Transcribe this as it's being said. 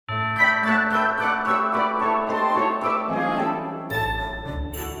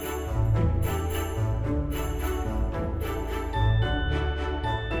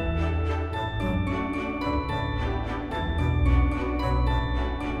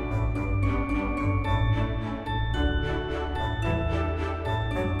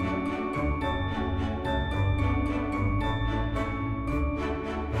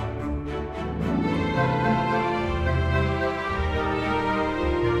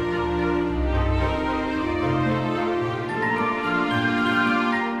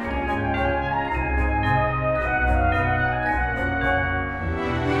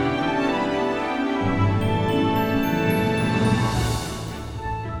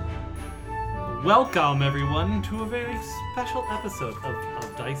Welcome, everyone, to a very special episode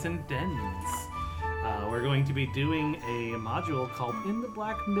of Dice and Dens. We're going to be doing a module called In the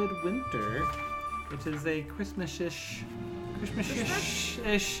Black Midwinter, which is a Christmas-ish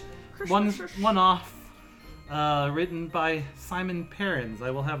one-off written by Simon Perrins. I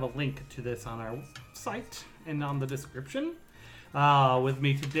will have a link to this on our site and on the description. With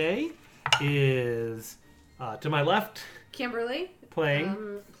me today is, to my left, Kimberly.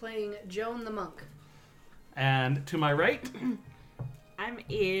 Playing Joan the Monk. And to my right, I'm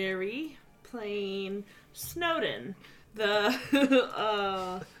Erie, playing Snowden, the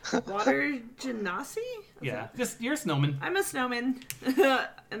water genasi? yeah, just you're a snowman. I'm a snowman,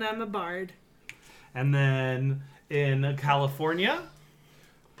 and I'm a bard. And then in California,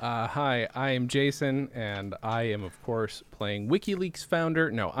 hi, I am Jason, and I am, of course, playing WikiLeaks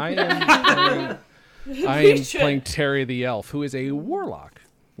founder. No, I am playing Terry the Elf, who is a warlock.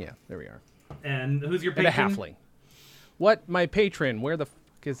 Yeah, there we are. and who's your And patron? a halfling. What? My patron? Where the fuck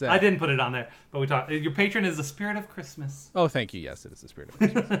is that? I didn't put it on there, but we talked. Your patron is the spirit of Christmas. Oh, thank you. Yes, it is the spirit of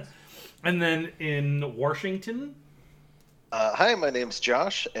Christmas. And then in Washington, Hi, my name's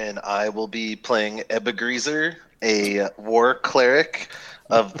Josh, and I will be playing Ebegreaser, a war cleric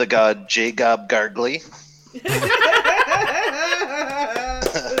of the god Jagob Gargley.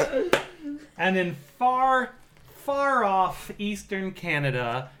 and in far off Eastern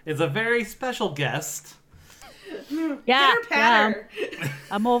Canada is a very special guest. Yeah, Patter.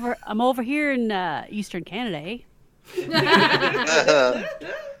 I'm over here in Eastern Canada.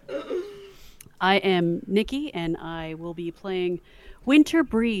 I am Nikki, and I will be playing Winter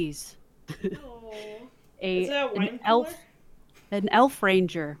Breeze, Is that a wine an elf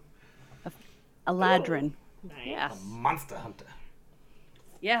ranger, a ladrin. Nice. Yeah, Monster hunter.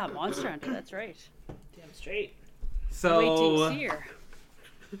 yeah, monster hunter. That's right. Damn straight. So Waiting here.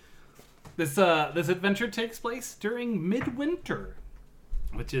 this adventure takes place during Midwinter,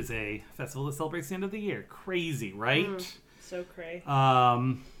 which is a festival that celebrates the end of the year. Crazy, right? So cray.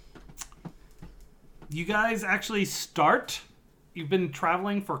 You guys actually start. You've been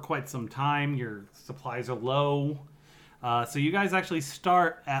traveling for quite some time. Your supplies are low. So you guys actually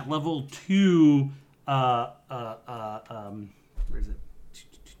start at level 2. Where is it?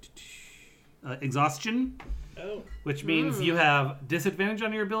 Exhaustion. Oh. Which means you have disadvantage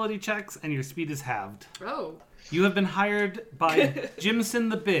on your ability checks and your speed is halved. Oh. You have been hired by Jimson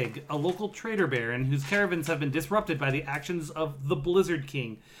the Big, a local trader baron whose caravans have been disrupted by the actions of the Blizzard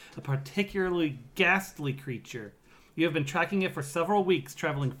King, a particularly ghastly creature. You have been tracking it for several weeks,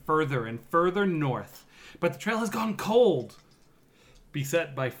 traveling further and further north. But the trail has gone cold.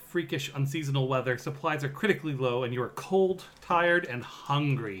 Beset by freakish, unseasonal weather, supplies are critically low, and you are cold, tired, and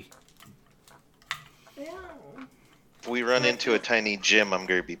hungry. If we run into a tiny gym, I'm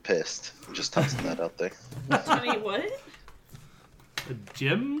going to be pissed. I'm just tossing that out there. Tiny what? A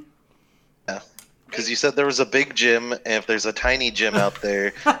gym? Yeah. Because you said there was a big gym, and if there's a tiny gym out there,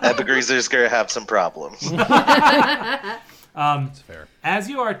 Ebegreaser's going to have some problems. That's fair. As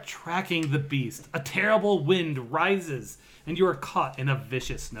you are tracking the beast, a terrible wind rises, and you are caught in a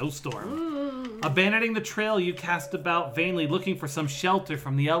vicious snowstorm. Abandoning the trail, you cast about vainly, looking for some shelter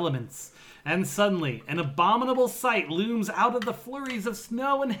from the elements. And suddenly, an abominable sight looms out of the flurries of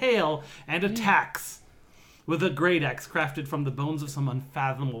snow and hail and attacks with a great axe crafted from the bones of some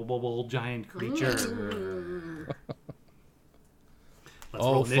unfathomable giant creature. Let's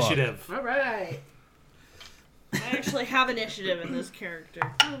roll fuck. initiative. All right. I actually have initiative in this character.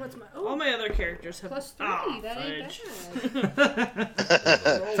 Oh, what's my... All my other characters have +3. Ah, That ain't fudge.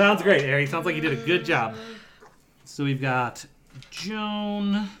 bad. Sounds great, Ari. Sounds like you did a good job. So we've got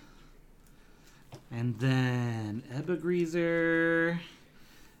Joan, and then Ebegreaser,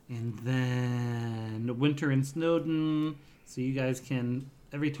 and then Winter and Snowden. So you guys can,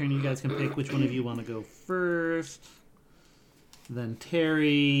 every turn you guys can pick which one of you want to go first. Then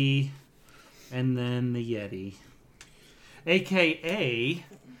Terry, and then the Yeti. AKA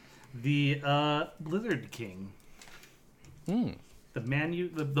the Blizzard King. The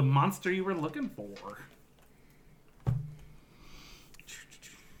man the monster you were looking for.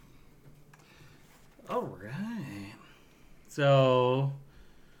 All right. So,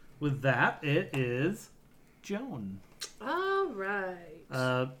 with that, it is Joan. All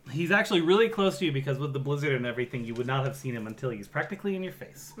right. He's actually really close to you because with the blizzard and everything, you would not have seen him until he's practically in your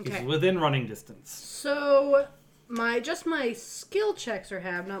face. Okay. He's within running distance. So, my skill checks are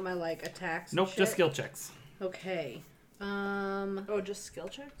halved, not my, attacks. and Nope, shit. just skill checks. Okay. Oh, just skill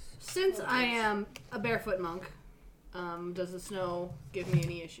checks? Since I am a barefoot monk, does the snow give me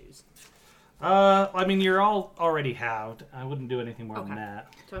any issues? I mean, you're all already halved. I wouldn't do anything more than Okay.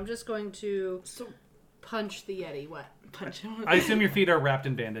 that. So I'm just going to punch the Yeti. What? Punch him. I assume your feet are wrapped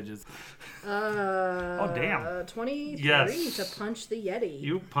in bandages. Oh, damn. 23 Yes. to punch the Yeti.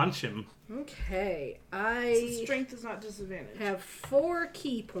 You punch him. Okay. I Strength is not disadvantage. have 4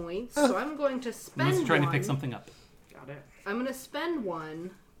 key points, so I'm going to spend He's trying to one. pick something up. Got it. I'm going to spend 1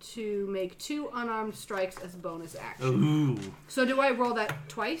 to make 2 unarmed strikes as bonus action. Ooh. So do I roll that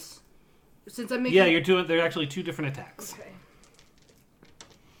twice? Since I'm making... Yeah, you're doing. They're actually 2 different attacks. Okay.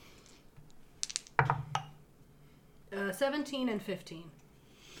 17 and 15.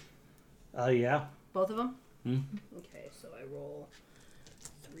 Yeah. Both of them? Mm-hmm. Okay, so I roll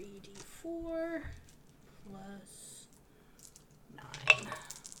 3d4 plus 9.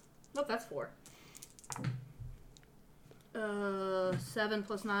 Nope, that's 4. 7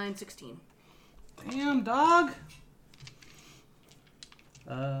 plus 9, 16. Damn, dog.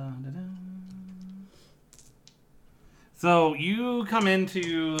 Da-da. So you come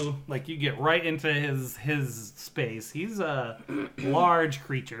into, like, you get right into his space. He's a large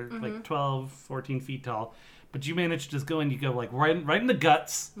creature, like 12, 14 feet tall. But you manage to just go in, you go, like, right in the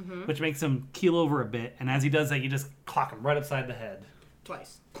guts, which makes him keel over a bit. And as he does that, you just clock him right upside the head.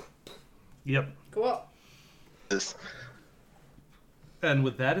 Twice. Yep. Cool. This. And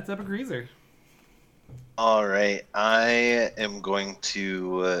with that, it's Epigreaser. All right, I am going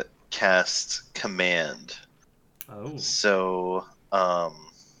to cast Command. Oh. So,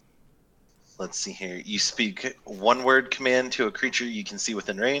 let's see here. You speak one word command to a creature you can see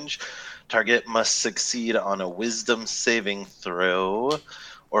within range. Target must succeed on a Wisdom saving throw,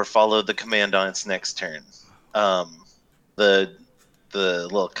 or follow the command on its next turn. The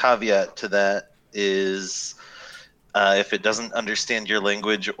little caveat to that is if it doesn't understand your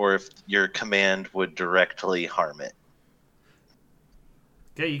language, or if your command would directly harm it.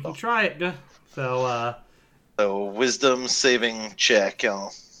 Okay, you can try it. So, So Wisdom saving check.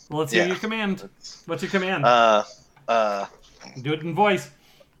 well, let's hear Yeah. your command. What's your command? Do it in voice.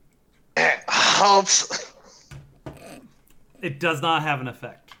 Halt. It does not have an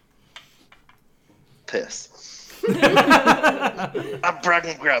effect. Piss. I'm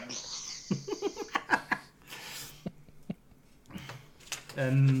bragging grub.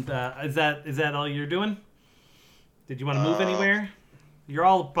 And is that all you're doing? Did you want to move anywhere? You're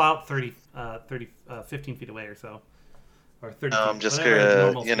all about 15 feet away or so. Or 30 No, feet. I'm just Whatever gonna,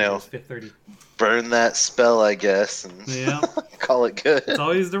 normal you speed know, is, 30. Burn that spell, I guess, and Yeah. call it good. It's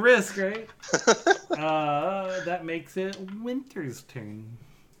always the risk, right? That makes it Winter's turn.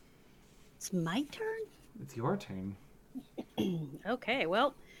 It's my turn? It's your turn. Okay,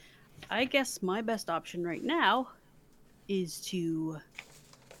 well, I guess my best option right now is to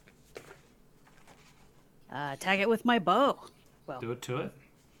tag it with my bow. Well, Do it to it.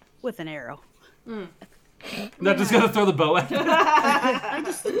 with an arrow. Not just gonna throw the bow at it.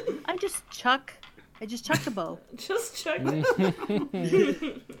 I just chuck the bow. Just check.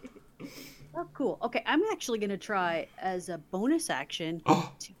 Oh, cool. Okay, I'm actually gonna try as a bonus action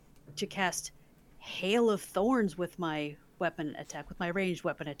to cast Hail of Thorns with my weapon attack, with my ranged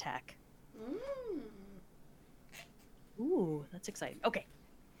weapon attack. Ooh, that's exciting. Okay,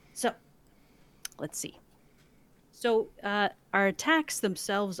 so let's see. So our attacks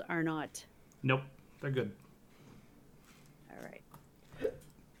themselves are not. Nope, they're good. All right.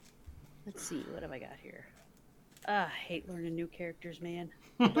 Let's see. What have I got here? I hate learning new characters, man.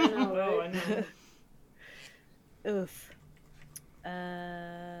 Oh, I know. Oof.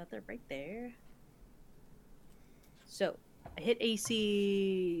 They're right there. So I hit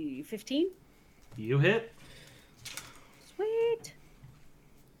AC 15. You hit. Sweet.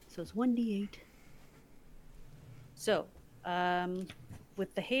 So it's 1d8. So,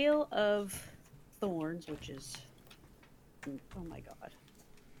 with the Hail of Thorns, which is, oh my god,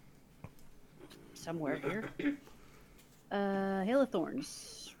 somewhere here. Hail of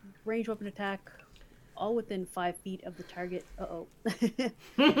Thorns, range weapon attack, all within 5 feet of the target. Uh-oh.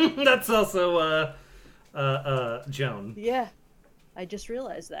 That's also Joan. Yeah, I just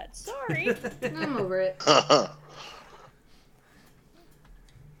realized that. Sorry. I'm over it.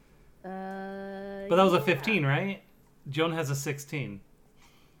 But that was a 15, right? Joan has a 16.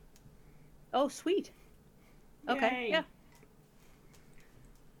 Oh, sweet. Okay, Yay. yeah.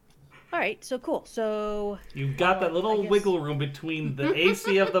 All right, so cool. So You've got that I little guess- wiggle room between the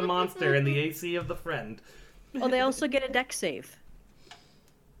AC of the monster and the AC of the friend. oh, they also get a dex save.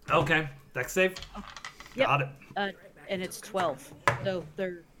 Okay, dex save. Yep. Got it. And it's 12. So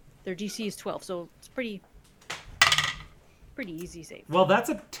their DC is 12. So it's pretty easy save. Well, that's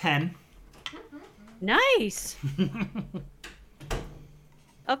a 10. Nice.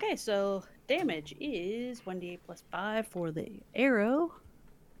 Okay, so damage is 1d8 plus 5 for the arrow.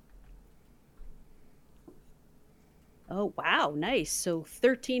 Oh, wow, nice. So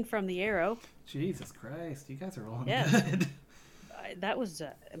 13 from the arrow. Jesus Christ, you guys are rolling Yeah. good. That was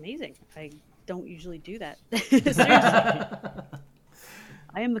amazing. I don't usually do that. Seriously. I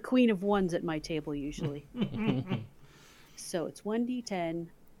am the queen of ones at my table usually. So it's 1d10.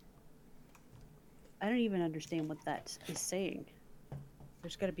 I don't even understand what that is saying.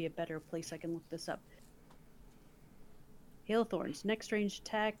 There's got to be a better place I can look this up. Hail of Thorns. Next ranged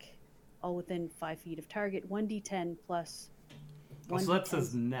attack, all within 5 feet of target. 1d10 plus. Oh, so that 1d10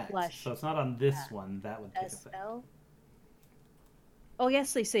 says next. slash So it's not on this one. That would take effect. SL. Oh,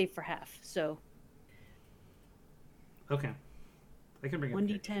 yes, they save for half. So Okay. I can bring it.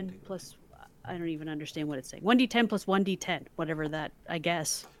 1d10 plus. I don't even understand what it's saying. 1d10 plus 1d10, whatever that. I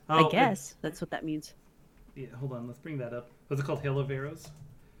guess. Oh, I guess that's what that means. Yeah, hold on. Let's bring that up. What's it called? Hail of Arrows?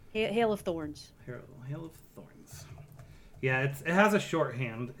 Hail of Thorns. Hail of Thorns. Yeah, it has a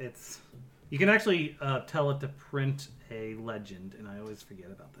shorthand. You can actually tell it to print a legend, and I always forget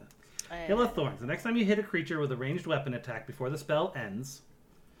about that. Hail of Thorns. The next time you hit a creature with a ranged weapon attack before the spell ends,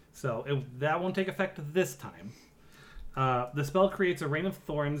 so that won't take effect this time. The spell creates a rain of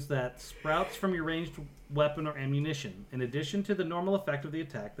thorns that sprouts from your ranged weapon or ammunition. In addition to the normal effect of the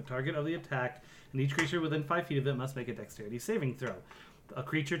attack, the target of the attack and each creature within 5 feet of it must make a dexterity saving throw. A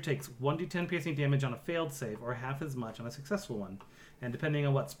creature takes 1d10 piercing damage on a failed save, or half as much on a successful one. And depending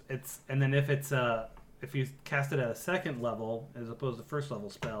on what and then if you cast it at a second level as opposed to first level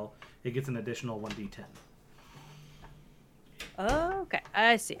spell, it gets an additional 1d10. Okay,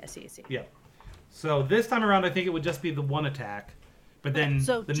 I see. Yeah. So this time around, I think it would just be the one attack, but then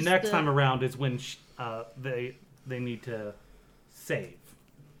So the just next time around is when they need to save.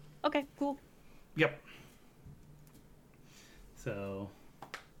 Okay, cool. Yep. So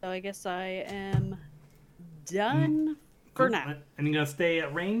I guess I am done for cool. now. And you're gonna stay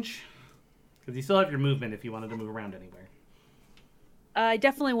at range because you still have your movement if you wanted to move around anywhere. I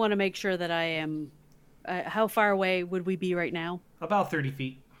definitely want to make sure that I am. How far away would we be right now? About 30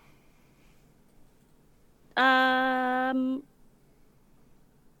 feet.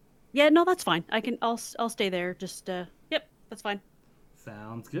 Yeah, no, that's fine. I'll stay there. Just yep, that's fine.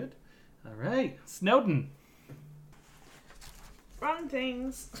 Sounds good. All right, Snowden. Wrong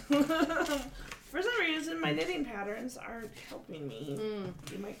things. For some reason, my knitting patterns aren't helping me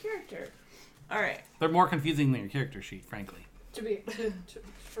be my character. All right. They're more confusing than your character sheet, frankly.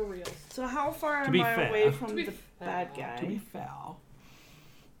 For real. So how far To am be I fair. away To from be the fair. bad guy? To be foul.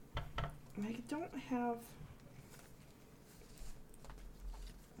 I don't have.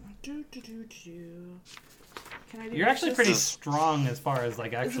 Do. Can I do You're actually vicious- pretty strong as far as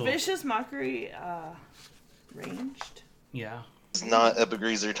like Is actual. vicious mockery ranged? Yeah. It's not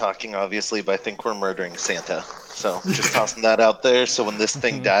Ebegreaser talking, obviously, but I think we're murdering Santa. So just tossing that out there. So when this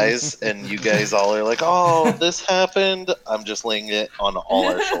thing dies and you guys all are like, "Oh, this happened," I'm just laying it on all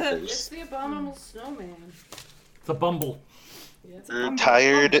our It's shoulders. the abominable snowman. It's a bumble. Yeah. We're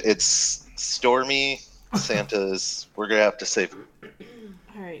tired. It's stormy. Santa's. We're gonna have to save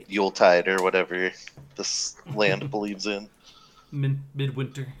All right. Yuletide or whatever this land believes in.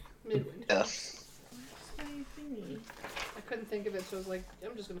 Midwinter. Midwinter. Yeah. I couldn't think of it, so I was like,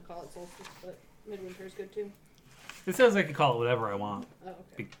 I'm just gonna call it solstice, but midwinter is good too. It says I can call it whatever I want Oh, okay.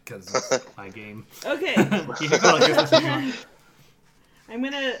 because it's my game. Okay. You can call it Christmas if you want. I'm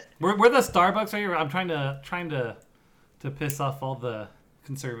gonna. We're the Starbucks right here. I'm trying to piss off all the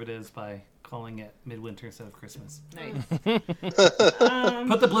conservatives by calling it Midwinter instead of Christmas. Nice.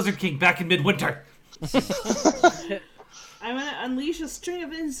 Put the Blizzard King back in Midwinter. I'm gonna unleash a string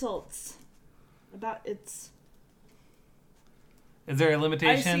of insults about its. Is there a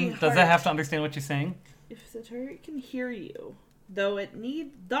limitation? Does that have to understand what you're saying? If the target can hear you, though it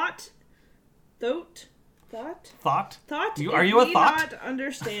need thought. Thought? Are you a thought? Not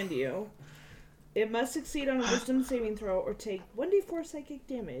understand you. It must succeed on a wisdom saving throw or take 1d4 psychic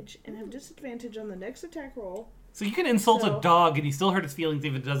damage and have disadvantage on the next attack roll. So you can insult So- a dog and he still hurt his feelings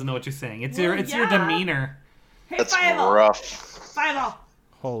even if it doesn't know what you're saying. It's your yeah. demeanor. Hey, That's Fivel! rough. Fivel!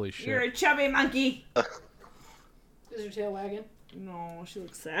 Holy shit. You're a chubby monkey. Is your tail wagging? No, she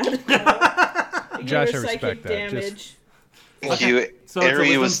looks sad. Josh, I Your respect psychic that. damage. Okay. You, So it's a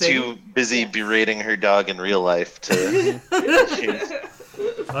Ari wisdom was too saving? busy berating her dog in real life to.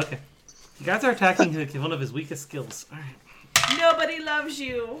 Okay. You guys are attacking one of his weakest skills. All right. Nobody loves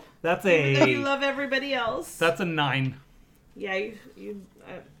you. That's Even though you a love everybody else. that's a 9. Yeah, you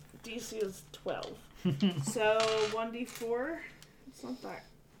DC is 12. So 1d4. It's not that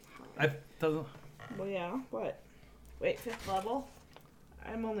high. I doesn't. Well, yeah. What? Wait, 5th level.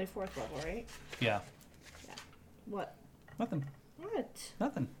 I'm only 4th level, right? Yeah. What? Nothing. What?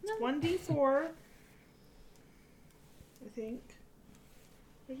 Nothing. It's 1d4. I think.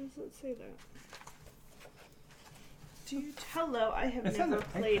 Where does it say that? Hello, I have It says never it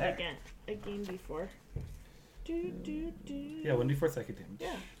right played there. a game before. Yeah, 1d4 psychic damage.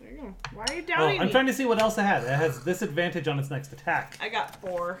 Yeah, there you go. Why are you Oh, doubting I'm me? trying to see what else it has. It has disadvantage on its next attack. I got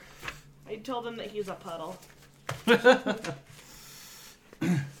 4. I told him that he's a puddle.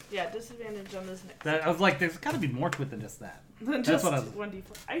 Yeah, disadvantage on his next. I was like, there's got to be more to it than just that. Than That's just what I was.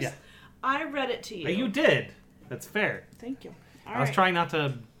 1d4. Yeah. I read it to you. You did. That's fair. Thank you. All I was right. trying not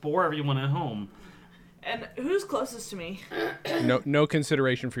to bore everyone at home. And who's closest to me? No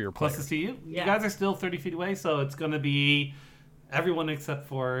consideration for your player. Closest to you? Yeah. You guys are still 30 feet away, so it's going to be everyone except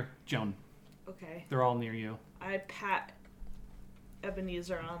for Joan. Okay. They're all near you. I pat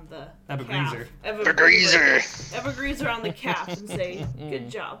Ebenezer on the Ebenezer. calf. Ebenezer. Ebenezer on the calf and say,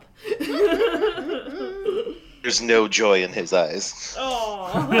 "Good job." There's no joy in his eyes.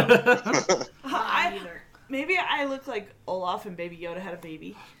 Oh. Maybe I look like Olaf and Baby Yoda had a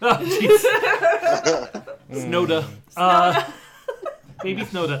baby. Oh, jeez. Snoda. Baby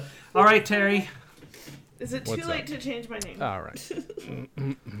Snoda. All right, Terry. Is it too What's late up? to change my name? All right.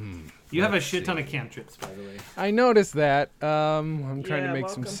 You have a shit ton of cantrips, by the way. I noticed that. I'm trying Yeah, to make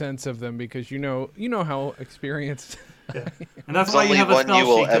some welcome. sense of them because you know how experienced. And that's There's why you only have a one spell you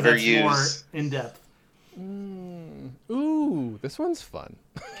will sheet, 'cause ever it's use. more in depth. Ooh, this one's fun.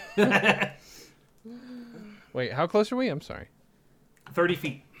 Wait, how close are we? I'm sorry. 30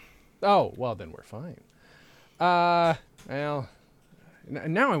 feet. Oh, well then we're fine. Well,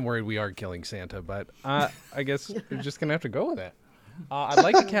 now I'm worried we are killing Santa, but I guess we're just gonna have to go with it. I'd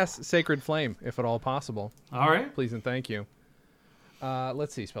like to cast Sacred Flame, if at all possible. All right. Please and thank you.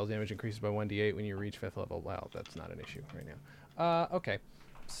 Let's see. Spell damage increases by 1d8 when you reach 5th level. Wow, that's not an issue right now. Okay.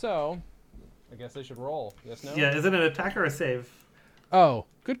 So, I guess I should roll. Yes, no? Yeah, is it an attack or a save? Oh,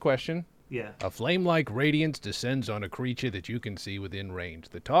 good question. Yeah. A flame-like radiance descends on a creature that you can see within range.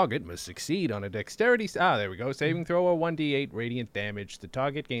 The target must succeed on a dexterity... there we go. Saving throw or 1d8 radiant damage. The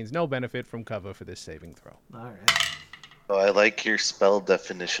target gains no benefit from cover for this saving throw. All right. Oh, I like your spell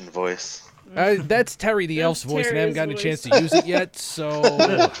definition voice. That's Terry the Elf's voice, and I haven't gotten a Terry's chance to use it yet, so...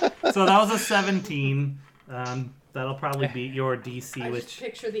 So that was a 17. That'll probably beat your DC, I just which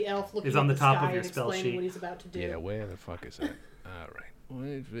picture the elf looking is on at the top sky of your and spell explaining sheet. what he's about to do. Yeah, where the fuck is that? All right.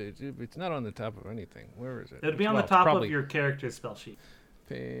 Well, it's not on the top of anything. Where is it? it'd be on Well, the it's top probably of your character's spell sheet.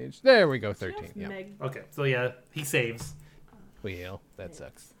 page. There we go, 13. Yeah. Meg. Okay, so yeah, he saves. Well, that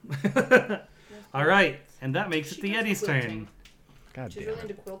sucks. All right, and that makes it She the does Eddie's quilting. turn. God She's damn really it.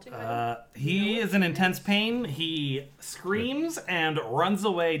 into quilting. I He is in intense pain. He screams and runs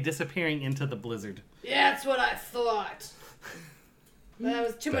away, disappearing into the blizzard. yeah, that's what I thought. That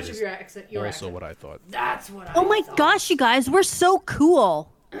was too That much of is your accent. Your Also accent. what I thought. That's what I Oh my thought. gosh, you guys, we're so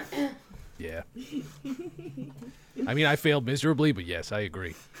cool. Yeah. I mean, I failed miserably, but yes, I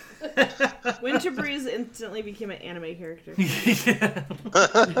agree. Winter Breeze instantly became an anime character.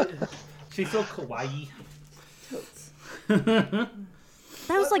 She's so kawaii. Totes. That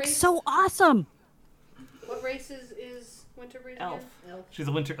was What like race? so awesome. What race is Winter Breeze Elf. again? Elf. She's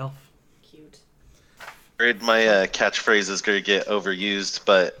a winter elf. Cute. Afraid my catchphrase is going to get overused,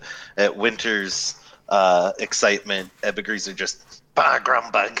 but at Winter's excitement, Ebegreaser just bah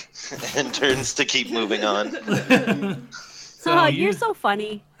grumbug and turns to keep moving on. So Oh, you- you're so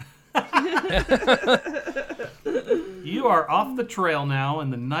funny. You are off the trail now,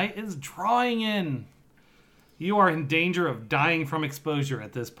 and the night is drawing in. You are in danger of dying from exposure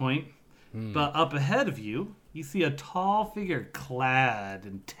at this point. But up ahead of you, you see a tall figure clad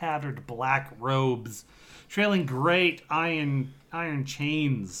in tattered black robes, trailing great iron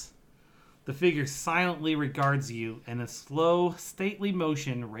chains. The figure silently regards you, and a slow, stately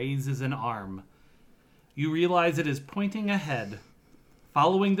motion raises an arm. You realize it is pointing ahead.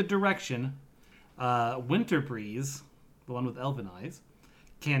 Following the direction, Winter Breeze, the one with elven eyes,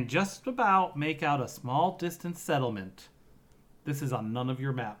 can just about make out a small distant settlement. This is on none of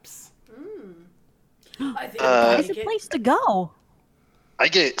your maps. I think It's I a place to go. I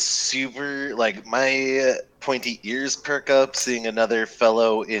get super, like, my pointy ears perk up seeing another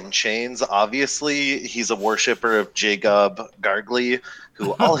fellow in chains. Obviously, he's a worshipper of Jacob Gargley,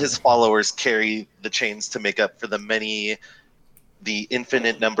 who all his followers carry the chains to make up for the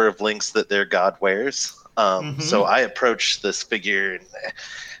infinite number of links that their god wears. So I approach this figure and,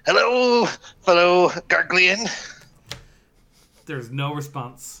 hello, fellow Garglian. There's no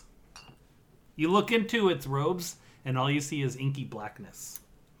response. You look into its robes, and all you see is inky blackness.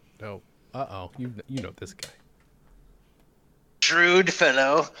 Oh, uh-oh. You know this guy. shrewd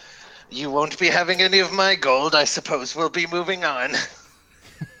fellow. You won't be having any of my gold. I suppose we'll be moving on.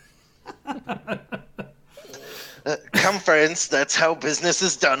 Come, friends. That's how business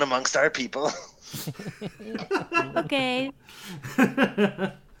is done amongst our people. Okay.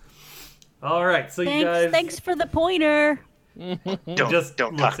 All right, so you guys Thanks for the pointer. just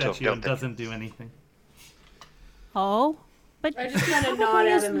don't looks talk to at him, you and don't. doesn't do anything. Oh, but I just kind of probably nod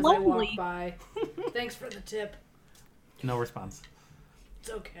at is him as I walk lonely. by. Thanks for the tip. No response.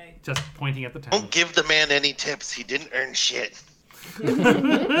 It's okay. Just pointing at the town. Don't give the man any tips. He didn't earn shit.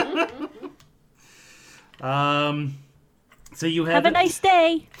 So you Have a nice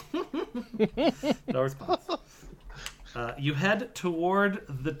day. No response. You head toward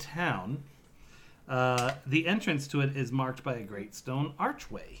the town. The entrance to it is marked by a great stone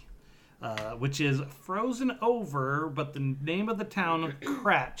archway, which is frozen over, but the name of the town,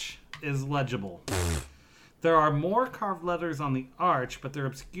 Cratch, is legible. There are more carved letters on the arch, but they're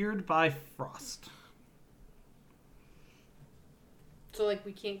obscured by frost. So, like,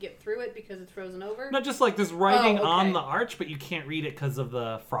 we can't get through it because it's frozen over? Not just like there's writing Oh, okay. on the arch, but you can't read it because of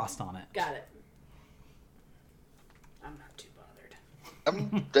the frost on it. Got it. I'm not too bothered.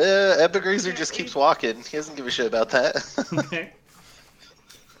 Ebegreaser just keeps walking. He doesn't give a shit about that. Okay.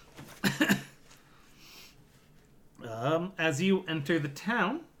 As you enter the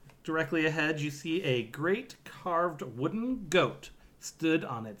town, directly ahead you see a great carved wooden goat stood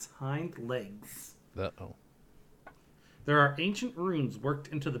on its hind legs. Uh-oh. There are ancient runes worked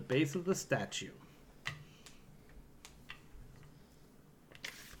into the base of the statue.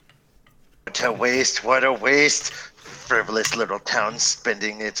 What a waste, what a waste. Frivolous little town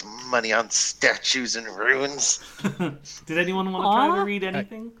spending its money on statues and runes. Did anyone want to try to Aw. read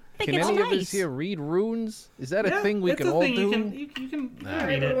anything? I think Can it's any of us nice. here read runes? Is that a Yeah, thing we it's can a all thing. do? You can Alright,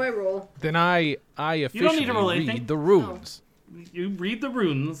 read what do it. I roll? Then I officially need to roll anything. read the runes. You read the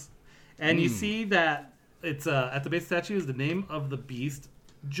runes, and you see that it's at the base of the statue is the name of the beast,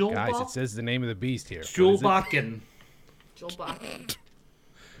 Guys, it says the name of the beast here. What is it? Julbakken. Joel Bach.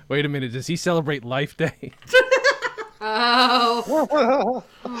 Wait a minute, does he celebrate Life Day? Oh.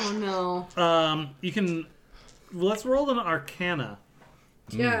 Oh, no. You can. Let's roll an Arcana.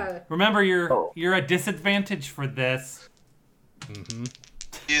 Yeah. Remember, you're at disadvantage for this.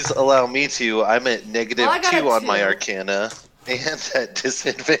 Please allow me to. I'm at negative Well, I got a 2 on my 2. Arcana and at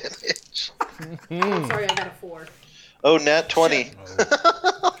disadvantage. I'm sorry, I got a 4. Oh, nat 20.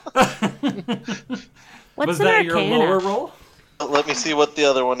 What's Was an that your arcana? lower roll? Let me see what the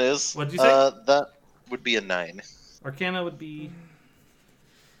other one is. What'd you say? That would be a 9. Arcana would be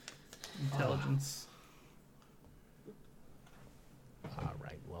intelligence. All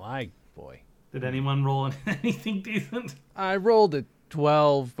right, well, boy. Did anyone roll anything decent? I rolled a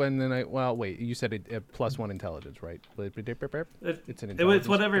 12, and then wait, you said a plus 1 intelligence, right? It's an It's intelligence.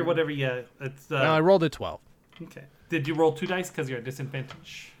 whatever. Yeah, it's. Well, I rolled a 12. Okay. Did you roll 2 dice because you're at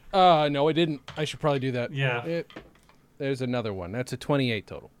disadvantage? No, I didn't. I should probably do that. Yeah. There's another one. That's a 28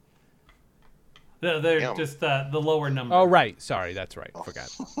 total. They're Damn. just the lower number. Oh, right. Sorry, that's right. Forgot.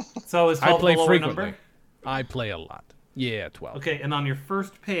 So it's I 12 play the lower frequently. number? I play a lot. Yeah, 12. Okay, and on your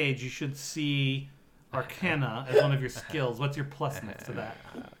first page, you should see Arcana as one of your skills. What's your plus next to that?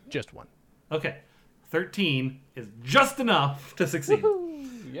 Just 1. Okay, 13 is just enough to succeed.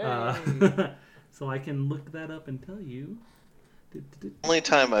 So I can look that up and tell you. Only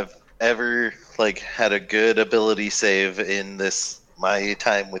time I've ever had a good ability save in my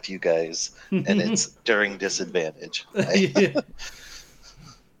time with you guys, and it's during disadvantage.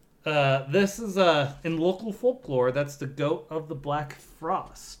 This is in local folklore. That's the goat of the Black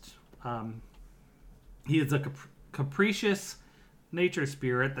Frost. He is a capricious nature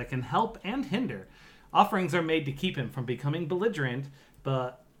spirit that can help and hinder. Offerings are made to keep him from becoming belligerent,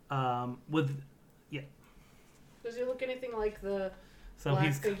 but Does he look anything like the so black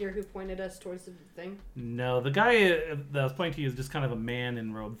he's figure who pointed us towards the thing? no. The guy that I was pointing to you is just kind of a man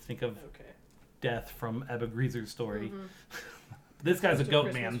in robes. Think of Okay. Death from Ebegreaser's story. This guy's a To goat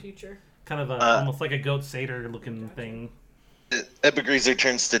Christmas man, Future. kind of almost like a goat satyr looking thing. Ebegreaser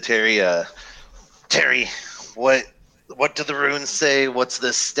turns to Terry. Terry, what do the runes say? What's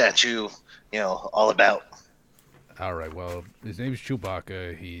this statue, all about? All right, well, his name's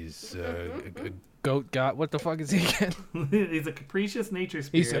Chewbacca. He's a goat god. What the fuck is he again? He's a capricious nature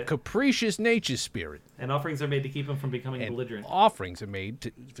spirit. He's a capricious nature spirit. And offerings are made to keep him from becoming And belligerent. offerings are made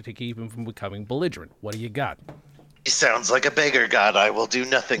to keep him from becoming belligerent. What do you got? He sounds like a beggar god. I will do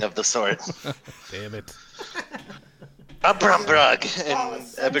nothing of the sort. Damn it. Brumbrug. And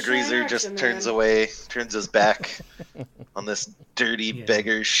sunshine Ebegreaser just action, turns man. away, turns his back. on this dirty Yeah.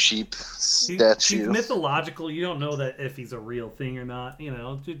 beggar sheep He's statue. mythological. You don't know that if he's a real thing or not. You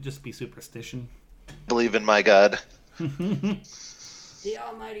know, it'd just be superstition. Believe in my god. The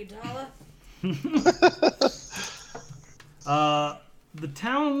almighty dollar. The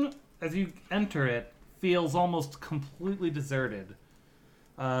town, as you enter it, feels almost completely deserted.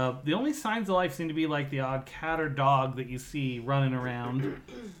 The only signs of life seem to be like the odd cat or dog that you see running around.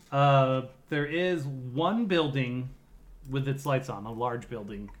 There is one building with its lights on, a large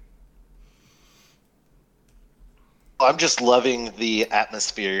building. I'm just loving the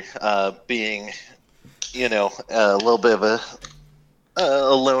atmosphere, being, a little bit of a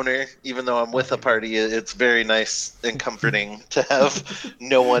loner, even though I'm with a party. It's very nice and comforting to have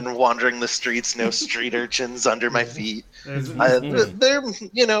no one wandering the streets, no street urchins under my feet. They're,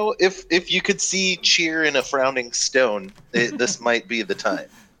 if you could see cheer in a frowning stone, this might be the time.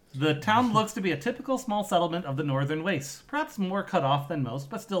 The town looks to be a typical small settlement of the northern wastes, perhaps more cut off than most,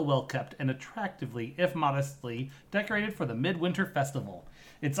 but still well kept and attractively, if modestly, decorated for the midwinter festival.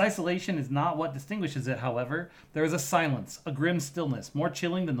 Its isolation is not what distinguishes it, however. There is a silence, a grim stillness, more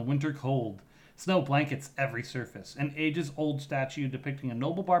chilling than the winter cold. Snow blankets every surface. An ages-old statue depicting a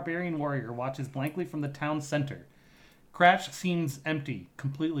noble barbarian warrior watches blankly from the town center. Cratch seems empty,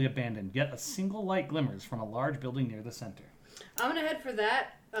 completely abandoned, yet a single light glimmers from a large building near the center. I'm gonna head for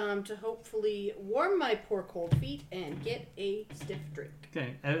that to hopefully warm my poor cold feet and get a stiff drink.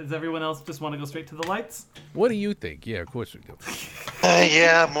 Okay, does everyone else just want to go straight to the lights? What do you think? Yeah, of course we do.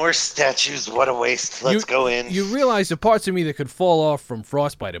 Yeah, more statues. What a waste. Let's go in. You realize the parts of me that could fall off from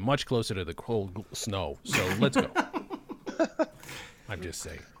frostbite are much closer to the cold snow, so let's go. I'm just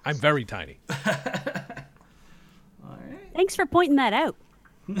saying. I'm very tiny. Thanks for pointing that out.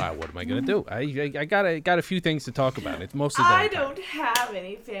 What am I gonna do? I got a few things to talk about. It's mostly I downtime. don't have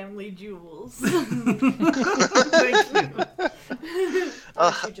any family jewels.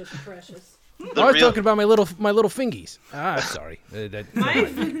 Aren't you just precious? I was talking about my little fingies. Sorry.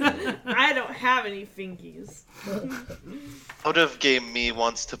 I don't have any fingies. Out of game me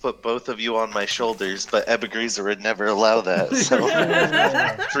wants to put both of you on my shoulders, but Ebegreaser would never allow that, so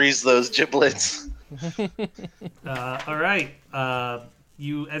freeze those giblets. All right. As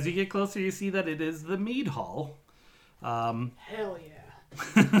you get closer, you see that it is the mead hall. Hell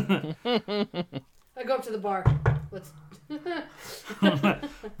yeah. I go up to the bar. Let's.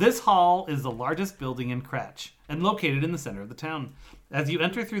 This hall is the largest building in Cratch and located in the center of the town. As you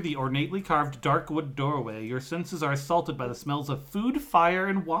enter through the ornately carved dark wood doorway, your senses are assaulted by the smells of food, fire,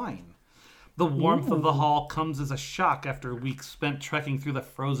 and wine. The warmth of the hall comes as a shock after weeks spent trekking through the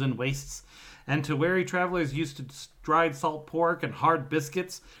frozen wastes. And to weary travelers used to dried salt pork and hard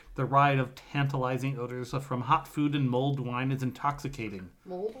biscuits, the ride of tantalizing odors from hot food and mulled wine is intoxicating.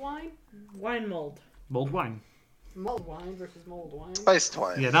 Mold wine? Wine mold. Mulled wine. Mulled wine versus mold wine. Spiced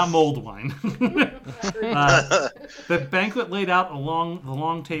wine. Yeah, not mulled wine. The banquet laid out along the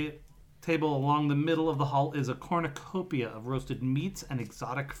long table along the middle of the hall is a cornucopia of roasted meats and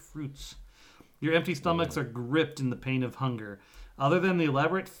exotic fruits. Your empty stomachs are gripped in the pain of hunger. Other than the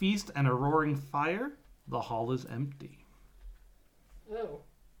elaborate feast and a roaring fire, the hall is empty. Oh.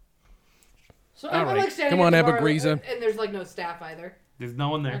 So All I'm right. like standing Come on, at the bar, Ebegreaser. and there's like no staff either. There's no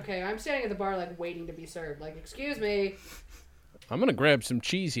one there. Okay, I'm standing at the bar like waiting to be served. Like, excuse me. I'm gonna grab some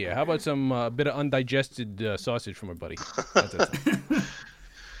cheese here. How about some bit of undigested sausage from my buddy? That's it.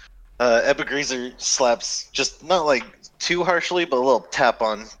 Ebegreaser slaps, just not like too harshly, but a little tap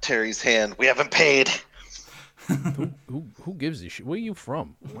on Terry's hand. We haven't paid. Who gives a shit? Where are you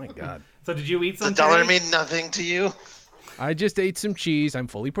from? Oh my God. So did you eat The some? dollar Terry? mean nothing to you. I just ate some cheese. I'm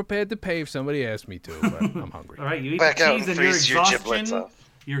fully prepared to pay if somebody asks me to, but I'm hungry. All right, you eat Back the out cheese and and your freeze your giblets exhaustion. off.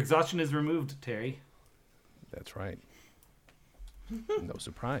 Your exhaustion is removed, Terry. That's right. No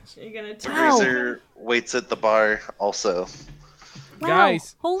surprise. You're gonna tell Ebegreaser waits at the bar also. Wow.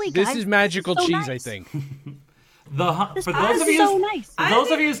 Guys, Holy this guys, is magical so cheese, I nice. think. For This those is of you, so nice. for I those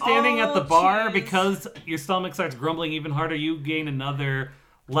of think you standing at the all bar, cheese- because your stomach starts grumbling even harder, you gain another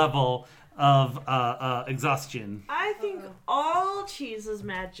level of exhaustion. I think all cheese is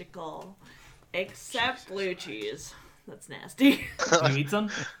magical, except blue cheese. That's nasty. You eat some?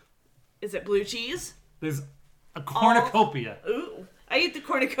 Is it blue cheese? There's a cornucopia. Ooh, I eat the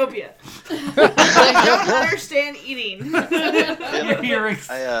cornucopia. I don't understand eating.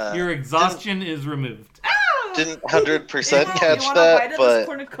 Your exhaustion is removed. Didn't 100% catch you want a bite that, of this but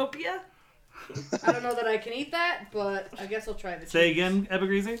cornucopia? I don't know that I can eat that, but I guess I'll try the Say cheese. again,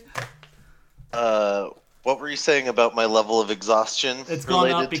 Ebegreaser? what were you saying about my level of exhaustion? It's gone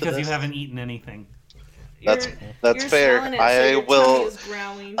related up to because you this? haven't eaten anything. That's You're fair. smelling it, so I your will. tummy is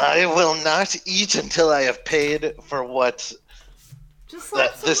growling. I will not eat until I have paid for what. Just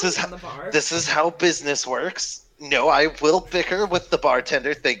slap This some is on the bar. this is how business works. No, I will bicker with the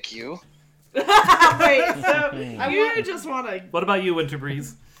bartender. Thank you. Wait, so you want- just want to... What about you, Winter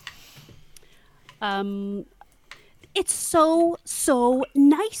Breeze? It's so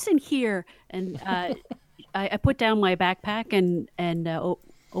nice in here. And I put down my backpack and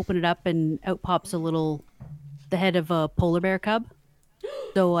open it up, and out pops the head of a polar bear cub.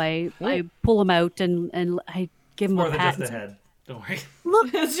 So I pull him out and I give him More a than pat. just a and head. Don't worry.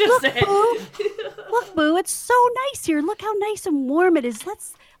 Look, It's just look, a- Boo. Look, Boo. It's so nice here. Look how nice and warm it is.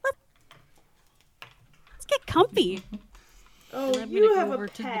 Let's get comfy. Oh, I'm you gonna go have a over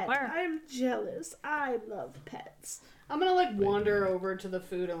to the pet. bar. I'm jealous. I love pets. I'm gonna like wander over to the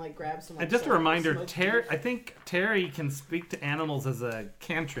food and like grab some. And just a reminder, smoked Terry. beef. I think Terry can speak to animals as a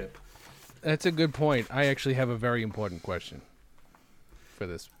cantrip. That's a good point. I actually have a very important question for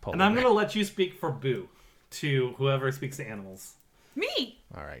this poll. And I'm going to let you speak for Boo to whoever speaks to animals. Me?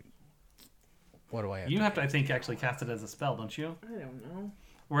 All right. What do I have? You have to, I think, actually cast it as a spell, don't you? I don't know.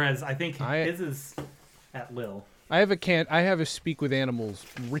 Whereas I think I- his is at will. I have a speak with animals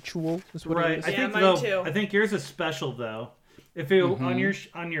ritual. Is what Right. it is. I Yeah, think mine though. too. I think yours is special though. If you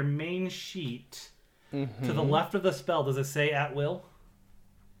on your main sheet to the left of the spell, does it say at will?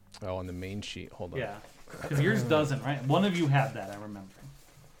 Oh, on the main sheet. Hold on. Yeah. Because yours doesn't, right? One of you had that, I remember.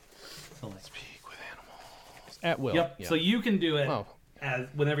 So like, Speak with animals. At will. yep. Yeah. So you can do it Oh. as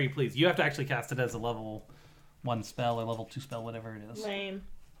whenever you please. You have to actually cast it as a level 1 spell or level 2 spell, whatever it is. Lame.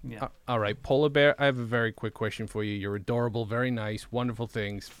 Yeah. All right, Polar Bear, I have a very quick question for you. You're adorable, very nice, wonderful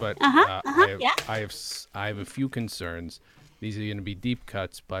things, but yeah. I have a few concerns. These are going to be deep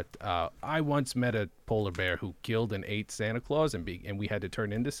cuts, but I once met a polar bear who killed and ate Santa Claus, and we had to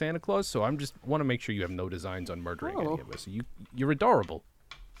turn into Santa Claus. So I'm just want to make sure you have no designs on murdering any of us. You're adorable.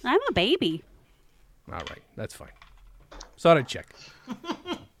 I'm a baby. All right, that's fine. Thought I'd check.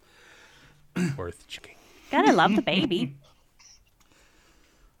 Worth checking. Gotta love the baby.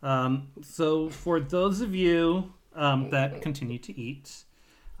 So for those of you that continue to eat,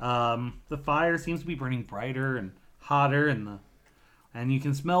 the fire seems to be burning brighter and hotter, and you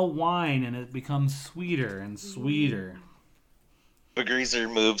can smell wine, and it becomes sweeter and sweeter.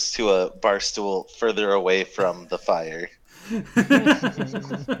 Begreaser moves to a bar stool further away from the fire.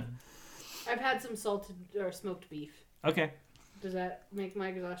 I've had some salted or smoked beef. Okay. Does that make my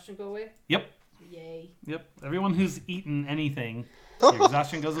exhaustion go away? Yep. Yay. Yep. Everyone who's eaten anything, your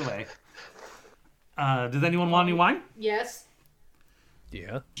exhaustion goes away. Does anyone want any wine? Yes.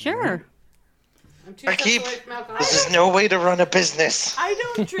 Yeah. Sure. I'm 2 I steps keep- away from alcohol. This is no way to run a business. I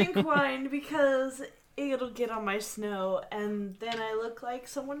don't drink wine because it'll get on my snow, and then I look like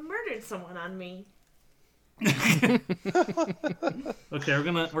someone murdered someone on me. Okay,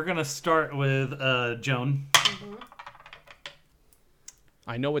 we're gonna start with Joan.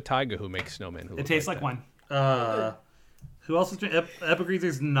 I know a tiger who makes snowmen. Who It look tastes like that. wine. Who else is drinking?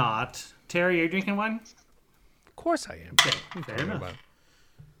 Epigreaser's not. Terry, are you drinking wine? Of course I am. Fair enough.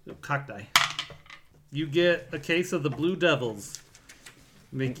 Cock die. You get a case of the Blue Devils.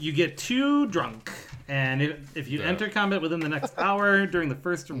 You get 2 drunk, and if you Yeah. enter combat within the next hour during the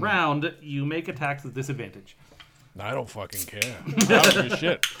first round, you make attacks with disadvantage. I don't fucking care. I don't give a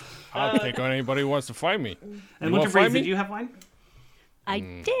shit. I'll take on anybody who wants to fight me. And wanna Winter fight Breeze, me? did you have wine? I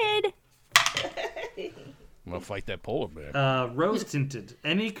did. I'm gonna fight that polar bear. Rose tinted.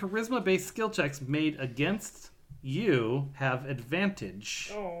 Any charisma-based skill checks made against you have advantage,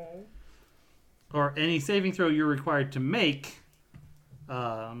 Oh. or any saving throw you're required to make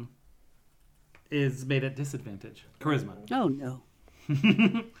is made at disadvantage. Charisma. Oh no.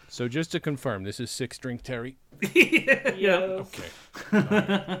 So just to confirm, this is 6 drink Terry. Yo. Okay. All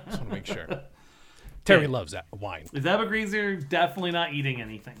right. Just want to make sure. Terry loves that wine. Is Epigreaser definitely not eating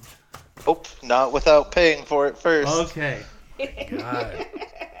anything? Oh, not without paying for it first. Okay. God.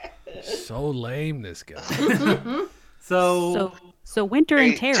 So lame, this guy. So Winter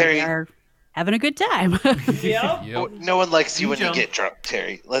and Hey, Terry, Terry. are having a good time. Yep. Yep. No one likes you when you Joan. get drunk,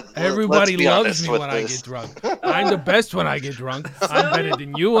 Terry. Everybody let's be loves honest me with when I this. get drunk. I'm the best when I get drunk. I'm better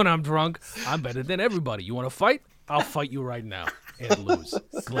than you when I'm drunk. I'm better than everybody. You want to fight? I'll fight you right now and lose.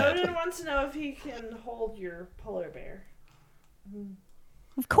 Glad. Snowden wants to know if he can hold your polar bear.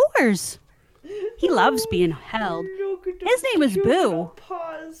 Of course. He loves being held. Look at His those name is cute Boo. little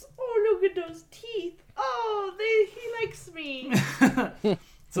paws. Oh, look at those teeth. Oh, he likes me.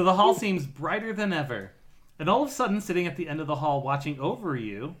 So the hall seems brighter than ever. And all of a sudden, sitting at the end of the hall watching over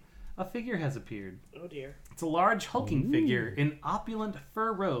you, a figure has appeared. Oh dear. It's a large hulking figure in opulent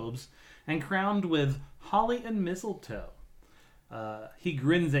fur robes and crowned with Holly and Mistletoe. He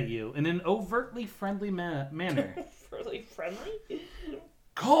grins at you in an overtly friendly manner. Really friendly?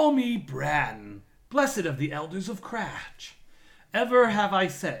 Call me Bran, blessed of the elders of Cratch. Ever have I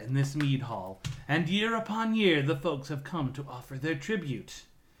sat in this mead hall, and year upon year the folks have come to offer their tribute.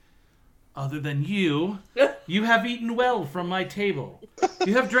 Other than you, you have eaten well from my table.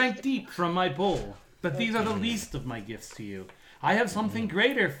 You have drank deep from my bowl. But these are the least of my gifts to you. I have something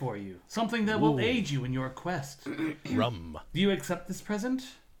greater for you, something that will aid you in your quest. Rum. Do you accept this present?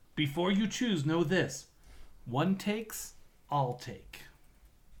 Before you choose, know this. One takes, all take.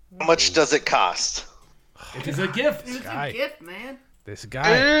 How much does it cost? It is a gift. It's Guy. a gift, man. This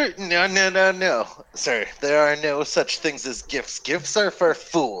guy. No. Sir, there are no such things as gifts. Gifts are for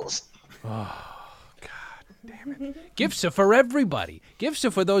fools. Gifts are for everybody. Gifts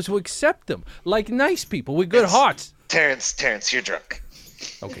are for those who accept them, like nice people with good hearts. Terrence, you're drunk.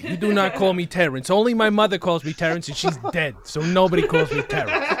 Okay, you do not call me Terrence. Only my mother calls me Terrence, and she's dead, so nobody calls me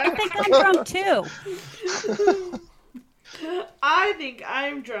Terrence. I think I'm drunk too. I think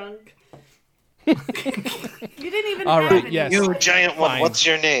I'm drunk. You didn't even All have right, any. yes. You giant one, Fine. what's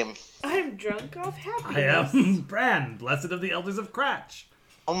your name? I'm drunk off happiness. I am Bran, blessed of the elders of Cratch.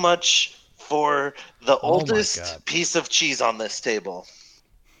 How much for the Oh my oldest God. piece of cheese on this table?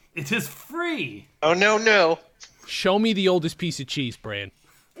 It is free. Oh, no. Show me the oldest piece of cheese, Bran.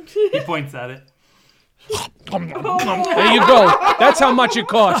 He points at it. There you go. That's how much it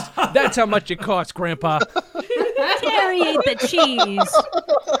costs. That's how much it costs, Grandpa. Terry ate the cheese.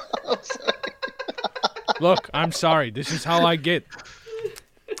 Look, I'm sorry. This is how I get.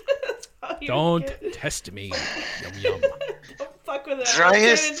 Oh, you Don't get- test me. Yum yum. Don't fuck with it. I'm gonna turn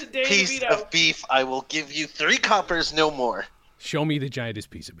Driest into Danny piece DeVito. of beef, I will give you 3 coppers, no more. Show me the giantest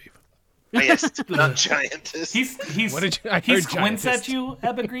piece of beef. Highest, not giantest. He's What did you? I he heard squints at giantest. you,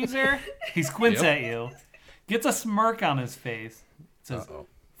 Ebegreaser. He squints Yep. at you. Gets a smirk on his face. Says, Uh-oh.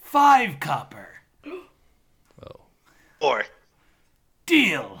 5 copper. Oh. 4.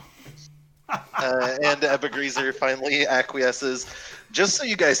 Deal. And Ebegreaser finally acquiesces. Just so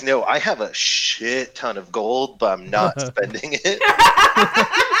you guys know, I have a shit ton of gold, but I'm not spending it.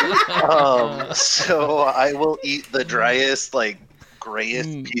 So I will eat the driest,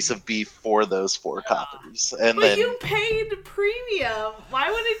 grayest piece of beef for those 4 coppers. And But then you paid premium. Why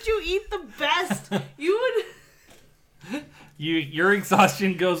wouldn't you eat the best? You would. Your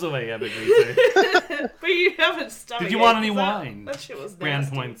exhaustion goes away, Ebegreaser. But you haven't stomach. Did you want ache, any 'cause that- wine? That shit was Brand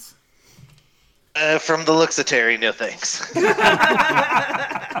nasty. points. from the looks of Terry, no thanks.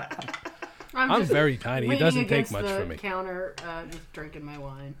 I'm I'm just very tiny. It leaning doesn't take against much the for me. counter, just drinking my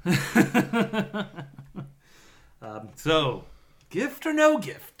wine. So, gift or no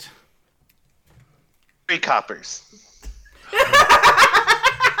gift? 3 coppers.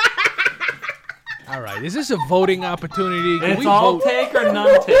 All right. Is this a voting opportunity? Can It's we all vote? take or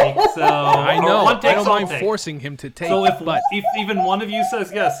none take. So I or know. One I takes, don't all mind take. forcing him to take. So but if even one of you says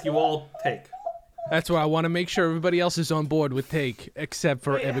yes, you all take. that's why I want to make sure everybody else is on board with take, except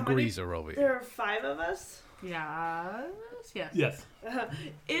for Wait, how many- Ebegreaser over here. There are 5 of us. Yes. Yes.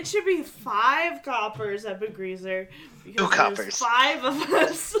 It should be 5 coppers, Ebegreaser. Because 2 there's coppers. 5 of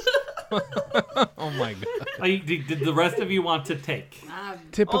us. Oh my god. Did the rest of you want to take?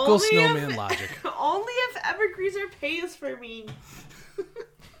 Typical Only snowman if- logic. Only if Ebegreaser pays for me.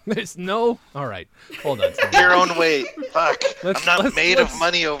 There's no. All right. Hold on. Snowman. Your own way. Fuck. Let's- I'm not let's- made let's- of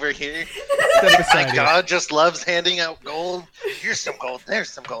money over here. Step My aside here. God just loves handing out gold. Here's some gold. There's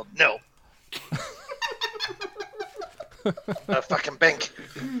some gold. No. A fucking bank.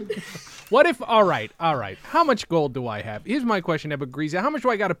 What if? All right. How much gold do I have? Here's my question, Ebegreaser. How much do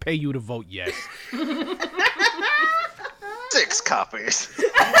I got to pay you to vote yes? 6 coppers.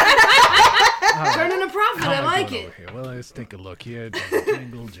 Turning a profit, How I am like doing it. over here? Well, let's take a look here.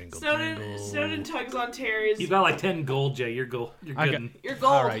 Jingle, jingle, Snowden jingle. tugs on Terry's. You got like 10 gold, Jay. You're good. I got- Your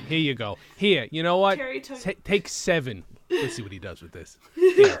gold. All right, here you go. Here, you know what? Terry took- Take 7. Let's see what he does with this.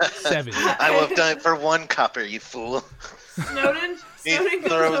 Here, 7. I will have done it for 1 copper, you fool. Snowden He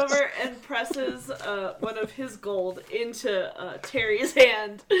goes throws- over and presses one of his gold into Terry's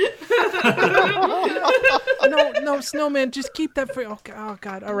hand. No, Snowman, just keep that for. Oh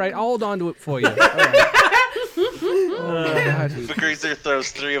God. All right, I'll hold on to it for you. All right. Oh, God. The greaser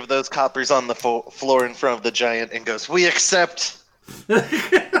throws 3 of those coppers on the floor in front of the giant and goes, "We accept."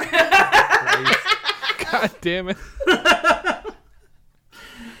 God damn it.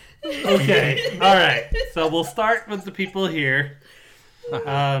 Okay. All right. So we'll start with the people here.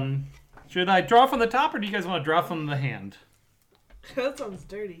 Should I draw from the top, or do you guys want to draw from the hand? That sounds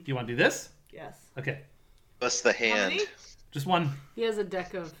dirty. Do you want to do this? Yes. Okay. What's the How hand? many? Just one. He has a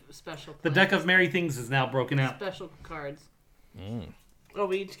deck of special. The deck of merry things is now broken out. special cards. Oh,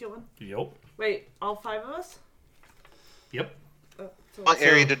 we each get one? Yep. Wait, all 5 of us? Yep. Oh, so Want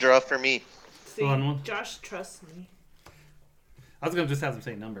Ari to draw for me. see, One. Josh trusts me. I was gonna just have them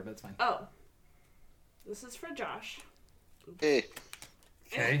say number, but it's fine. Oh. This is for Josh. Hey.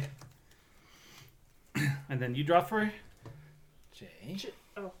 Okay. And then you draw for Jay.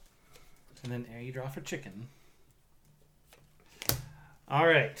 Oh. And then Ari, you draw for chicken. All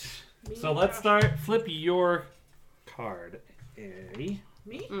right. Me So and let's Josh. start. Flip your card, Ari.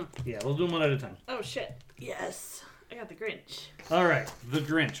 Me? Yeah, we'll do them one at a time. Oh, shit. Yes. I got the Grinch. All right. The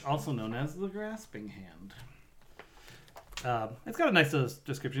Grinch, also known as the Grasping Hand. It's got a nice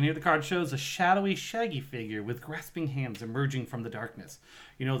description here. The card shows a shadowy, shaggy figure with grasping hands emerging from the darkness.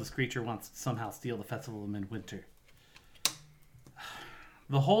 You know this creature wants to somehow steal the festival of midwinter.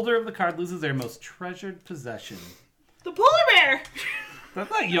 The holder of the card loses their most treasured possession. The polar bear!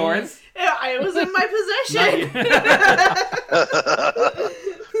 That's not yours. Yeah, it was in my possession.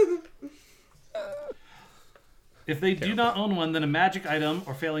 If they do not own one, then a magic item,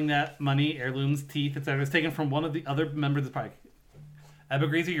 or failing that, money, heirlooms, teeth, etc., is taken from one of the other members of the party.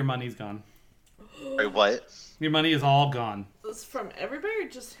 Ebba-Greaser, your money's gone. Wait, what? Your money is all gone. It's from everybody or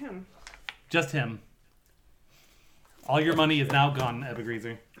just him? Just him. All your money is now gone,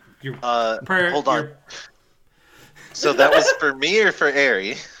 Ebba-Greaser. Your, Hold on. So that was for me or for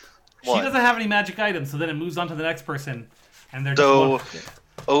Ari? She One. doesn't have any magic items, so then it moves on to the next person, and they're So just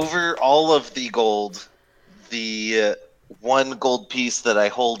over all of the gold, the one gold piece that I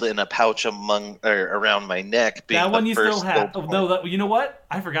hold in a pouch around my neck being that one the you first still have. gold Oh, no, you know what?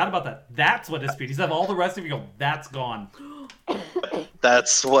 I forgot about that. That's what disputed. You still have all the rest of you go, that's gone.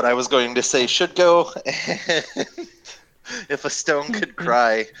 That's what I was going to say should go. If a stone could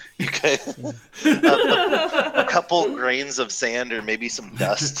cry, you could a couple grains of sand or maybe some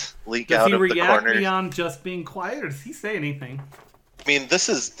dust leak Does out he of the react corner. beyond just being quiet, or does he say anything? I mean, this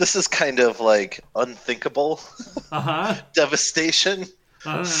is kind of like unthinkable Uh-huh. devastation.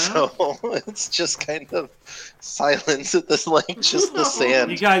 Uh-huh. So it's just kind of silence at this length, just the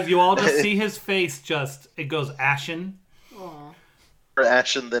sand. You guys, you all just see his face just, it goes ashen. Aw. More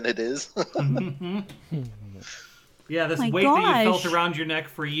ashen than it is. Yeah, this My weight that you gosh. felt around your neck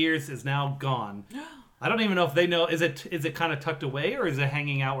for years is now gone. I don't even know if they know. Is it kind of tucked away, or is it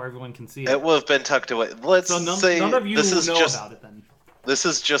hanging out where everyone can see it? It would have been tucked away. Let's So say none of you this is know just about it then. this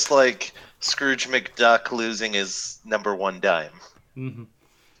is just like Scrooge McDuck losing his number one dime. Hmm.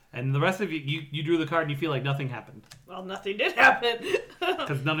 And the rest of you drew the card and you feel like nothing happened. Well, nothing did happen.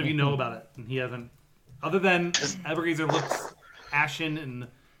 Because none of you know about it. And he hasn't. Other than Ebba-Greaser looks ashen and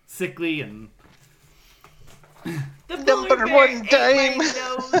sickly and... The Number polar bear one ate dime. my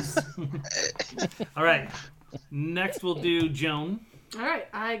nose. All right. Next we'll do Joan. All right,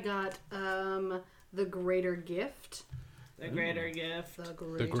 I got the greater gift. The greater gift. The The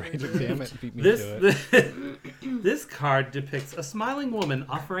greater greater gift. damn it beat me to it. This card depicts a smiling woman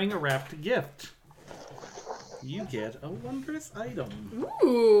offering a wrapped gift. You get a wondrous item.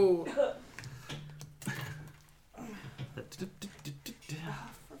 Ooh.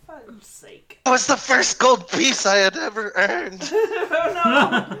 For fun's sake. It was the first gold piece I had ever earned.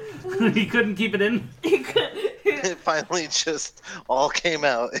 Oh He couldn't keep it in. It finally just all came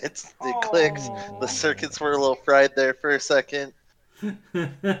out. It clicked. The circuits were a little fried there for a second. no!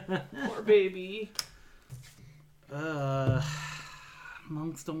 Poor baby.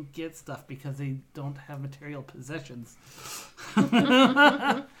 Monks don't get stuff because they don't have material possessions. You're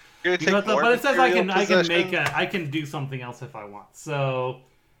gonna You take know what, though? more But it says I can material I can do something else if I want. So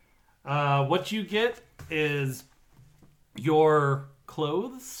what you get is your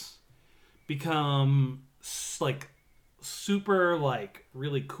clothes become like super like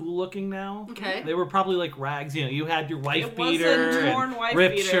really cool looking now. Okay. They were probably like rags. You know, you had your wife It was a beater, torn and wife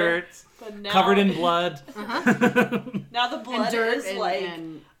ripped beater. shirts, But now, covered in blood. Now the And blood dirt is and, like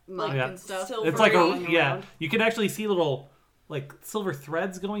and muck Yeah. and stuff. Silver It's like a rolling yeah. around. You can actually see little like silver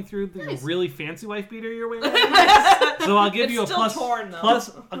threads going through the Nice. really fancy wife beater you're wearing. So I'll give It's you a still plus. torn, though.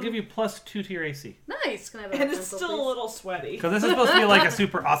 I'll give you +2 to your AC Nice. Can I have a and it's pencil, still please? a little sweaty. because this is supposed to be like a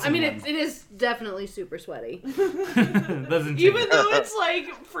super awesome. I mean, one. it is definitely super sweaty. Doesn't change. Even though it's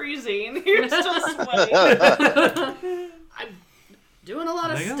like freezing, you're still sweaty. I'm doing a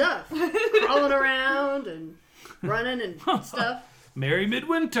lot of There you go. stuff. Crawling around and running and stuff. Merry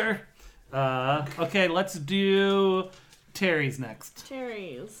Midwinter. Okay, let's do Terry's next.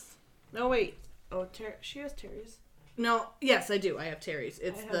 Terry's. No, wait. Oh, she has Terry's. No, yes, I do. I have Terry's.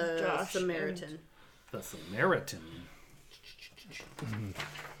 It's I have the Josh Samaritan. The Samaritan.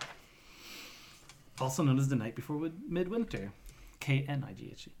 also known as the Night Before Midwinter.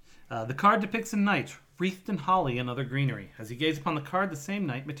 Knighe. The card depicts a knight wreathed in holly and other greenery. As you gaze upon the card, the same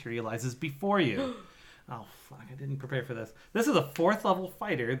knight materializes before you. Oh, fuck, I didn't prepare for this. This is a 4th level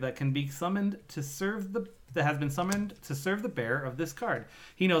fighter that can be summoned to serve that has been summoned to serve the bearer of this card.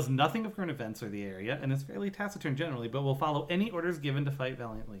 He knows nothing of current events or the area and is fairly taciturn generally, but will follow any orders given to fight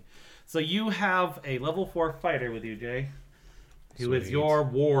valiantly. So you have a level 4 fighter with you, Jay, who is Sweet. your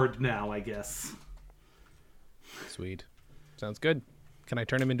ward now, I guess. Sweet. Sounds good. Can I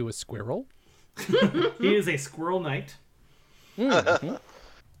turn him into a squirrel? He is a squirrel knight. Mm-hmm.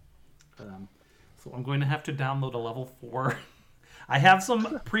 So I'm going to have to download a level 4. I have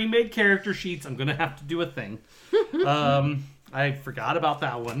some pre-made character sheets. I'm going to have to do a thing. I forgot about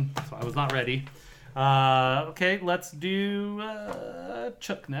that one, so I was not ready. Okay, let's do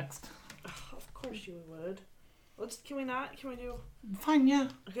Chuck next. Of course you would. Can we not? Can we do? Fine, yeah.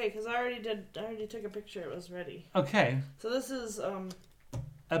 Okay, because I already took a picture. It was ready. Okay. So this is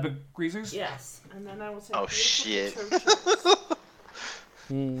Epic Greasers? yes, and then I will say. Oh, beautiful shit. picture of Chuck.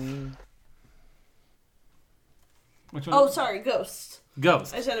 Which one? Oh, sorry, ghost.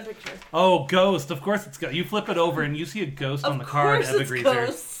 Ghost. I sent a picture. Oh, Ghost. Of course it's Ghost. You flip it over and you see a ghost on the card, Of course Epic it's Greaser.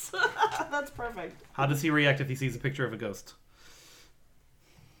 ghosts. That's perfect. How does he react if he sees a picture of a ghost?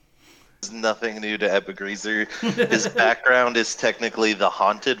 There's nothing new to Epigreaser. His background is technically the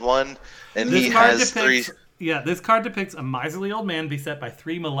haunted one, and he has three. Yeah, this card depicts a miserly old man beset by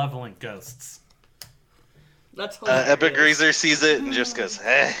 3 malevolent ghosts. That's hilarious. Epigreaser sees it and just goes,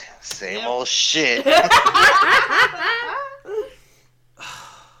 same Yep. old shit.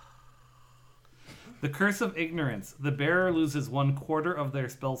 The Curse of Ignorance. The bearer loses 1/4 of their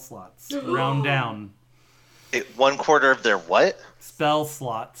spell slots. Round down. 1/4 of their what? Spell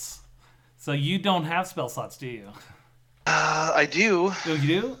slots. So you don't have spell slots, do you? I do. Oh,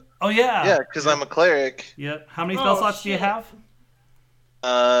 you do? Oh, yeah. Yeah, because I'm a cleric. Yep. How many spell Oh, slots do you shit.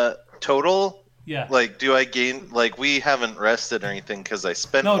 have? Total? Yeah. Like, do I gain? Like, we haven't rested or anything because I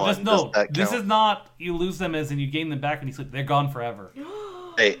spent No, one. just Does no. that This count? is not you lose them as and you gain them back when you sleep. They're gone forever.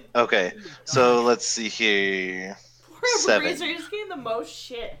 Hey, okay. So let's see here. Poor 7. Epigreaser, he's getting the most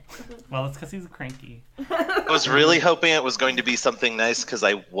shit. Well, it's because he's cranky. I was really hoping it was going to be something nice because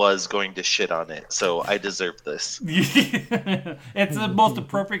I was going to shit on it, so I deserve this. It's the most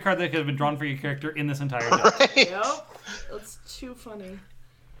appropriate card that could have been drawn for your character in this entire deck. Yep. That's too funny.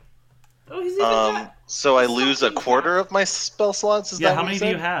 Oh, he's even got... So I lose 1/4 of my spell slots. Is Yeah, that how what many you do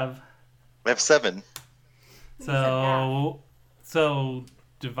you said? have? I have 7. So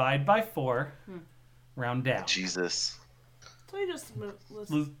divide by 4, round down. Jesus. So he just Lose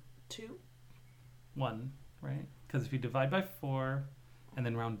lose 2. 1, right? Because if you divide by 4 and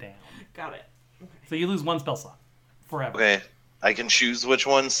then round down. Got it. So you lose 1 spell slot forever. Okay, I can choose which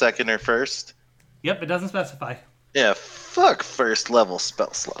one, second or first. Yep, it doesn't specify. Yeah, fuck first level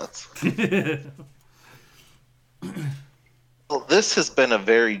spell slots. Well, this has been a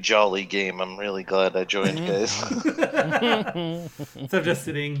very jolly game. I'm really glad I joined, guys. So just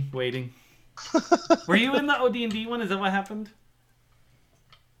sitting, waiting. Were you in the OD&D one? Is that what happened?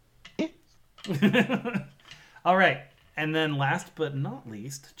 All right. And then last but not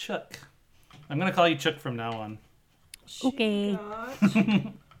least, Chuck. I'm going to call you Chuck from now on. Okay.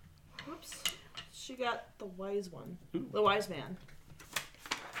 Whoops. She got the wise one. The wise man.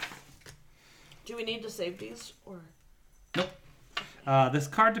 Do we need to save these? Or Nope. This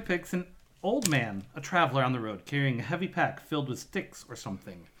card depicts an old man, a traveler on the road, carrying a heavy pack filled with sticks or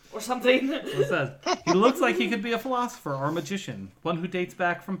something. something? It says, he looks like he could be a philosopher or a magician, one who dates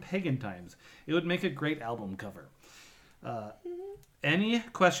back from pagan times. It would make a great album cover. Any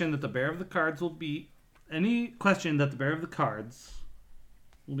question that the bearer of the cards will be answered.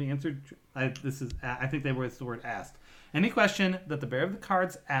 I think they were the word asked. Any question that the bearer of the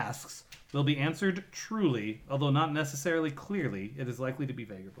cards asks will be answered truly, although not necessarily clearly. It is likely to be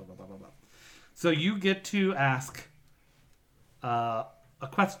vague. Blah blah blah blah blah. So you get to ask a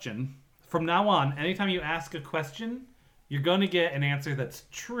question. From now on, anytime you ask a question, you're going to get an answer that's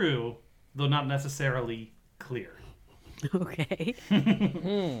true, though not necessarily clear. Okay.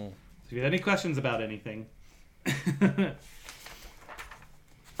 So if you have any questions about anything,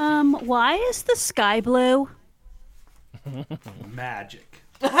 Why is the sky blue? magic.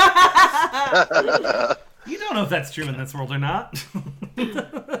 You don't know if that's true in this world or not.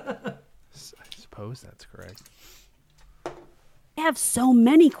 I suppose that's correct. I have so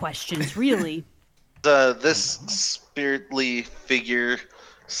many questions, really. This spiritly figure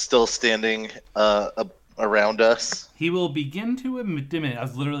still standing around us. He will begin to diminish. I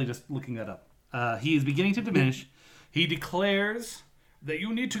was literally just looking that up. He is beginning to diminish. He declares that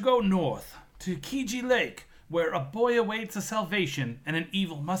you need to go north to Kiji Lake, where a boy awaits a salvation and an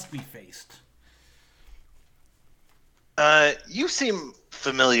evil must be faced. You seem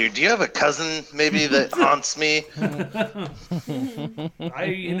familiar. Do you have a cousin, maybe, that haunts me?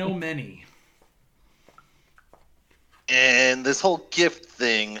 I know many. And this whole gift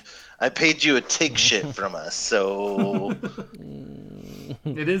thing, I paid you a take shit from us, so...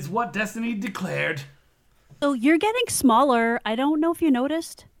 It is what destiny declared. So you're getting smaller. I don't know if you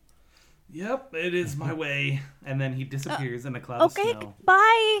noticed. Yep, it is my way. And then he disappears in a cloud of Okay, snow.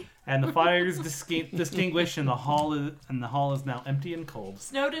 bye. And the fires distinguish, and the hall is now empty and cold.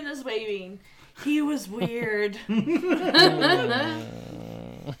 Snowden is waving. He was weird.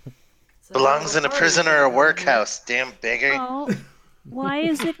 Belongs in a prison or a workhouse, damn beggar. Oh, why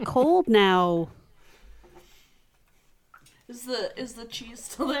is it cold now? Is the cheese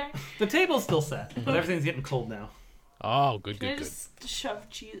still there? The table's still set, but everything's getting cold now. Oh, good, Can I good, good. just shove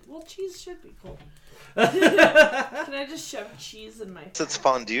cheese? Well, cheese should be cold. Can I just shove cheese in my face? It's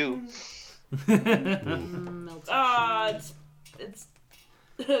fondue. It's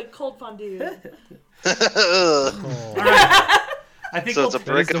cold fondue. I think So we'll, it's a That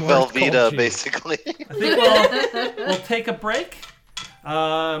brick is of the word Velveeta, called cheese. basically. I think we'll take a break.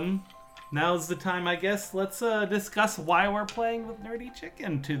 Now's the time, I guess. Let's discuss why we're playing with Nerdy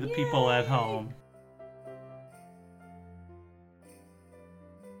Chicken to the people at home.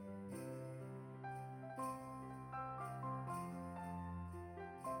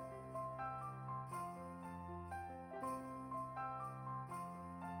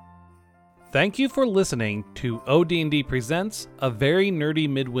 Thank you for listening to OD&D Presents A Very Nerdy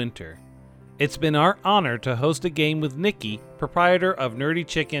Midwinter. It's been our honor to host a game with Nikki, proprietor of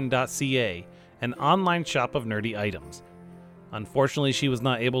nerdychicken.ca, an online shop of nerdy items. Unfortunately, she was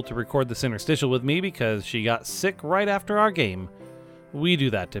not able to record this interstitial with me because she got sick right after our game. We do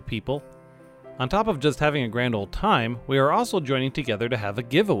that to people. On top of just having a grand old time, we are also joining together to have a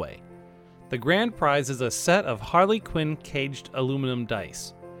giveaway. The grand prize is a set of Harley Quinn caged aluminum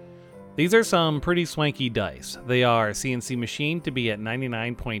dice. These are some pretty swanky dice. They are CNC machined to be at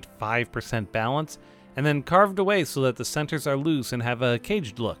 99.5% balance, and then carved away so that the centers are loose and have a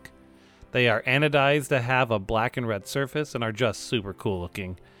caged look. They are anodized to have a black and red surface and are just super cool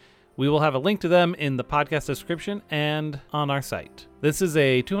looking. We will have a link to them in the podcast description and on our site. This is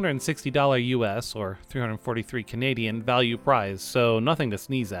a $260 US or $343 Canadian value prize, so nothing to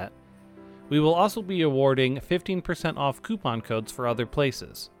sneeze at. We will also be awarding 15% off coupon codes for other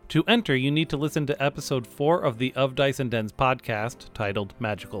places. To enter, you need to listen to episode 4 of the Of Dice and Dens podcast, titled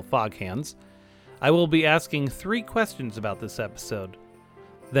Magical Fog Hands. I will be asking 3 questions about this episode.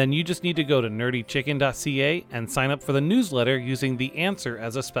 Then you just need to go to nerdychicken.ca and sign up for the newsletter using the answer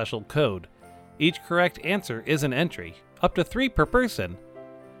as a special code. Each correct answer is an entry, up to 3 per person.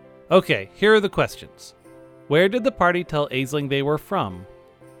 Okay, here are the questions. Where did the party tell Aisling they were from?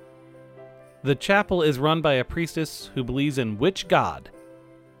 The chapel is run by a priestess who believes in which god?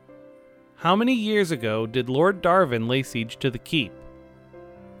 How many years ago did Lord Darwin lay siege to the keep?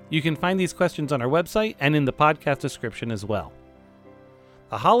 You can find these questions on our website and in the podcast description as well.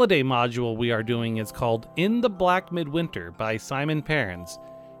 The holiday module we are doing is called In the Black Midwinter by Simon Perrins.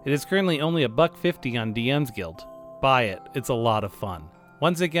 It is currently only $1.50 on DM's Guild. Buy it, it's a lot of fun.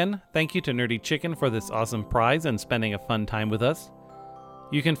 Once again, thank you to Nerdy Chicken for this awesome prize and spending a fun time with us.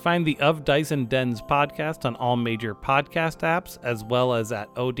 You can find the Of Dice and Dens podcast on all major podcast apps, as well as at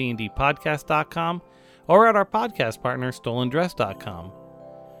odndpodcast.com or at our podcast partner, stolendress.com.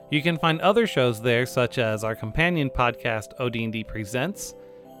 You can find other shows there, such as our companion podcast, OD&D Presents,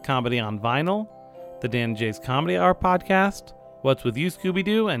 Comedy on Vinyl, the Dan J's Comedy Hour podcast, What's With You,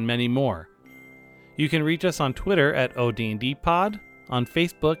 Scooby-Doo, and many more. You can reach us on Twitter at OD&DPod, on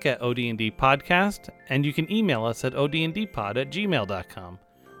Facebook at OD&D Podcast, and you can email us at odndpod@gmail.com.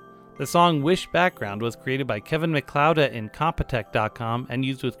 The song Wish Background was created by Kevin McLeod at Incompetech.com and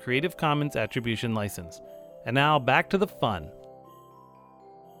used with Creative Commons Attribution License. And now back to the fun.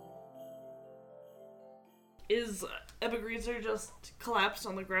 Is Ebegreaser just collapsed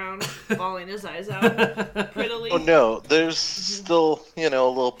on the ground, bawling his eyes out prettily? Oh no, there's still, a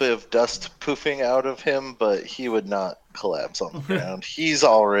little bit of dust poofing out of him, but he would not collapse on the ground. He's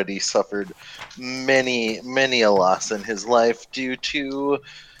already suffered many, many a loss in his life due to,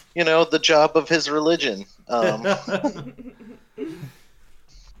 the job of his religion.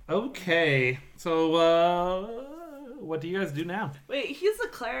 Okay, so what do you guys do now? Wait, he's a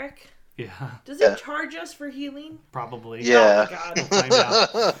cleric. Yeah, Does he charge us for healing? probably. Yeah. Oh my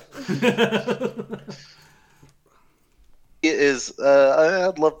god. We'll find out. He is,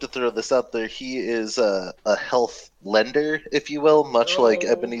 I'd love to throw this out there. He is a health lender, if you will, much like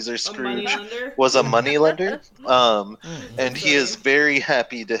Ebenezer A money Scrooge lender? was a money lender. And he is very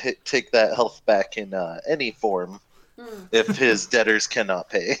happy to take that health back in any form if his debtors cannot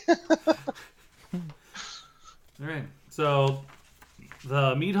pay. All right. So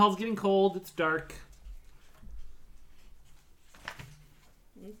the mead hall's getting cold. It's dark.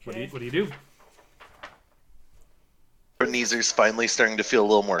 What do you do? Ebenezer's finally starting to feel a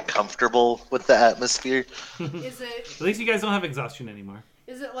little more comfortable with the atmosphere. Is it At least you guys don't have exhaustion anymore.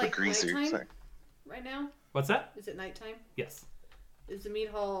 like Greaser, nighttime sorry. right now? What's that? Is it nighttime? Yes. Does the mead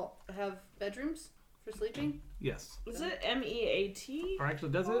hall have bedrooms for sleeping? Yes. Is it MEAT? Or actually,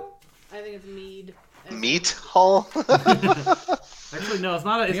 does it? I think it's mead. Meat hall? Actually, no. It's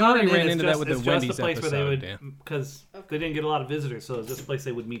not. It's We not already an ran inn. into It's that just, with the it's just Wendy's a place where they would, episode, because they didn't get a lot of visitors, so it's just a place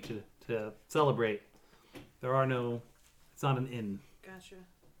they would meet to celebrate. There are no. It's not an inn. Gotcha.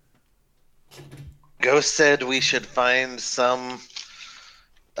 Ghost said we should find some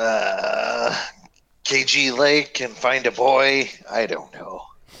KG Lake and find a boy. I don't know.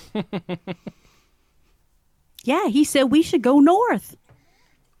 Yeah, he said we should go north.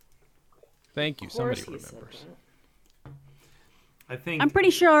 Thank you. Of course Somebody he said remembers. that. I think. I'm pretty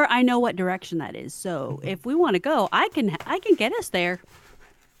sure I know what direction that is. So if we want to go, I can get us there.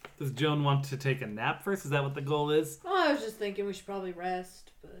 Does Joan want to take a nap first? Is that what the goal is? Oh, I was just thinking we should probably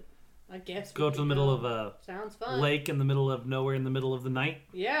rest, but I guess we Go to the could middle go. of a Sounds fun. lake in the middle of nowhere in the middle of the night.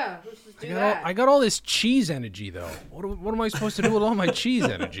 Yeah, let's just do I that. got all this cheese energy, though. What am I supposed to do with all my cheese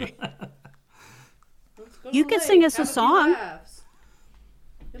energy? Let's go to You the can lake, sing us have a few song. laughs.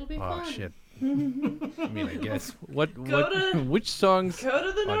 It'll be Oh, fun. shit. I mean, I guess. What? Go to- Which songs? Go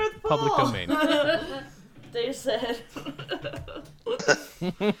to the on North Pole. public domain. They said.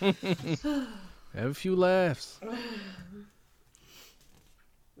 Have a few laughs.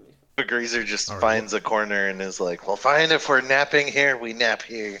 But Greaser just All right. finds a corner and is like, well, fine, if we're napping here, we nap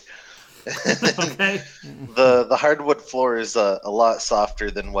here. Okay. The hardwood floor is a lot softer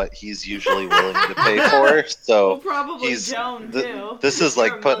than what he's usually willing to pay for. So Well, probably he's Joan, th- too. this is You're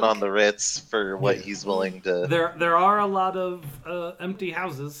like a putting monk. on the Ritz for what he's willing to. There are a lot of empty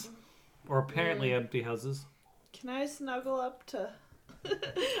houses, or apparently empty houses. Can I snuggle up to?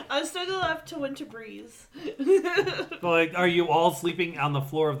 I'll snuggle up to Winter Breeze. Like, are you all sleeping on the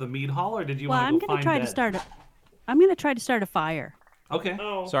floor of the mead hall, or did you Well, want I'm to go gonna find try bed? to start a. I'm gonna try to start a fire. Okay.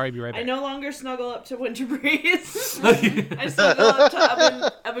 Oh, Sorry, be right I back. no longer snuggle up to Winter Breeze. I snuggle up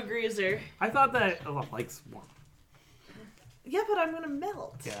to Ebegreaser. I thought that likes warm. Yeah, but I'm gonna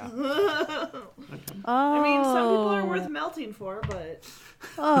melt. Yeah. Oh. I mean, some people are worth melting for, but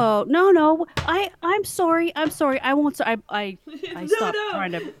Oh no! I'm sorry. I'm sorry. I won't. I No, stopped no.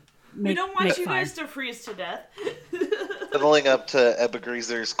 trying to we make, don't want make you fire. guys to freeze to death. Settling up to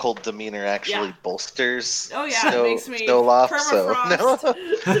Ebegreaser's cold demeanor actually Yeah. bolsters Oh yeah, Snow, it makes me Snowloft, so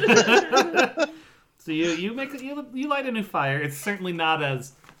permafrost. no. So you light a new fire. It's certainly not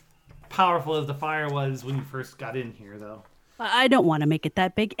as powerful as the fire was when you first got in here, though. I don't want to make it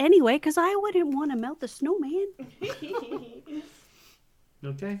that big anyway, because I wouldn't want to melt the snowman.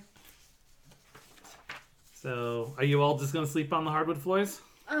 Okay. So, are you all just gonna sleep on the hardwood floors?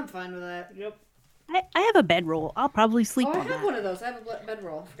 I'm fine with that. Yep, I have a bedroll. I'll probably sleep Oh, I on have that. one of those. I have a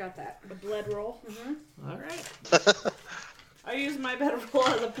bedroll. I forgot that. a blood roll. All right. I use my bedroll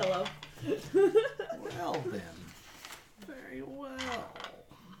as a pillow. Well then. Very well.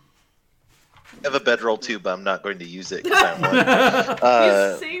 I have a bedroll too, but I'm not going to use it because I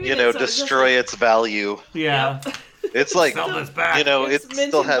want, saving you it know, so it doesn't- destroy its value. Yeah. It's like, Sell this back. you know, It's it mint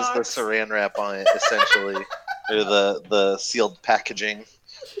still in has box. the saran wrap on it, essentially, or the sealed packaging,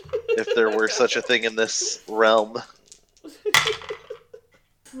 if there were such a thing in this realm.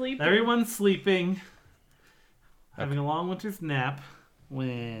 Sleep. Everyone's sleeping, having a long winter's nap.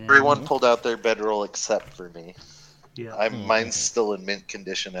 When Everyone pulled out their bedroll except for me. Yeah. Mine's still in mint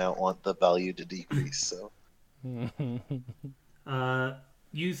condition. I don't want the value to decrease. So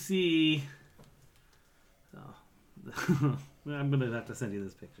You see. Oh. I'm gonna have to send you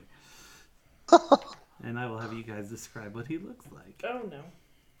this picture, and I will have you guys describe what he looks like. Oh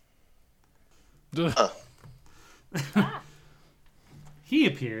no. He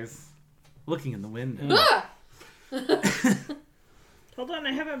appears, looking in the window. Ah! Hold on,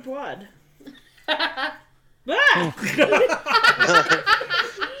 I haven't blood.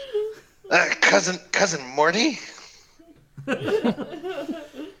 cousin Morty.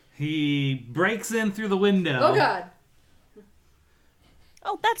 He breaks in through the window. Oh God.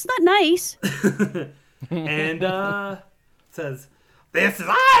 Oh, that's not nice. And says, "This is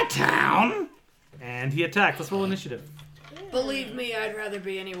our town," and he attacks. Let's roll initiative. Believe me, I'd rather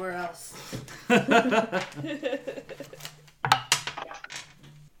be anywhere else.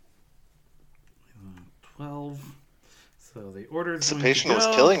 12. So the order's going to Dissipation was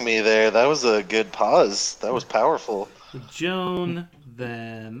go. killing me there. That was a good pause. That was powerful. Joan,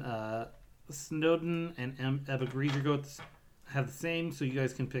 then Snowden and Ebba Greaser have the same, so you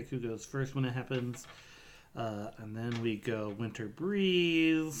guys can pick who goes first when it happens. And then we go Winter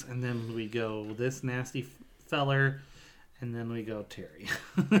Breeze, and then we go this nasty feller, and then we go Terry.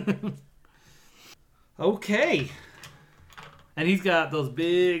 Okay. And he's got those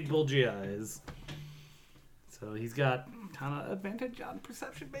big bulgy eyes. So he's got kind of advantage on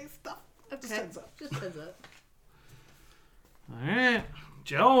perception-based stuff. Okay. Just heads up. Just heads up. Alright.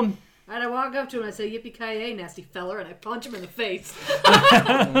 Joan. And I walk up to him and I say, "Yippee-ki-yay, nasty feller," and I punch him in the face.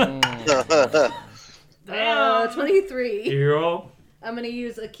 23. You're all. I'm going to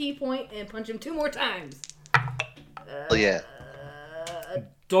use a key point and punch him 2 more times. Oh, yeah.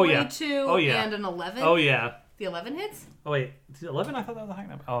 Oh, yeah. 22 Oh, yeah. and an 11. Oh, yeah. The 11 hits? Oh, wait. Is it 11? I thought that was a high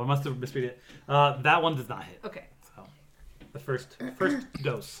number. Oh, I must have misread it. That one does not hit. Okay. So, the first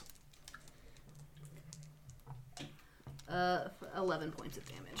dose. 11 points of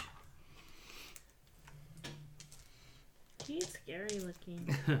damage. He's scary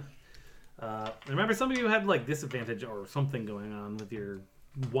looking. Remember, some of you had, like, disadvantage or something going on with your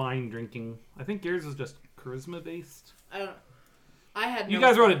wine drinking. I think yours is just charisma-based. I don't. I had. You no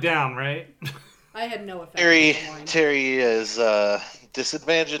guys wrote it effect. down, right? I had no effect. Terry, on the wine. Terry is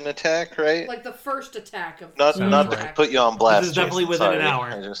disadvantage in attack, right? Like the first attack of. Not Sounds to right. put you on blast. This is definitely Jason, within an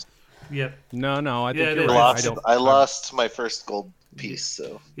sorry. hour. I just Yep. No, I think Yeah, it you're is. right. I lost my first gold piece,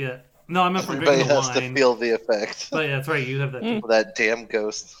 so Yeah. No, I meant from everybody drinking the has wine. to feel the effect. But yeah, that's right. You have that too. That damn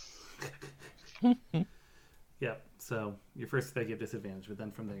ghost. Yeah. So your first attack you have disadvantage, but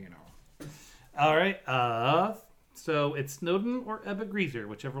then from there you're normal. All right. So it's Snowden or Ebba Greaser,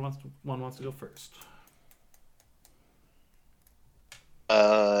 whichever one wants to go first.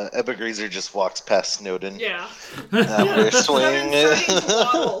 Ebba Greaser just walks past Snowden. Yeah. After swing. Starting to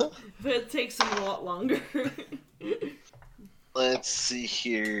waddle, but it takes him a lot longer. Let's see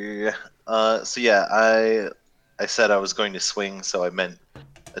here. So yeah, I said I was going to swing, so I meant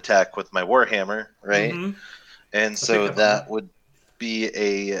attack with my warhammer, right? Mhm. And so pick up on that would be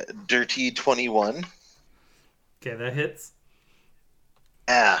a dirty 21. Okay, that hits.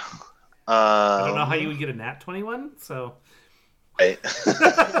 Ah. I don't know how you would get a nat 21, so. Right.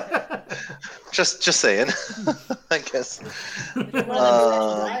 just saying. I guess.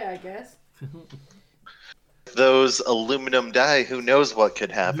 Die, I guess. Those aluminum die, who knows what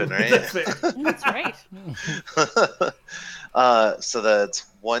could happen, right? That's fair. That's right. So that's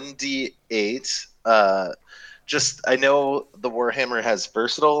 1d8. I know the Warhammer has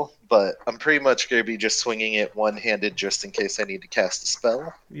versatile, but I'm pretty much going to be just swinging it one-handed just in case I need to cast a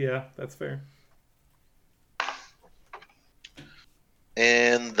spell. Yeah, that's fair.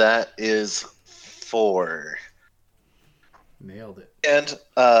 And that is 4. Nailed it. And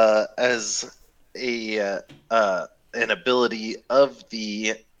as an ability of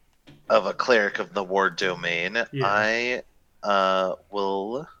a cleric of the War Domain, Yeah. I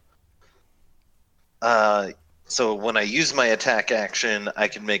will. So when I use my attack action, I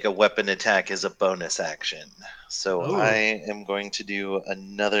can make a weapon attack as a bonus action. So Oh. I am going to do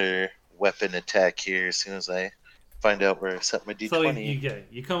another weapon attack here as soon as I find out where I set my So d20.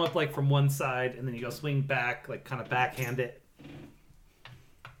 you come up like from one side, and then you go swing back, like kind of backhand it.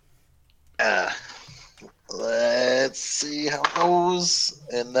 Let's see how it goes.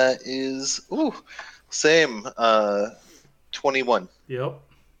 And that is same 21. Yep.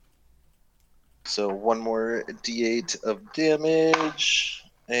 So one more d8 of damage,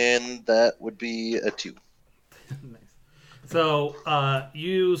 and that would be a 2. Nice. So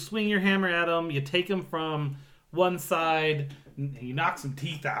you swing your hammer at him, you take him from one side, and you knock some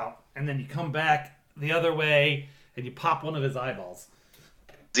teeth out, and then you come back the other way, and you pop one of his eyeballs.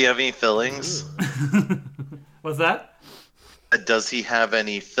 Does he have any fillings? What's that? Does he have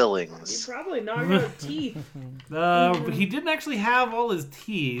any You fillings? probably knocked out teeth. He didn't actually have all his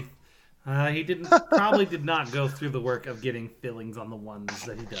teeth. He probably did not go through the work of getting fillings on the ones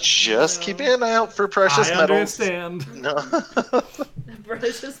that he does. Just keep an eye out for precious I metals. understand. No.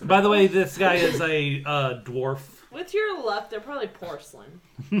 Precious By the way, this guy is a dwarf. With your luck, they're probably porcelain.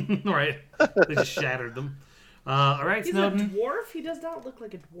 Right. They just shattered them. All right, He's Snowden. a dwarf? He does not look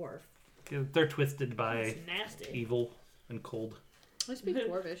like a dwarf. They're twisted by It's nasty. evil and cold. I speak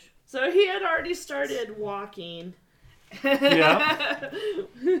Dwarvish. So he had already started walking. Yeah.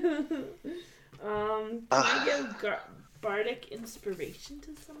 Can I give bardic inspiration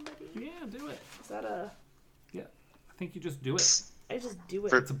to somebody? Yeah, do it. Is that a... I think you just do it. I just do it.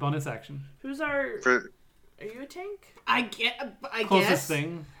 For- It's a bonus action. Who's our? For Are you a tank? I Closest guess.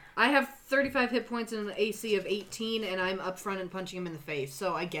 thing. I have 35 hit points and an AC of 18, and I'm up front and punching him in the face.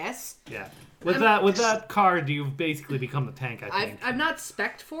 So I guess Yeah. With that card, you've basically become the tank. I think. I've not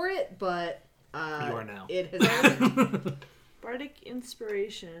spec'd for it, but You are now. It has happened. Bardic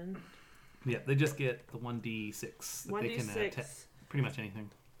Inspiration. Yeah, they just get the 1d6 that they can 1d6. pretty much anything.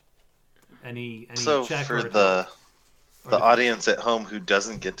 Any so check for or the or audience at home who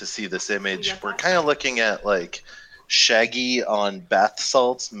doesn't get to see this image, got we're that? kind of looking at like Shaggy on bath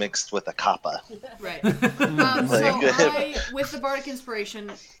salts mixed with a kappa. Right. Like- With the Bardic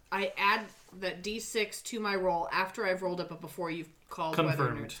Inspiration, I add that D6 to my roll after I've rolled it, but before you've called whether or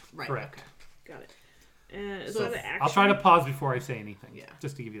Confirmed. not. Right. Correct. Okay. Got it. Is So that an action? I'll try to pause before I say anything. Yeah.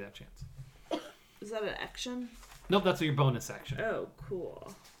 Just to give you that chance. Is that an action? Nope, that's your bonus action. Oh,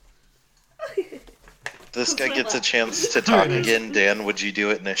 cool. This guy gets a chance to talk again. Dan, would you do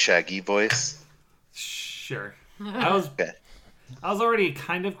it in a Shaggy voice? Sure. I was Okay. already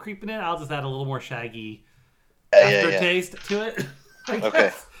kind of creeping it. I'll just add a little more Shaggy Yeah, yeah. aftertaste to it. I Okay.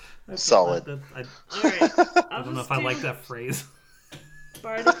 guess. That's Solid. I Alright. I don't know if I like that phrase.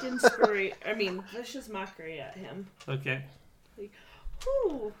 Bardic Inspiration. I mean, vicious mockery at him. Okay.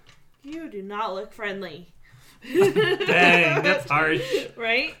 Ooh, you do not look friendly. Dang, that's harsh.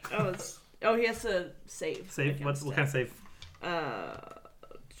 Right? Oh, he has to save. Save? What kind of save?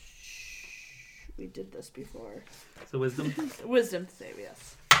 We did this before. So wisdom? Wisdom save,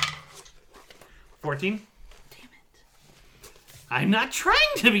 yes. 14? Damn it. I'm not trying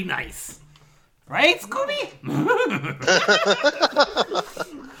to be nice. Right, Scooby?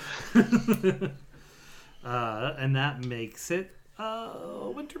 And that makes it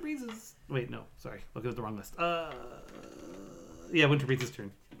Winter Breeze's. Wait, no, sorry. Looking at the wrong list. Yeah, Winter Breeze's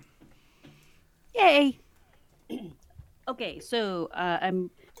turn. Yay! Okay, so I'm.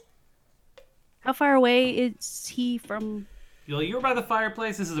 How far away is he from? You're by the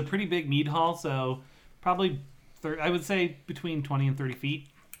fireplace. This is a pretty big mead hall, so probably, I would say between 20 and 30 feet.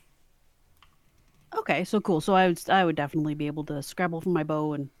 Okay, so cool. So I would definitely be able to scrabble from my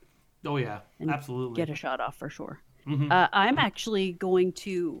bow and Oh, yeah, And absolutely. get a shot off for sure. Mhm. I'm actually going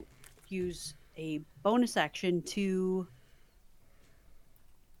to use a bonus action to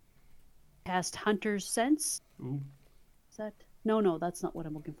cast Hunter's Sense. Ooh. Is that? No, that's not what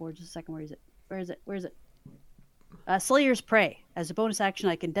I'm looking for. Just a second. Where is it? Where is it? Slayer's Prey. As a bonus action,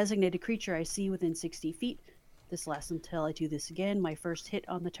 I can designate a creature I see within 60 feet. This lasts until I do this again. My first hit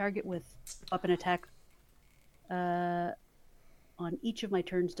on the target with weapon attack on each of my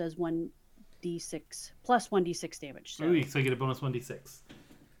turns does 1d6 plus 1d6 damage. So Ooh, so you get a bonus 1d6.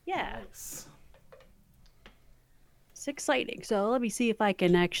 yeah, Nice. it's exciting. So let me see if I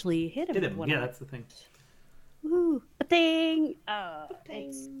can actually hit him. Hit with him. one Yeah, of that's the thing. them. Woo! A thing.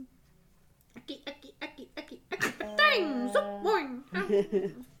 It's Dang, so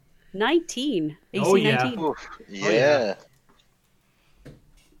boing. 19. AC Oh, yeah. 19. Oof. Yeah. yeah.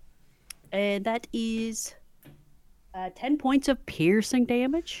 And that is 10 points of piercing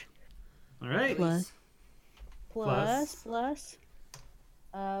damage. All right. Plus, Plus.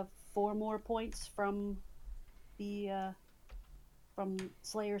 4 more points from the from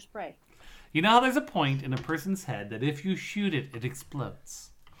Slayer's Prey. You know how there's a point in a person's head that if you shoot it, it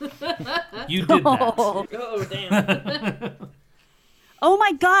explodes. You did that. Oh, damn. Oh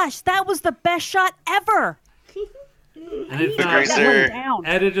my gosh, that was the best shot ever! And it Got found, that Grazer. one down.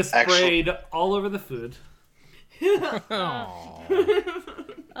 and it just Actually- sprayed all over the food. Oh.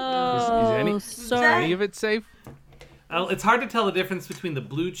 Oh, any- sorry. Any of it safe? It's hard to tell the difference between the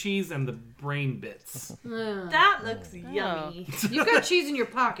blue cheese and the brain bits. That looks yummy. You've got cheese in your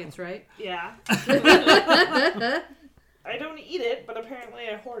pockets, right? Yeah. I don't eat it, but apparently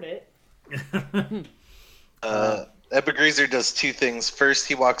I hoard it. Epigrazer does two things. First,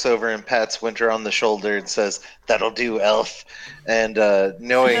 he walks over and pats Winter on the shoulder and says, "That'll do, elf." And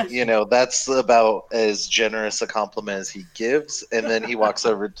knowing, that's about as generous a compliment as he gives. And then he walks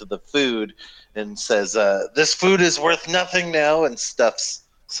over to the food and says, "This food is worth nothing now," and stuffs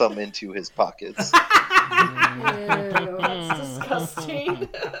some into his pockets. That's disgusting.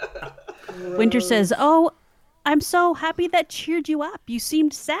 Winter says, "Oh, I'm so happy that cheered you up. You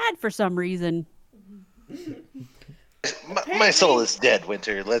seemed sad for some reason." My soul is dead,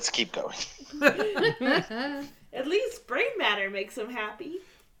 Winter. Let's keep going. At least brain matter makes him happy.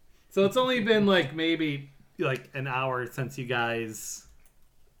 So it's only been maybe an hour since you guys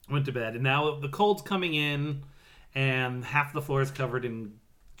went to bed, and now the cold's coming in, and half the floor is covered in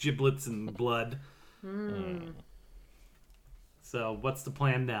giblets and blood. So what's the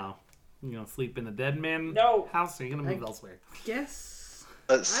plan now? You gonna sleep in the dead man No. house, or are you gonna move elsewhere? Guess.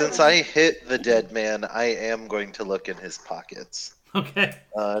 Since I hit the dead man, I am going to look in his pockets. Okay.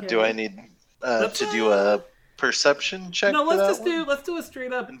 Do I need Let's, to do a perception check? No, for let's that just one? let's do a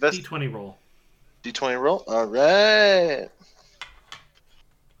straight up Invest- D20 roll. D20 roll. All right.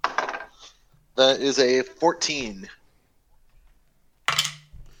 That is a 14.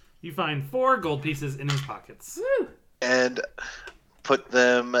 You find 4 gold pieces in his pockets. Woo! And put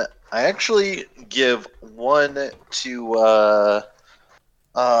them. I actually give one to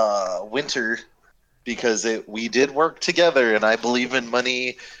Winter because we did work together, and I believe in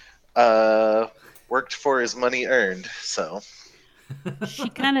money. Worked for his money earned. So She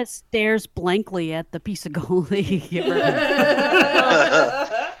kind of stares blankly at the piece of gold that you give her.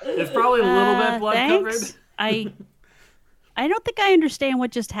 It's probably a little bit blood Thanks. covered. I don't think I understand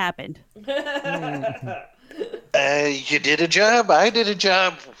what just happened. you did a job. I did a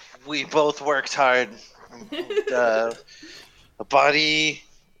job. We both worked hard. A body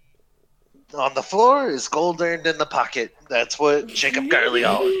on the floor is gold earned in the pocket. That's what Jacob Gargley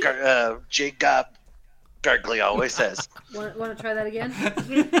always says. Want to try that again?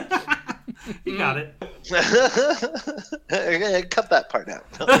 You got it. Cut that part out.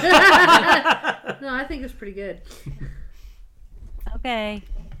 No, I think it's pretty good. Okay,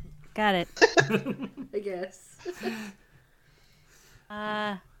 got it. I guess.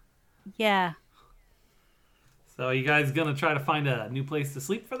 Yeah. So are you guys gonna try to find a new place to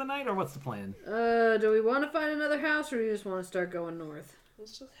sleep for the night, or what's the plan? Do we want to find another house, or do you just want to start going north?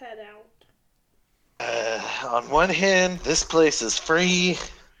 Let's just head out. On one hand, this place is free.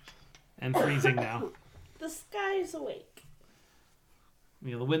 And freezing now. The sky's awake.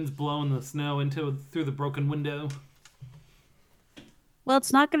 You know, the wind's blowing the snow through the broken window. Well,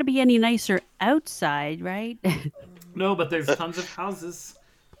 it's not going to be any nicer outside, right? No, but there's tons of houses.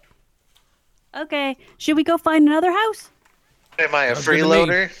 Okay. Should we go find another house? Am I a Sounds good to me.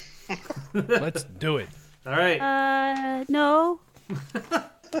 freeloader? Let's do it. All right. No.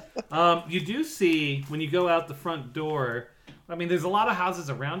 You do see when you go out the front door. I mean, there's a lot of houses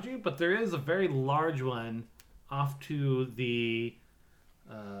around you, but there is a very large one off to the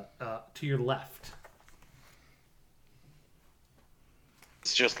to your left.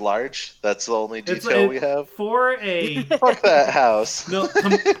 It's just large. That's the only detail we have. For a Fuck that house. no,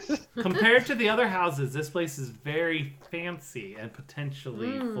 compared to the other houses, this place is very fancy and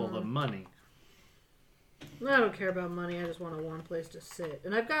potentially full of money. I don't care about money. I just want a warm place to sit.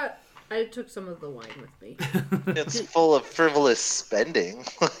 And I took some of the wine with me. It's full of frivolous spending.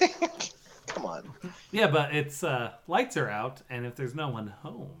 Come on. Yeah, but it's lights are out, and if there's no one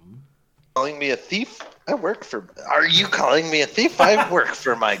home, Calling me a thief? I work for. Are you calling me a thief? I work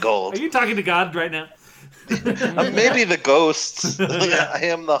for my are gold. you talking to God right now? Maybe the ghosts. I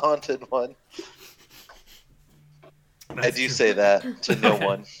am the haunted one. I do say that to no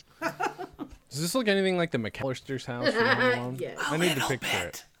one. Does this look anything like the McAllister's house from Home Alone? Yes. I need to picture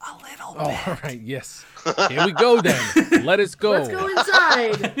it. A little Oh, all right, yes. Here we go then. Let us go. Let's go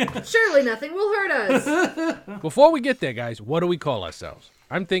inside. Surely nothing will hurt us. Before we get there, guys, what do we call ourselves?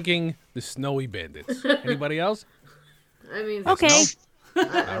 I'm thinking the Snowy Bandits. Anybody else? I mean, Okay.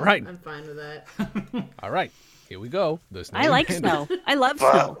 All right. I'm fine with that. All right. Here we go. The Snowy I like Bandits. snow. I love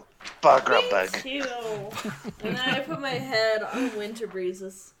snow. Bagra bug. Ew. And then I put my head on Winter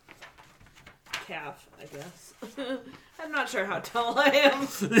Breeze's calf, I guess. I'm not sure how tall I am.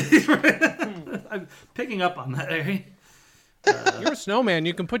 I'm picking up on that, Harry. You're a snowman.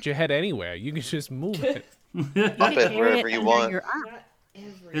 You can put your head anywhere. You can just move it. Pop You it can carry wherever it you under want. your arm. Not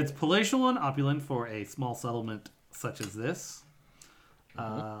every. It's palatial and opulent for a small settlement such as this.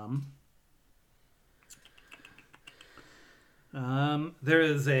 There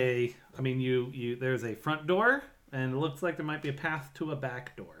is a, I mean, there's a front door, and it looks like there might be a path to a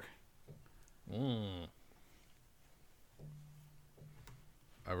back door.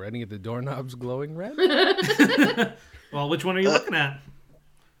 Are any of the doorknobs glowing red? Well, which one are you looking at?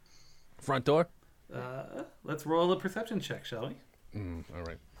 Front door? Let's roll a perception check, shall we? All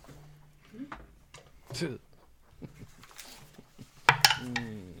right.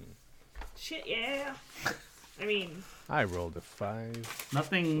 Shit, yeah. I mean, I rolled a 5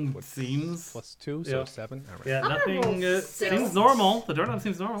 Nothing seems. plus 2, so Yeah. 7. All right. Yeah, I'm gonna nothing roll seems six. normal. The doorknob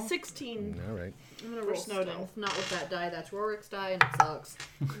seems normal. 16. All right. I'm gonna For roll Snowden. stealth. Not with that die. That's Rorik's die, and it sucks.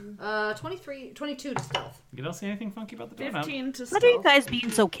 22 to stealth. You don't see anything funky about the doorknob. 15 to What are you stealth. guys being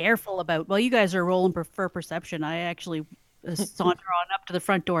so careful about? Well, you guys are rolling for perception. I actually saunter on up to the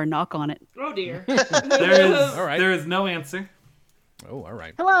front door and knock on it. Oh dear. There is, All right. there is no answer. Oh, all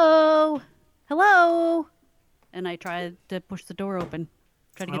right. Hello? Hello? And I try to push the door open.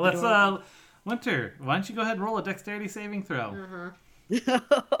 Try to get Well, the let's door. Winter, why don't you go ahead and roll a dexterity saving throw?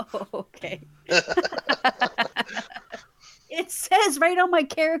 Okay. It says right on my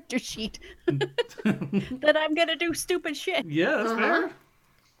character sheet that I'm gonna do stupid shit. Yeah, that's fair.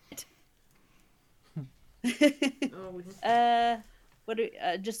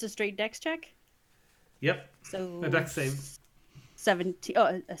 Just a straight dex check. Yep, So a dex save. 17.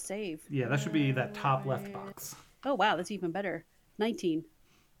 Oh, a save. Yeah, that should be that top left box. Oh wow, that's even better. 19.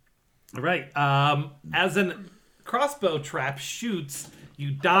 All right. As an crossbow trap shoots,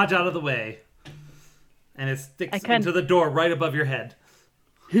 you dodge out of the way, and it sticks into the door right above your head.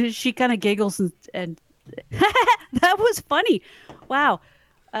 She kind of giggles and that was funny. Wow.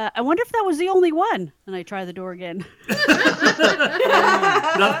 I wonder if that was the only one. And I try the door again.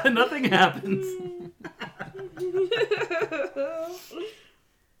 Nothing happens.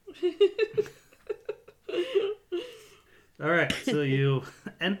 All right, so you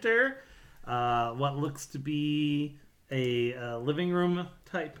enter what looks to be a living room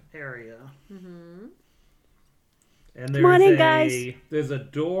type area. Mm-hmm. And Come on in, guys. There's a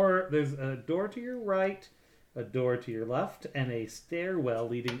door. There's a door to your right, a door to your left, and a stairwell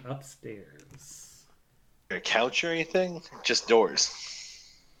leading upstairs. A couch or anything? Just doors.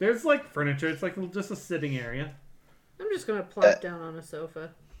 There's like furniture. It's like just a sitting area. I'm just gonna plop down on a sofa.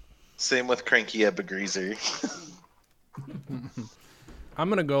 Same with Cranky Ebegreaser. I'm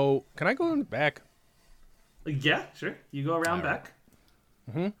gonna go. Can I go in the back? Yeah, sure. You go around back.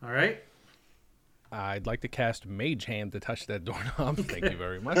 Mm-hmm. All right. I'd like to cast Mage Hand to touch that doorknob. Thank you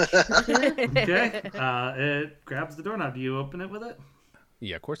very much. Okay. It grabs the doorknob. Do you open it with it?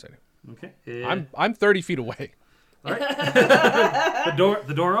 Yeah, of course I do. Okay. I'm 30 feet away. All right.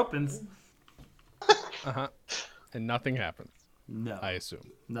 the door opens. And nothing happens. No. I assume.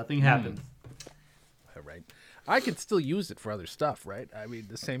 Nothing happens. All right. I can still use it for other stuff, right? I mean,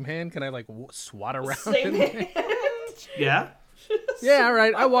 the same hand. Can I like swat around? Same hand. Yeah. Yeah, all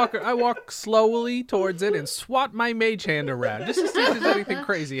right. I walk slowly towards it and swat my mage hand around just to see if there's anything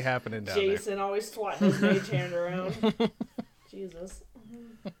crazy happening down Jason always swatting his mage hand around. Jesus.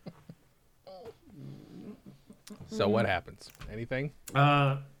 there. So what happens? Anything?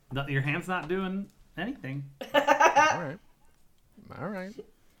 No, your hand's not doing anything. All right. All right.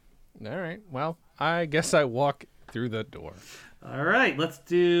 All right. Well, I guess I walk through the door. All right, let's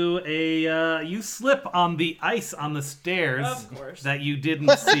do a. You slip on the ice on the stairs Of course. that you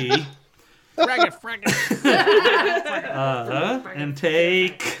didn't see. Frag it. And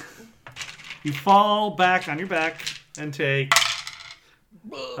take. You fall back on your back and take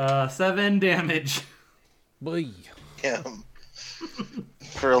 7 damage. Boy. Damn.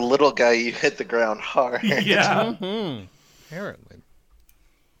 For a little guy, you hit the ground hard. Yeah. Apparently.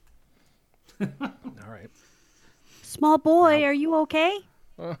 All right. Small boy, are you okay?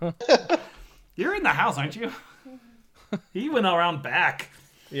 You're in the house, aren't you? He went around back.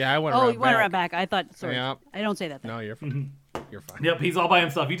 Yeah, I went Oh, around you went back. around back. I thought. Sorry, Yeah. I don't say that. No, you're fine. You're fine. Yep, he's all by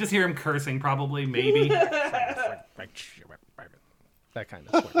himself. You just hear him cursing, probably, maybe. That kind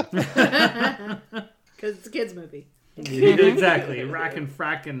of swear. Because it's a kid's movie. Exactly. Rackin'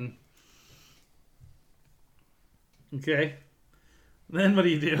 frackin'. Okay. Then what do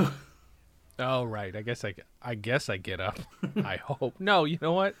you do? Oh, right. I guess I get up. I hope. No, you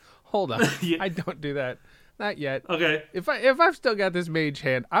know what? Hold on. Yeah. I don't do that. Not yet. Okay. If I've still got this mage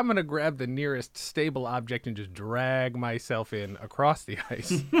hand, I'm gonna grab the nearest stable object and just drag myself in across the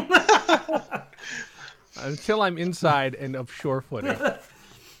ice until I'm inside and of sure footing.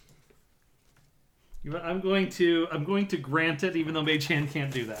 I'm going to grant it, even though Mage Hand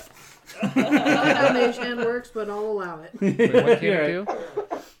can't do that. I don't know how Mage Hand works, but I'll allow it. Wait, what can it do?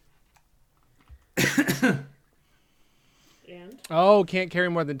 And Oh, can't carry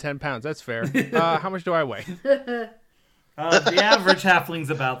more than 10 pounds. That's fair. How much do I weigh? The average halfling's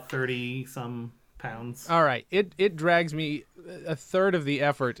about 30-some pounds. All right. It drags me. A third of the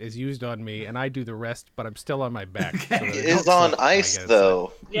effort is used on me, and I do the rest, but I'm still on my back. So that I It don't is on slip when I ice, get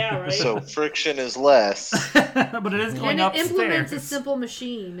though, yeah, right. so friction is less. But it is going And it implements a upstairs simple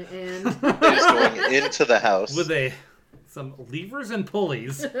machine, and It is going into the house. with some levers and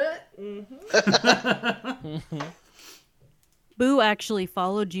pulleys. Boo actually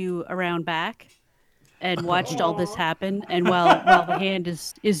followed you around back and watched all this happen. And while the hand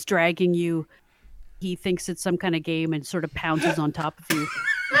is dragging you, he thinks it's some kind of game and sort of pounces on top of you.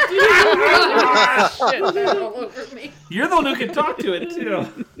 all over me. You're the one who can talk to it, too.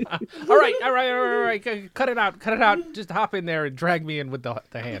 All right. Cut it out. Just hop in there and drag me in with the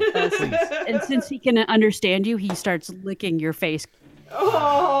hand, please. And since he can understand you, he starts licking your face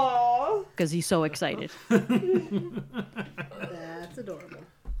Oh. because he's so excited. That's adorable.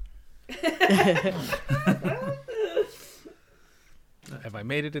 Have I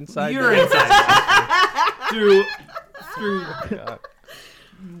made it inside? You're now? inside. through God.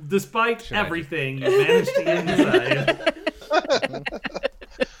 despite Should I just- everything, you managed to get inside.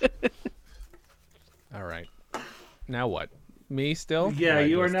 All right. Now what? Me still? Yeah, Or I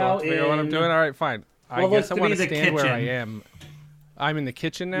you just are now don't figure out what I'm in- doing. All right, fine. I Well, guess looks I to want be to the stand where I kitchen. am. I'm in the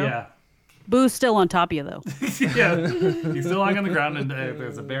kitchen now. Yeah. Boo's still on top of you, though. Yeah. You're still lying on the ground, and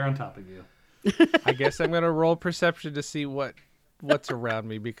there's a bear on top of you. I guess I'm gonna roll perception to see what's around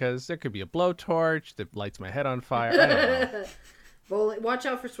me because there could be a blowtorch that lights my head on fire. I don't know. Bowling. Watch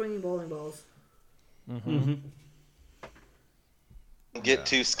out for swinging bowling balls. Get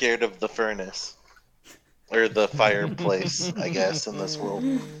too scared of the furnace. Or the fireplace, I guess, in this world.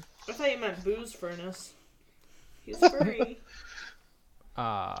 I thought you meant Boo's furnace. He's furry.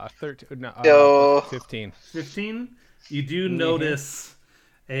 13. No, Yo. 15. 15. You do notice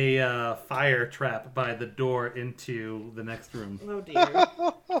a fire trap by the door into the next room. Oh dear.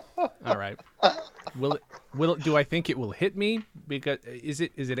 All right. Do I think it will hit me? Because is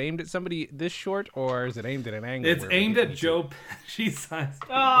it aimed at somebody this short or is it aimed at an angle? It's where it would aimed hit at me? Joe Pesci's size.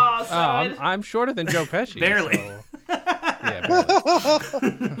 Oh, Oh, sad. I'm shorter than Joe Pesci. Barely. So... Yeah,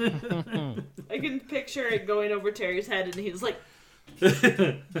 barely. I can picture it going over Terry's head, and he's like,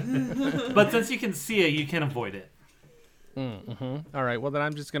 But since you can see it, you can avoid it. All right. Well, then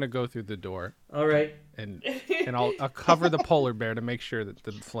I'm just gonna go through the door All right. and I'll cover the polar bear to make sure that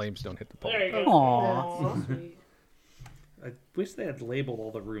the flames don't hit the polar there you bear. go. Aw. Sweet. I wish they had labeled all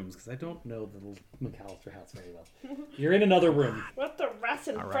the rooms because I don't know the McAllister house very well. You're in another room, What the rat's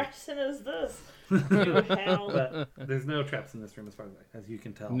and All right. fressin is this? You hell. but there's no traps in this room as far as you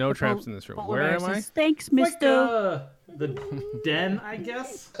can tell. No traps in this room. Polar Where bear am I? says, Thanks, Like, mister. the den, I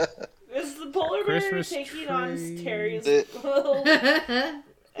guess. Is the polar bear Christmas taking on tree. Terry's The- little...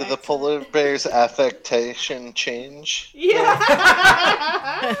 Did the polar bear's affectation change? Yeah!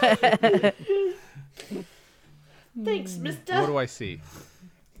 Thanks, mister. What do I see?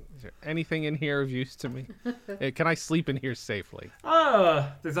 Is there anything in here of use to me? Can I sleep in here safely?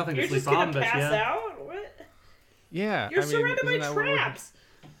 There's nothing You're to sleep just gonna on, but pass yeah. out? What? Yeah. You're I mean, surrounded by isn't that what we're- traps.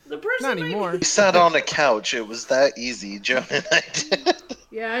 The person Not might- anymore. We sat on a couch. It was that easy. Joan and I did.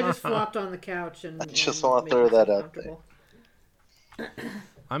 Yeah, I just flopped on the couch and. just and wanna made throw that myself out there. comfortable.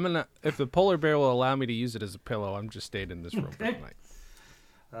 I'm gonna. If the polar bear will allow me to use it as a pillow, I'm just staying in this room for the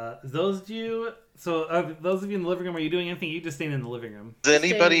night. Those of you in the living room, are you doing anything? You just staying in the living room. Is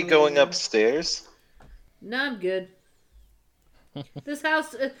anybody Staying going with- upstairs? No, I'm good. This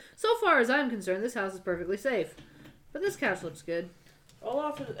house, so far as I'm concerned, this house is perfectly safe. But this couch looks good.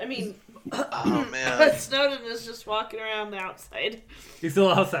 Olaf is, I mean, Oh man. Snowden is just walking around the outside. You're still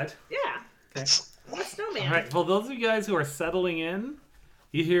outside. Yeah. Okay. I'm a snowman. All right. Well, those of you guys who are settling in,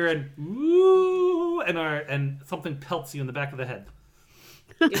 you hear a woo and something pelts you in the back of the head.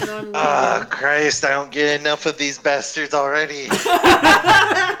 Even though I'm Ah, leaving. Christ! I don't get enough of these bastards already.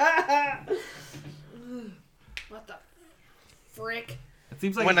 What the frick? It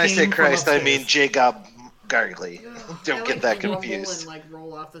seems like When it I came say from Christ, I upstairs. mean Jacob Gargley. Don't I, get that rumble confused. And like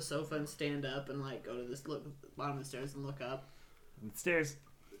roll off the sofa and stand up and like go to this look bottom of the stairs and look up. Stairs.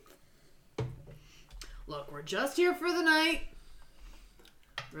 Look, we're just here for the night.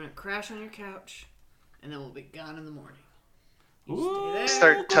 We're gonna crash on your couch, and then we'll be gone in the morning. You stay there.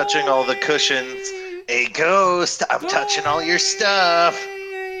 Start touching all the cushions. Hey, ghost! I'm touching all your stuff. All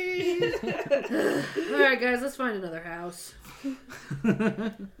right, guys, let's find another house.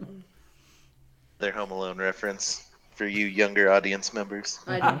 Their Home Alone reference for you younger audience members.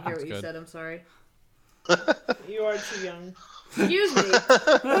 I didn't hear what you good. said. I'm sorry. You are too young. Excuse me.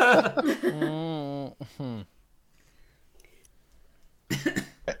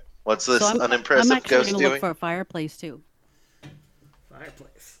 What's this So I'm unimpressive actually ghost going to look doing? for a fireplace, too.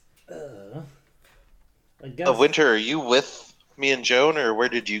 Fireplace. I guess. Winter, are you with me and Joan, or where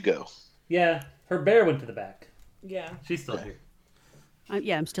did you go? Yeah, her bear went to the back. Yeah. She's still here.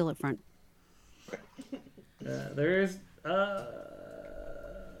 Yeah, I'm still at front. There's. I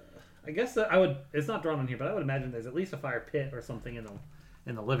guess that I would. It's not drawn on here, but I would imagine there's at least a fire pit or something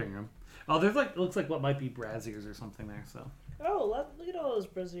in the living room. Oh, there's like looks like what might be braziers or something there. So Oh, look at all those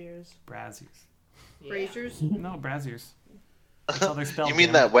braziers. braziers. Braziers. No braziers. That's how they're spelled. You mean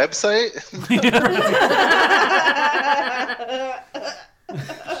here. that website?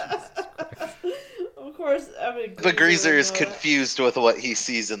 Of course, I mean. The Greaser is would know that. confused with what he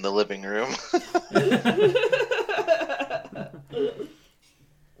sees in the living room.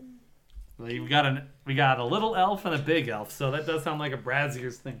 Well, we got a little elf and a big elf, so that does sound like a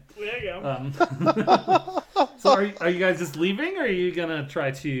braziers thing. There you go. So are you guys just leaving, or are you gonna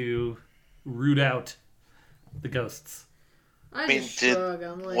try to root out the ghosts. I mean, just did shrug.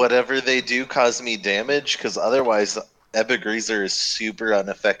 I'm like, whatever they do cause me damage? Because otherwise, Ebegreaser is super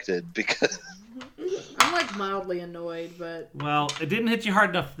unaffected. Because I'm like mildly annoyed, but Well, it didn't hit you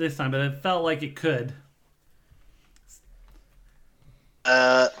hard enough this time, but it felt like it could.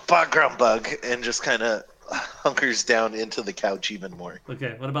 Background bug and just kind of hunkers down into the couch even more.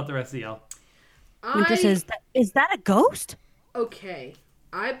 Okay, what about the rest of y'all? Winter says, "Is that a ghost?" Okay.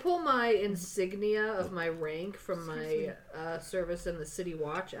 I pull my insignia of my rank from my service in the City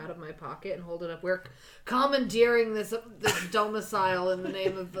Watch out of my pocket and hold it up. We're commandeering this domicile in the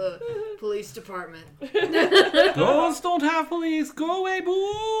name of the police department. Ghosts don't have police. Go away,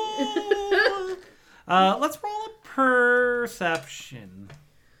 boo. Let's roll a perception,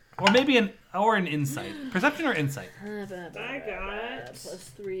 or maybe an insight. Perception or insight. I got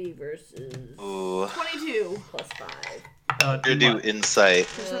 +3 versus Ooh, 22. +5. I'm gonna do insight.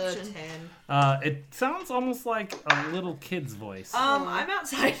 Perception. 10. It sounds almost like a little kid's voice. I'm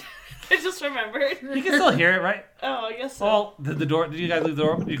outside. I just remembered. You can still hear it, right? Oh, I guess so. Well, the door. Did you guys leave the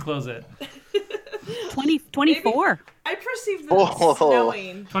door open? Did you close it? 24. I perceived that Whoa. it's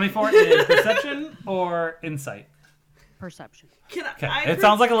snowing. 24 in perception or insight. Perception. Can Okay, I it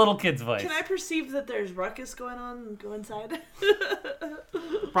sounds like a little kid's voice. Can I perceive that there's ruckus going on and go inside?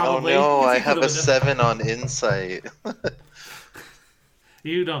 Probably. Oh no, You I can see have through a the 7 on insight. window.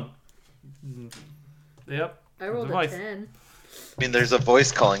 You don't. Yep. I rolled The a voice. 10. I mean, there's a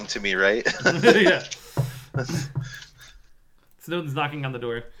voice calling to me, right? Yeah. Snowden's knocking on the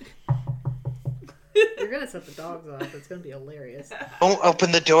door. You're gonna set the dogs off. It's gonna be hilarious. Don't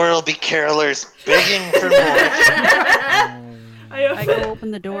open the door, it'll be carolers begging for more. I go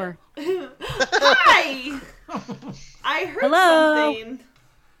open the door. Hi! I heard Hello? something.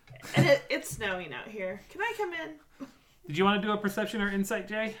 And it's snowing out here. Can I come in? Did you want to do a perception or insight,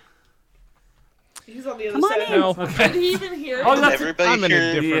 Jay? He's on the other Come on side. in. No. Did he even hear? Oh, Does that's- everybody I'm in a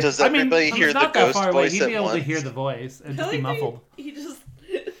hear? different- Does I mean, everybody hear it's the not that ghost far away. voice He'd be at able once? to hear the voice and just be I think muffled. He just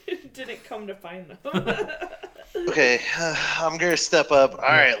didn't come to find them. Okay, I'm gonna step up. All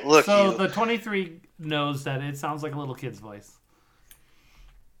right, look, So you. the 23 knows that it sounds like a little kid's voice.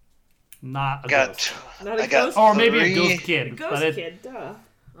 Not a ghost. Not a I got ghost. Or maybe a three- ghost kid. Ghost but it, kid, duh.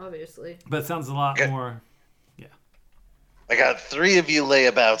 Obviously. But it sounds a lot Okay. more. I got 3 of you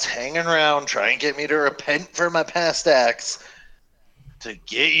layabouts hanging around trying to get me to repent for my past acts. To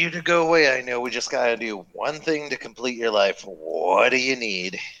get you to go away, I know we just gotta do one thing to complete your life. What do you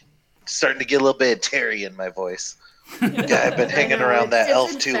need? Starting to get a little bit of Terry in my voice. Yeah, I've been hanging I know, around that it's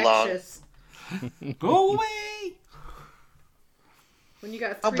elf too long. infectious. Go away! When you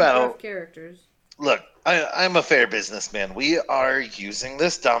got 3 About- rough characters. Look, I'm a fair businessman. We are using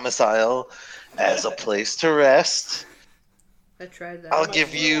this domicile as a place to rest. I tried that. I'll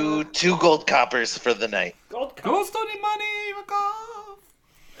give you 2 gold coppers for the night. Gold cup. Ghost only money! Fuck off!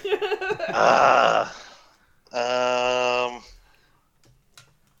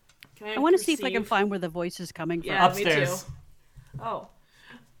 Can I want to see if I can find where the voice is coming from. Yeah. me Upstairs. too. Oh.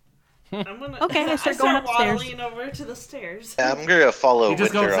 I'm gonna. Okay, I start going upstairs. waddling over to the stairs. I'm gonna follow You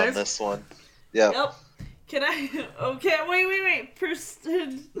just go Winter on upstairs? this one. Yep. Yep. Can I? Okay, wait.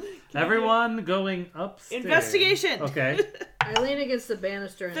 Everyone going upstairs. Investigation. Okay. I lean against the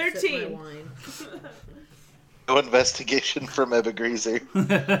banister and sip 13. my wine. No investigation from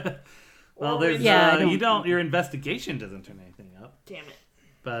Ebegreaser. Well, there's Yeah, I don't- you don't. Your investigation doesn't turn anything up, Damn it.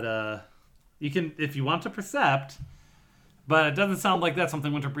 but you can if you want to percept. But it doesn't sound like that's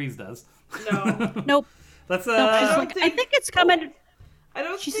something Winter Breeze does. No. Nope. Let's Nope. She's don't like, I think- think it's coming. I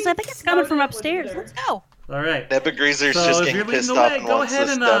don't. She says, I think it's coming from upstairs. Let's go. all right. Ebegreaser's So just if getting you're leading pissed the off way, and go wants ahead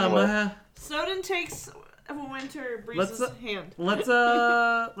this and done with. Snowden takes Winter Let's, Breeze's hand. let's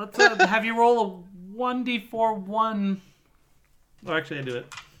have you roll a 1d4 1. Oh, actually, I do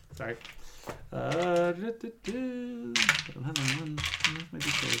it. Sorry.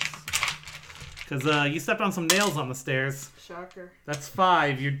 Because you stepped on some nails on the stairs. Shocker. That's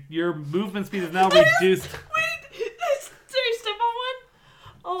 5. Your movement speed is now reduced. Wait, that's did step on one?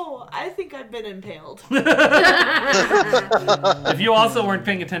 Oh, I think I've been impaled. If you also weren't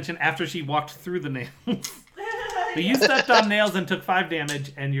paying attention after she walked through the nails. But you stepped on nails and took 5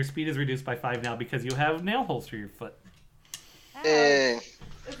 damage, and your speed is reduced by 5 now because you have nail holes for your foot. Eh,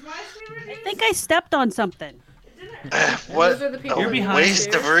 Is my speed I reduced? think I stepped on something. what Those are the people a You're behind waste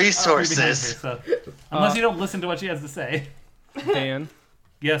here. of You're behind her, resources. so- unless you don't listen to what she has to say. Dan,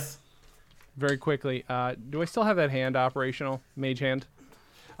 Yes. very quickly, do I still have that hand operational? Mage hand?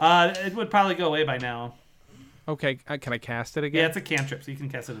 It would probably go away by now. Okay, can I cast it again? Yeah, it's a cantrip, so you can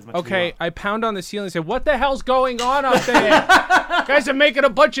cast it as much as you Okay, want. I pound on the ceiling and say, "What the hell's going on up there? Guys are making a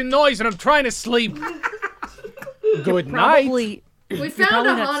bunch of noise, and I'm trying to sleep." Good night. Probably, We found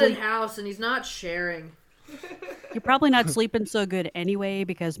probably a not haunted sleep- house, and he's not sharing. you're probably not sleeping so good anyway,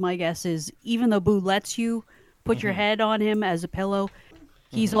 because my guess is even though Boo lets you put your head on him as a pillow,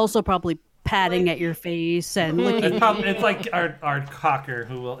 he's also probably patting at your face and licking. It's like our cocker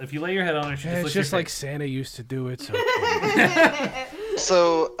who will, if you lay your head on her, she just It's licks just your like face. Santa used to do it. So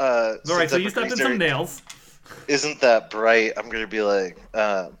So, All right, since so you stepped in Ebenezer some nails. isn't that bright, I'm gonna be like,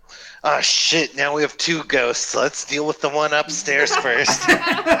 shit, now we have 2 ghosts. Let's deal with the one upstairs first.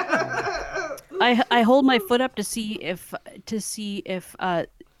 I hold my foot up to see if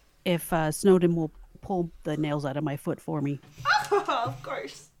Snowden will pull the nails out of my foot for me. Of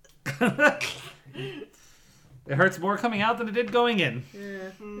course. It hurts more coming out than it did going in. Yeah,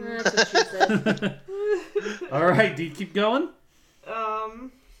 that's what she said. All right, do you keep going?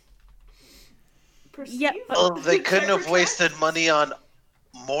 Perceive? Yep. Well, they Check couldn't for have wasted money on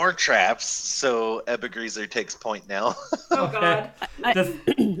more traps, so Ebegreaser takes point now. Oh god. Just-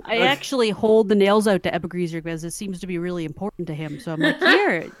 I actually hold the nails out to Ebegreaser because it seems to be really important to him. So I'm like,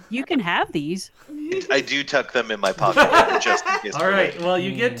 here, you can have these. I do tuck them in my pocket just in case. All right, well,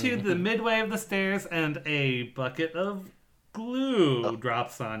 you get to the midway of the stairs, and a bucket of glue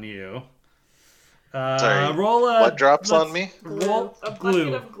drops on you. Sorry, roll a. what drops let's on me? Roll A bucket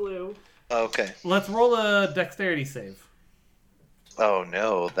glue. of glue. Okay. Let's roll a dexterity save. Oh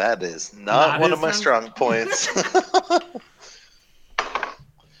no, that is not one his of my strong- strong points.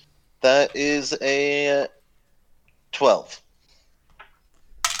 That is a 12.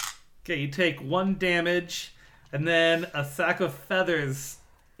 Okay, you take 1 damage, and then a sack of feathers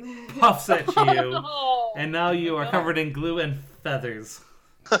puffs at you, and now you are covered in glue and feathers.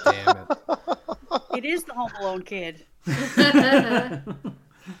 damn it. It is the Home Alone kid. Like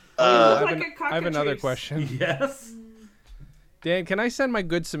I have a another cockatrice. question. Yes. Dan, can I send my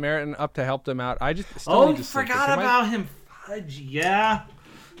good Samaritan up to help them out? I just still Oh, need you to sleep. forgot Am I- about him. Fudge, yeah.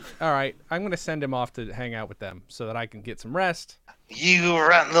 All right, I'm going to send him off to hang out with them so that I can get some rest. You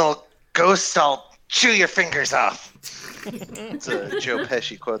rotten little ghost, I'll chew your fingers off. It's a Joe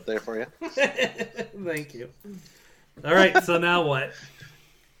Pesci quote there for you. Thank you. All right, so now what?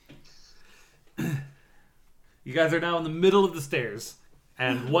 You guys are now in the middle of the stairs,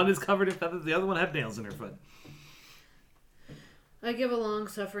 and one is covered in feathers, the other one had nails in her foot. I give a long,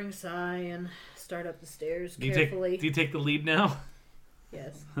 suffering sigh and start up the stairs Do you carefully. take the lead now?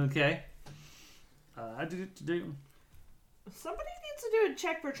 Yes. Okay. Somebody needs to do a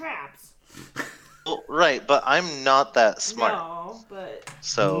check for traps. Well, right, but I'm not that smart. No, but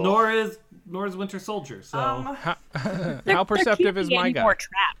So Nor is Winter Soldier. So How perceptive is my guy? More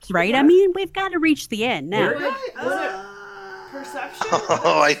traps, right? I mean, we've got to reach the end now. perception?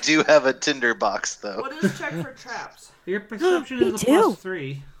 Oh, I do have a tinder box though. What is check for traps? your perception Me is a too.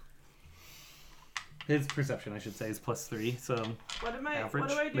 +3. His perception, I should say, is +3. So What am I? average, What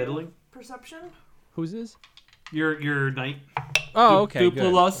do I do? middling. Perception? Who's this? Your knight. Oh, okay,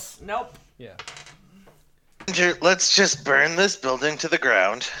 good. Plus. Nope. Yeah. Ranger, let's just burn this building to the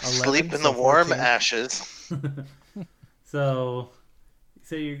ground. 11, Sleep in so the warm 14. ashes. So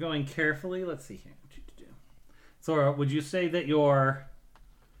you're going carefully. Let's see here. So would you say that your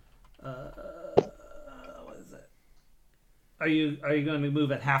what is it? Are you going to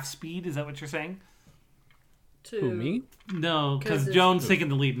move at half speed? Is that what you're saying? Who, me? No, 'Cause because it's- Joan's taking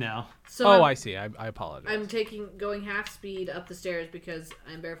the lead now. So Oh, I'm, I see. I apologize. I'm going half speed up the stairs because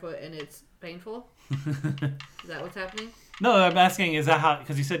I'm barefoot and it's painful. Is that what's happening? No, I'm asking, is that how?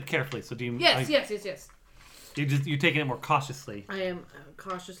 Because you said carefully. So do you? Yes, yes. You're taking it more cautiously. I am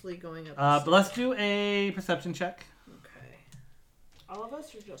cautiously going up. But let's do a perception check. Okay. All of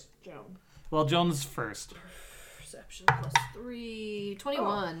us or just Joan? Well, Joan's first. Perception +3.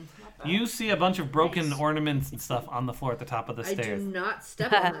 21. Not bad. You see a bunch of broken ornaments and stuff on the floor at the top of the I do stairs. not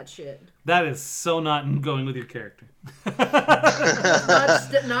step on that shit. That is so not going with your character.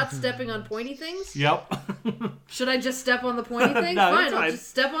 Not stepping on pointy things? Yep. Should I just step on the pointy things? No, Fine, it's I'll fine. just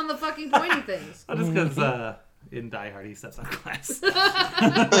step on the fucking pointy things. Just because in Die Hard he steps on glass.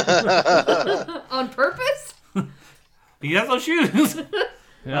 On purpose? He has no shoes.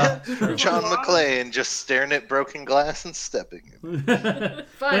 yeah, true. John McClane just staring at broken glass and stepping in. But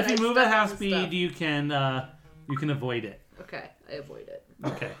Fine. if you I move step at half on the speed, stuff. you can avoid it. Okay, I avoid it.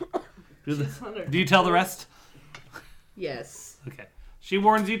 Okay. Under Do you tell the rest? Yes. Okay. She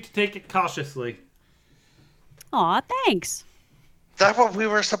warns you to take it cautiously. Aw, thanks. Is that what we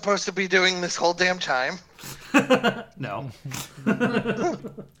were supposed to be doing this whole damn time? No.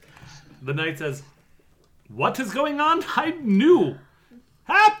 The knight says, What is going on? I knew.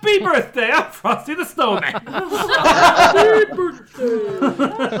 Happy birthday, I'm Frosty the Snowman.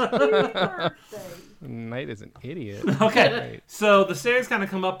 Knight is an idiot. Okay, Right. so the stairs kind of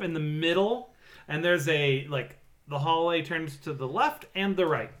come up in the middle, and there's the hallway turns to the left and the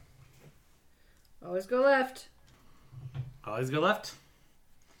right. Always go left. Always go left.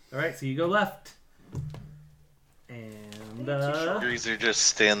 All right, so you go left. And Greaser just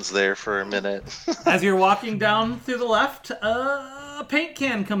stands there for a minute. as you're walking down through the left, a paint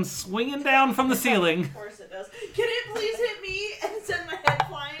can comes swinging down from the ceiling. Of course it does. Can it please hit me and send my head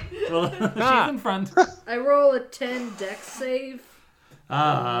flying? Well, she's in front. I roll a 10 dex save.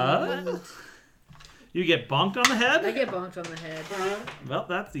 You get bonked on the I head. get bonked on the head. Well,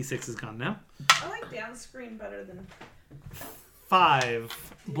 that D6 is gone now. I like down screen better than.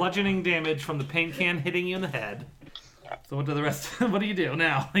 5 bludgeoning damage from the paint can hitting you in the head. So what do the rest? What do you do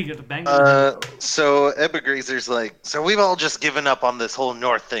now? You get to bang. So Ebegrazer's like, so we've all just given up on this whole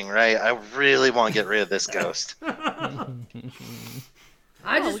north thing, right? I really want to get rid of this ghost. I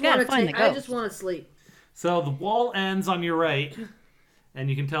we just gotta want to find the I ghost. just want to sleep. So the wall ends on your right, and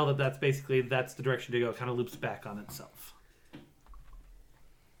you can tell that that's the direction to go. It kind of loops back on itself.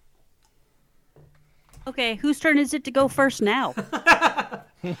 Okay, whose turn is it to go first now?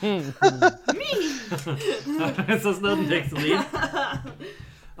 So Snowden takes the lead.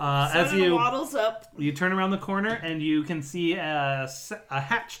 As Someone waddles up. you turn around the corner, and you can see a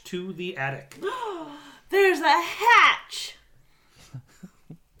hatch to the attic. There's a hatch.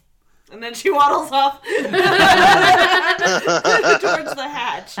 And then she waddles off towards the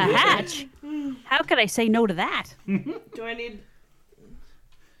hatch. A hatch? How could I say no to that? Do I need?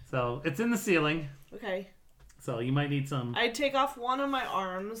 So it's in the ceiling. Okay. So you might need some. I take off one of my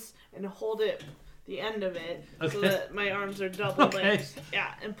arms and hold it, the end of it, Okay. so that my arms are double Okay. length.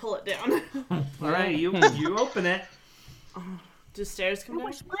 Yeah, and pull it down. All right, you open it. Do stairs come I down?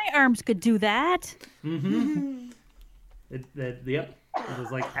 wish my arms could do that. Yep. It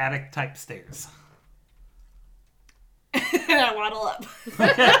was like attic type stairs. And I waddle up.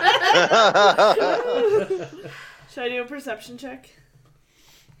 Should I do a perception check?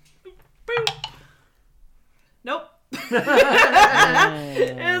 Boop. Nope. It's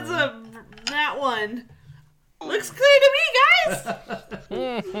a nat 1. Looks clear to me, guys.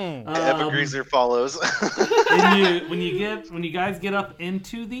 Ebegrazer follows. And when you guys get up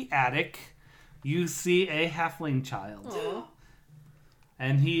into the attic, you see a halfling child. Aw.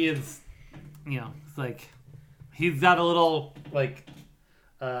 And he is, it's like he's got a little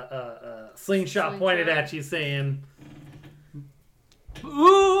slingshot pointed at you, saying,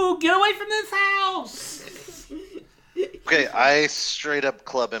 "Ooh, get away from this house!" Okay, I straight up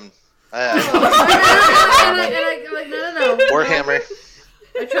club him. And I like, no. Warhammer.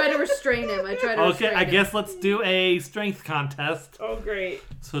 I try to restrain him. Okay, I guess let's do a strength contest. Oh, great.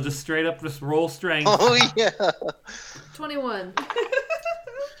 So just just roll strength. Oh yeah. 21.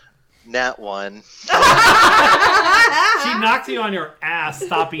 Nat 1. She knocks you on your ass,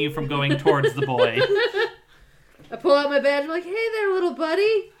 stopping you from going towards the boy. I pull out my badge. I'm like, hey there, little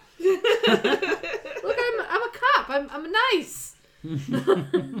buddy. Look, I'm a cop. I'm nice.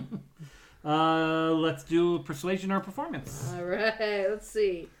 Let's do persuasion or performance. All right, let's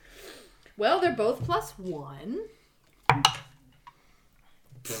see. Well, they're both +1.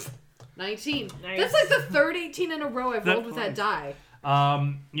 19. Nice. That's like the third 18 in a row I've rolled with that die.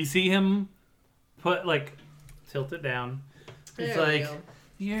 You see him tilt it down. He's There we like, go.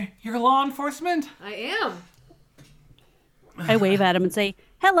 you're law enforcement? I am. I wave at him and say,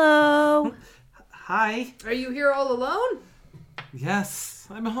 hello. Hi. Are you here all alone? Yes,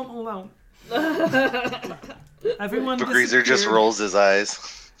 I'm home alone. Everyone Ebegrazer just disappeared. rolls his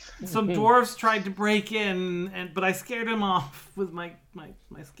eyes. Some dwarves tried to break in, but I scared him off with my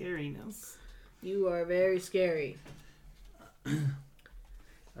scariness. You are very scary.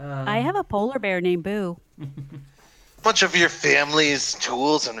 I have a polar bear named Boo. Much of your family's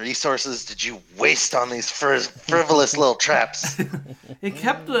tools and resources did you waste on these frivolous little traps? It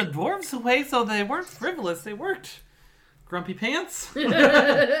kept the dwarves away, so they weren't frivolous. They worked. Grumpy pants.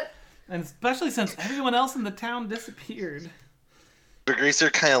 And especially since everyone else in the town disappeared.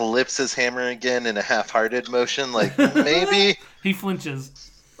 Ebegrazer kind of lifts his hammer again in a half-hearted motion, like maybe. He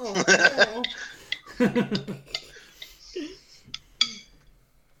flinches. Oh,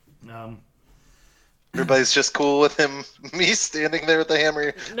 Everybody's just cool with him. Me standing there with the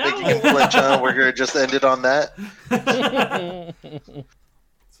hammer, No. making him flinch. We're gonna just end it on that.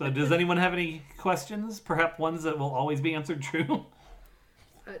 So does anyone have any questions? Perhaps ones that will always be answered true?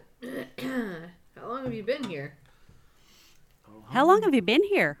 How long have you been here? How long have you been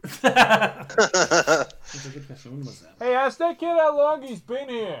here? That's a good question. When was that? Hey, ask that kid how long he's been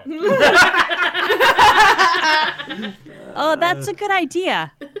here. Oh, that's a good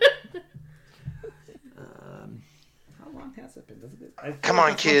idea. How long has it been? Doesn't it? Come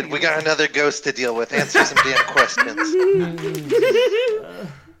on, kid. We got another ghost to deal with. Answer some damn questions.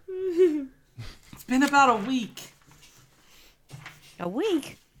 It's been about a week. A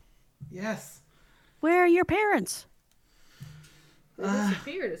week? Yes. Where are your parents? They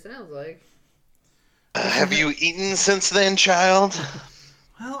disappeared, it sounds like. Have you eaten since then, child?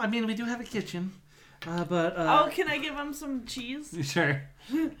 Well, I mean, we do have a kitchen, but Oh, can I give him some cheese? sure.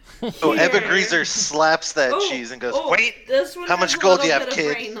 So Evergreaser slaps that Oh, cheese and goes, oh, "Wait, this one how has much a gold do you little have,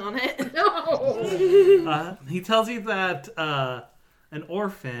 bit of kid?" brain on it. No! He tells you that an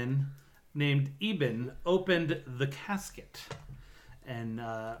orphan named Eben opened the casket, and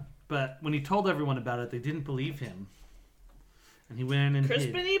but when he told everyone about it, they didn't believe him, and he went and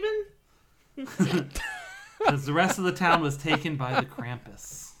Crispin hid even? because the rest of the town was taken by the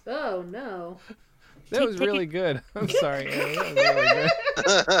Krampus. Oh, no. That was really good. I'm sorry. Aaron, that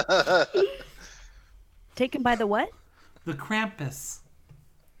was really good. Taken by the what? The Krampus.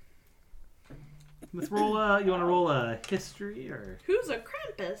 Let's roll. You want to roll a history or? Who's a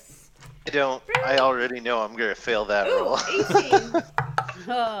Krampus? I already know I'm gonna fail that roll. Ooh, 18.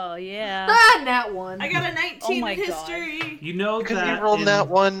 Oh, yeah. Ah, nat one. I got a 19 Oh my in history. You know Because that you rolled in- that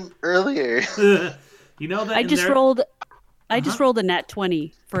one earlier. you know that I in just their- rolled a nat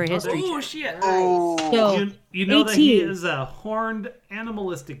 20 for a history Oh, check. shit. Oh, So, You know that he 18. is a horned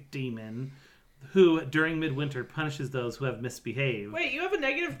animalistic demon who, during midwinter, punishes those who have misbehaved. Wait, you have a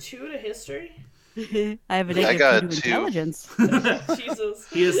 -2 to history? I have a I got negative 2 to two. intelligence. Jesus.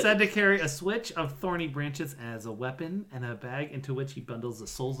 He is said to carry a switch of thorny branches as a weapon and a bag into which he bundles the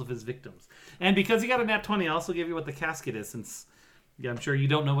souls of his victims. And because he got a nat 20, I'll also give you what the casket is, since I'm sure you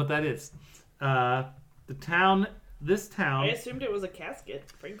don't know what that is. This I town, assumed it was a casket,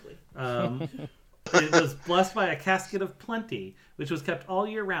 frankly. it was blessed by a casket of plenty, which was kept all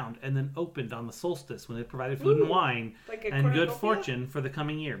year round and then opened on the solstice when it provided food and wine Like a and good cornucopia? fortune for the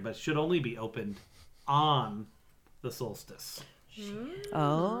coming year, but should only be opened on the solstice.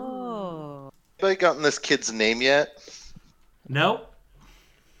 Oh. anybody gotten this kid's name yet? Nope.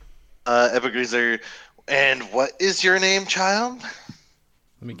 Evergreaser. And what is your name, child?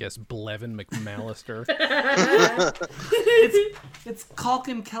 Let me guess, Blevin McMallister. It's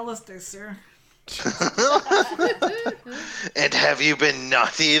Calkin Kellister, sir. And have you been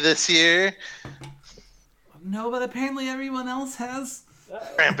naughty this year? No, but apparently everyone else has.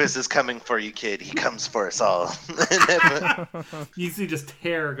 Krampus is coming for you, kid. He comes for us all. You see just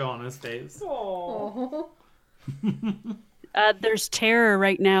terror go on his face. Oh. There's terror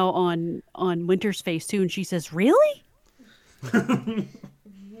right now on Winter's face too, and she says, "Really?"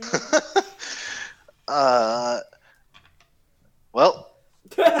 Well,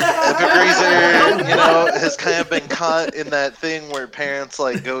 Evergreaser, has kind of been caught in that thing where parents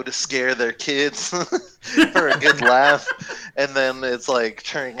like go to scare their kids for a good laugh, and then it's like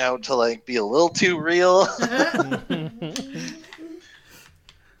turning out to like be a little too real.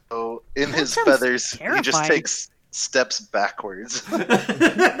 So in his sounds feathers, he just terrifying. takes steps backwards.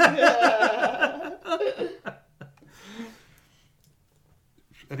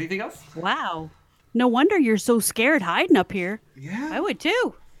 Anything else? Wow. No wonder you're so scared hiding up here. Yeah. I would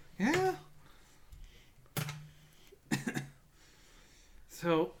too. Yeah.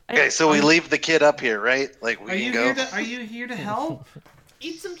 So, Okay, so we leave the kid up here, right? Like we are you can go. here? Are you here to help?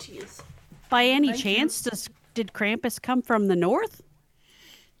 Eat some cheese. By any Thank you. chance, did Krampus come from the north?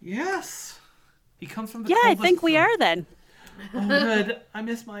 Yes. He comes from the. Yeah, I coldest think we zone. are then. Oh, good. I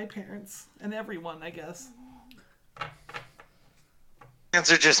miss my parents and everyone, I guess.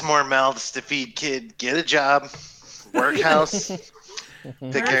 Parents are just more mouths to feed, kid. Get a job, workhouse, take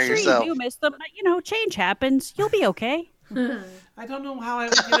I'm care of sure yourself. you do miss them, but change happens. You'll be okay. I don't know how I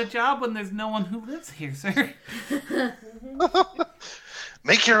would get a job when there's no one who lives here, sir.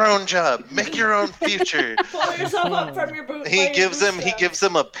 Make your own job. Make your own future. Pull yourself up from your boot. He gives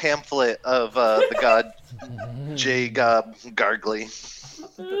him a pamphlet of the god J Gob Gargly.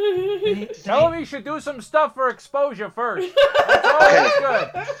 Tell him he should do some stuff for exposure first. That's always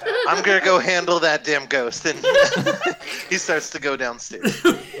good. I'm gonna go handle that damn ghost, and he starts to go downstairs.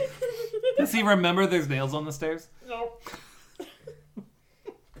 Does he remember there's nails on the stairs? No.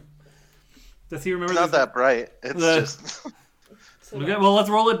 Does he remember? Not there's- that bright. It's The- just Okay, well, let's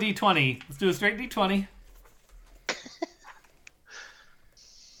roll a d20. Let's do a straight d20.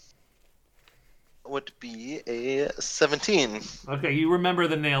 would be a 17. Okay, you remember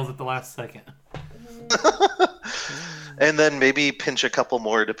the nails at the last second. And then maybe pinch a couple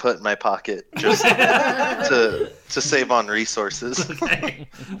more to put in my pocket, just to save on resources. Okay.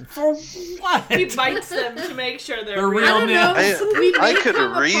 For what? He bites them to make sure they're They're real. real I don't know. nails. We I may could come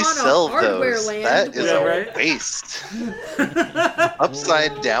upon a resell hardware those. land That is where- a right? waste.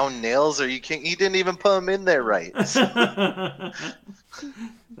 Upside down nails, or you didn't even put them in there right. That's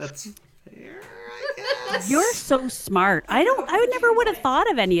fair, I guess. You're so smart. I never would have thought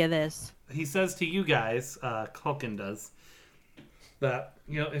of any of this. He says to you guys, Culkin does, that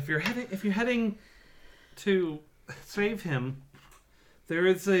if you're heading to save him,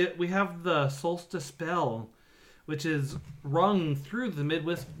 we have the solstice bell, which is rung through the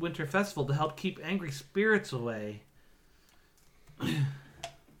Midwinter Festival to help keep angry spirits away.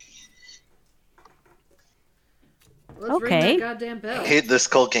 Let's ring Okay. that goddamn bell. Hate this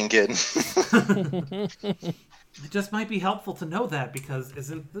Culkin kid. It just might be helpful to know that, because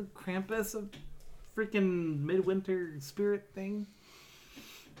isn't the Krampus a freaking midwinter spirit thing?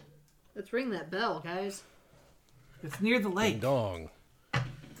 Let's ring that bell, guys. It's near the Ding lake. dong.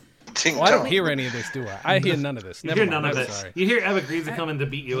 Ding Well, I don't dong. hear any of this, do I? I hear none of this. You Never hear mind. none of I'm it. Sorry. You hear Eva Greaser coming to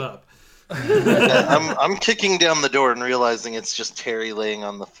beat you up. I'm kicking down the door and realizing it's just Terry laying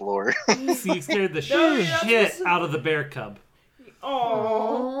on the floor. See, you scared the No, you're not shit supposed to- out of the bear cub.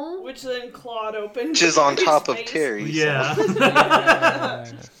 Oh, which then clawed open. Which is on Terry's top of face. Terry. so- Yeah.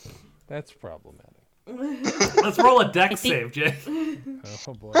 Yeah. That's problematic. Let's roll a dex save, Jay.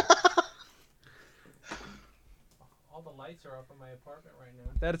 Oh boy. All the lights are up in my apartment right now.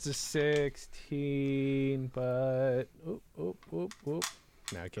 That's a 16, but oop.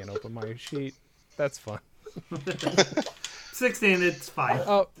 Now I can't open my sheet. That's fun. 16, it's fine.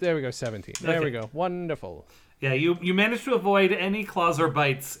 Oh, there we go. 17. There Okay. we go. Wonderful. Yeah, you managed to avoid any claws or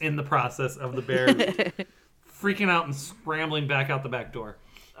bites in the process of the bear freaking out and scrambling back out the back door.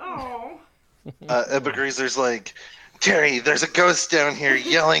 Oh. Ebegreaser's like, Terry, there's a ghost down here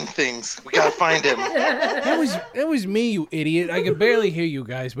yelling things. We gotta find him. That was me, you idiot. I could barely hear you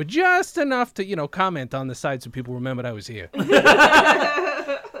guys, but just enough to, comment on the side so people remembered I was here.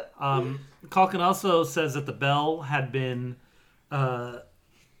 Culkin also says that the bell had been the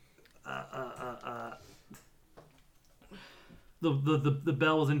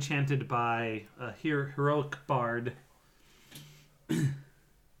bell was enchanted by a heroic bard. Ooh.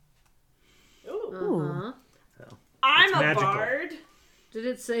 Uh-huh. I'm It's a magical. bard. Did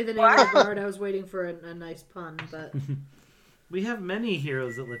it say the name of the bard? I was waiting for a nice pun, but We have many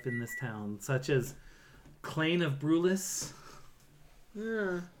heroes that live in this town, such as Clane of Brulis.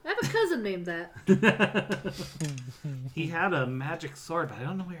 I have a cousin named that. He had a magic sword, but I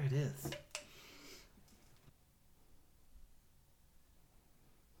don't know where it is.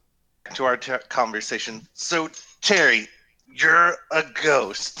 To our conversation. So, Terry, you're a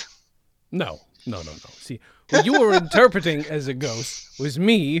ghost. No. See, what you were interpreting as a ghost was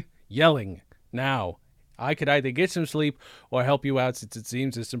me yelling. Now, I could either get some sleep or help you out since it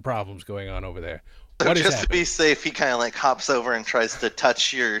seems there's some problems going on over there. So What is just to happening? be safe, he kind of like hops over and tries to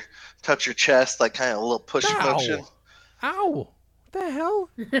touch your chest, like kind of a little push motion. Ow! What the hell?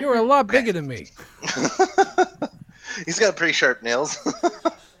 You're a lot bigger than me. He's got pretty sharp nails.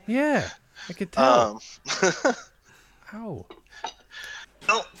 Yeah, I could tell. Ow.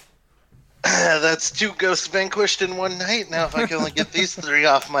 Well, that's 2 ghosts vanquished in one night. Now, if I can only get these 3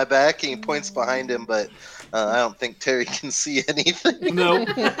 off my back, and he points behind him, but I don't think Terry can see anything. No.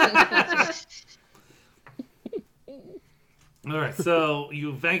 All right, so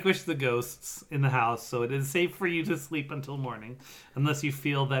you vanquish the ghosts in the house, so it is safe for you to sleep until morning, unless you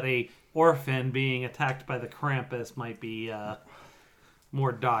feel that a orphan being attacked by the Krampus might be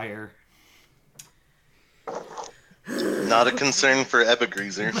more dire. Not a concern for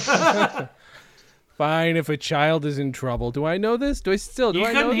Ebegreaser. Fine, if a child is in trouble. Do I know this? Do I You know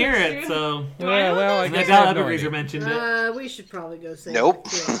couldn't hear this? it, so Yeah, well, I I guess I doubt have no Evergreaser idea. mentioned it. We should probably go say Nope.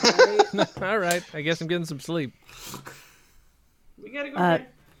 All right, I guess I'm getting some sleep. We gotta go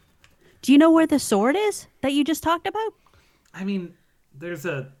back. Do you know where the sword is that you just talked about? I mean, there's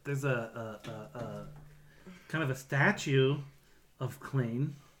a kind of a statue of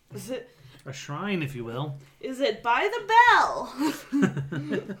Clane, Is a shrine, if you will. it by the bell?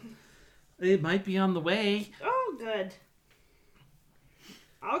 It might be on the way. Oh, good.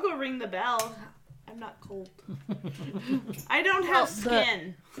 I'll go ring the bell. I'm not cold. I don't have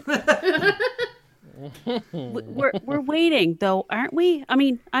skin. We're waiting though, aren't we? I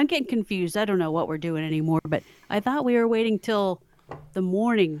mean, I'm getting confused. I don't know what we're doing anymore, but I thought we were waiting till the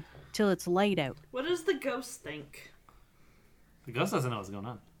morning, till it's light out. What does the ghost think? The ghost doesn't know what's going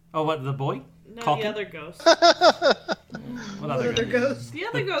on. Oh, what, the boy? No, Culkin? the other ghost. What other Other ghost? ghost. The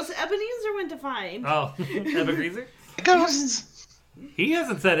other ghost, Ebenezer went to find. Oh, Ebenezer? Ghosts. He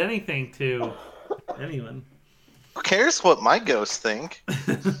hasn't said anything to anyone. Who cares what my ghosts think? I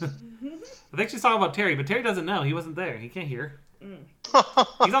think she's talking about Terry, but Terry doesn't know. He wasn't there. He can't hear.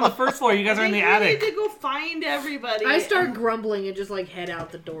 He's on the first floor. You guys are in the We attic. need to go find everybody. I start grumbling and just like head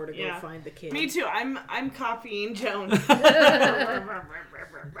out the door to go Yeah. find the kid. Me too. I'm copying Joan.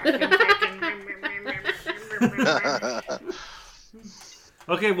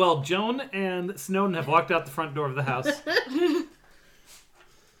 Okay, well, Joan and Snowden have walked out the front door of the house.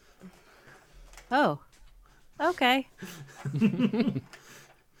 Oh. Okay.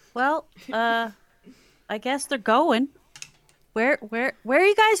 Well, I guess they're going. Where are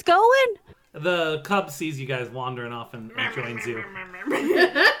you guys going? The cub sees you guys wandering off and joins you.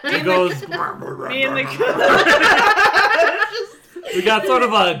 He goes. Me and the We got sort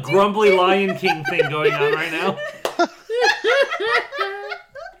of a grumbly Lion King thing going on right now.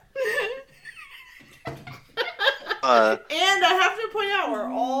 And I have to point out we're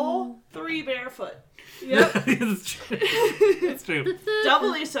all 3 barefoot. It's true. It's true.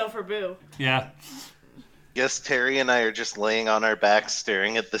 Doubly so for Boo. Yeah. Guess Terry and I are just laying on our backs,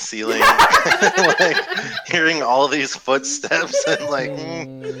 staring at the ceiling, like hearing all these footsteps, and like.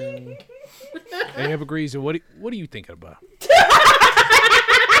 Hey, Evergreaser, what are you thinking about?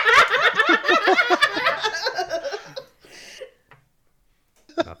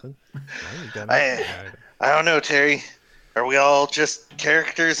 Nothing. No, you got nothing. I don't know, Terry. Are we all just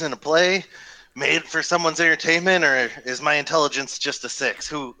characters in a play, made for someone's entertainment, or is my intelligence just a 6?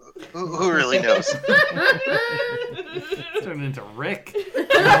 Who really knows? Turning into Rick.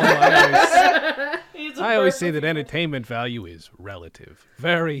 I always say that entertainment value is relative.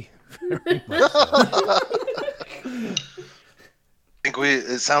 Very, very much so.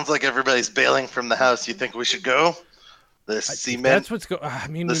 It sounds like everybody's bailing from the house. You think we should go? The cement. That's what's going. I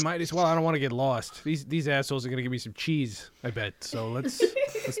mean, we might as well. I don't want to get lost. These assholes are gonna give me some cheese, I bet. So let's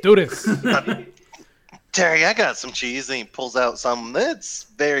do this. Terry, I got some cheese, and he pulls out some that's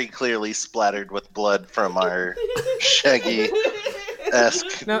very clearly splattered with blood from our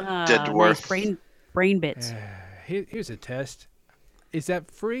Shaggy-esque dead dwarf. Nice brain bits. Here's a test. Is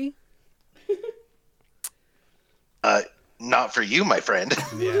that free? Not for you, my friend.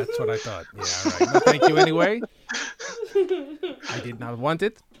 Yeah, that's what I thought. Yeah, all right. No, thank you anyway. I did not want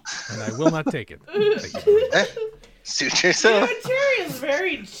it, and I will not take it. Thank you. Suit yourself.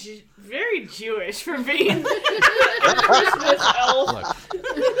 Terry is very Jewish for being a Christmas elf. Look.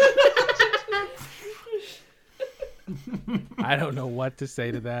 I don't know what to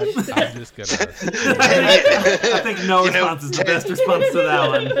say to that. I'm just gonna. I think no response is the best response to that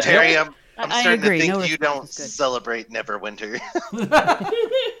one. Terry, I'm I starting agree. to think No you response don't is good. celebrate Neverwinter.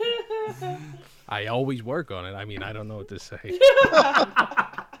 I always work on it. I mean, I don't know what to say.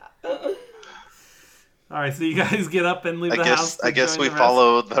 All right, so you guys get up and leave the house. I guess join we the rest?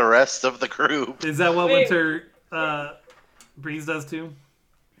 follow the rest of the group. Is that what Wait. Winter Breeze does too?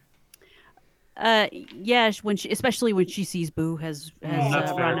 Yeah, especially when she sees Boo has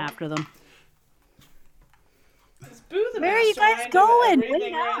that's fair. run after them. Is Boo the Where are you guys mastermind of going?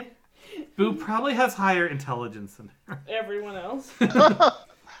 everything, Wait up. right? Boo probably has higher intelligence than her. Everyone else.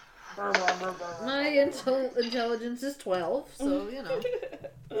 My intelligence is 12, so you know.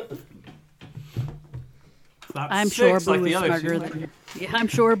 It's not I'm 6 sure like Boo the is other smarter two. than. Yeah, I'm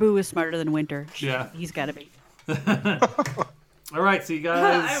sure Boo is smarter than Winter. Yeah. He's got to be. All right, so you I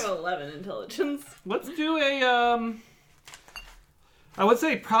guys. have 11 intelligence. Let's do a. I would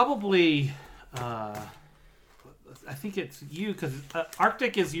say probably. I think it's you because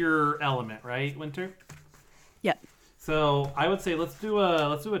Arctic is your element, right, Winter? Yep. So I would say let's do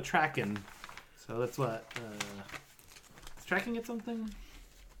a tracking. So that's what. Is tracking it something?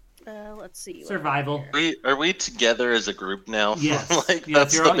 Let's see. Survival. Are we together as a group now? Yes. Like yes,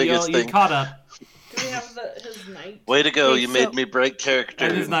 that's the biggest you thing. caught up. Do we have his knight? Way to go! Okay, You so- made me break character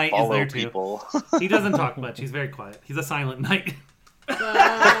And his knight is follow there, too. people. He doesn't talk much. He's very quiet. He's a silent knight.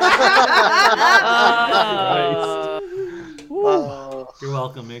 You're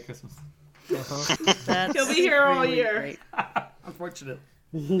welcome. Merry Christmas. That's He'll be here all really year. great. Unfortunate.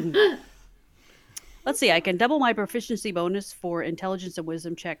 Let's see. I can double my proficiency bonus for intelligence and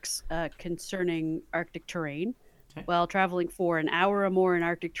wisdom checks concerning Arctic terrain. Okay. While traveling for an hour or more in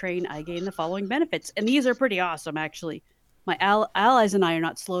Arctic terrain, I gain the following benefits, and these are pretty awesome, actually. My allies and I are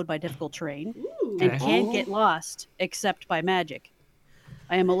not slowed by difficult terrain and Okay. can't get lost except by magic.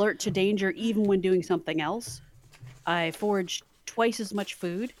 I am alert to danger even when doing something else. I forage twice as much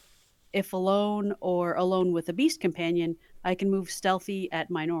food. If alone or alone with a beast companion, I can move stealthy at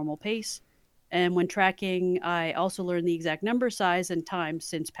my normal pace. And when tracking, I also learn the exact number, size, and time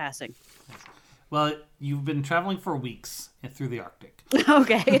since passing. Well, you've been traveling for weeks through the Arctic.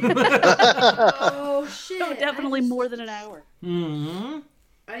 Okay. Oh shit! So definitely more than an hour. Mm-hmm.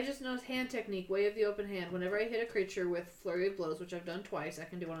 I just noticed hand technique, way of the open hand. Whenever I hit a creature with flurry of blows, which I've done twice, I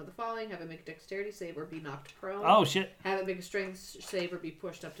can do one of the following: have it make a dexterity save or be knocked prone. Oh, shit. Have it make a strength save or be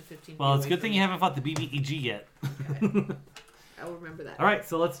pushed up to 15 Well, feet it's a away good thing from you me. haven't fought the BBEG yet. Okay. I'll remember that. All right,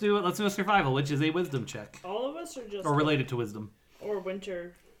 so let's do it. Let's do a survival, which is a wisdom check. All of us are just Or related to wisdom. or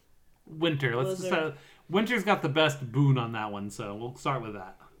winter. Winter. Let's just, Blizzard. Winter's got the best boon on that one, so we'll start with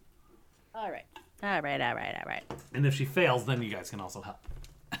that. All right. All right. And if she fails, then you guys can also help.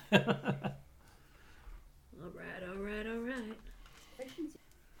 All right.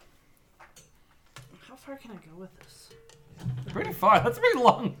 How far can I go with this? Pretty far. That's a pretty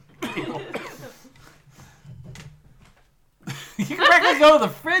long cable. You can practically go to the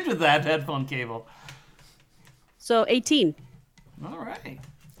fridge with that headphone cable. So 18. All right.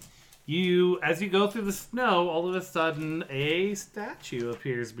 As you go through the snow, all of a sudden, a statue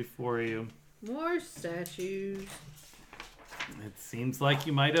appears before you. More statues. It seems like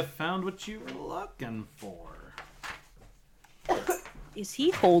you might have found what you were looking for. Is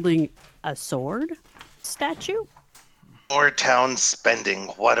he holding a sword statue? More town spending.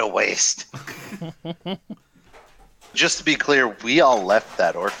 What a waste. Just to be clear, we all left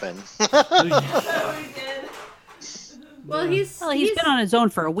that orphan. Well, he's been on his own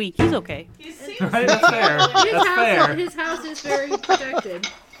for a week. He's okay. He seems Right, that's fair. That's fair. His house is very protected.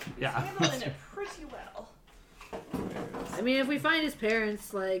 Yeah. handling it pretty well. I mean, if we find his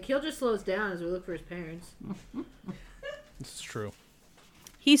parents, like, he'll just slow us down as we look for his parents. This is true.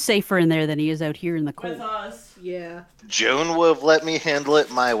 He's safer in there than he is out here in the cold. With us. Yeah. Joan would have let me handle it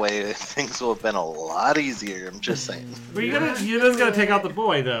my way. Things would have been a lot easier. I'm just saying. But you just gotta take out the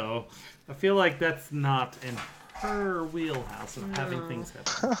boy, though. I feel like that's not in her wheelhouse of having things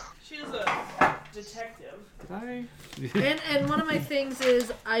happen. She's a detective. Did I? And one of my things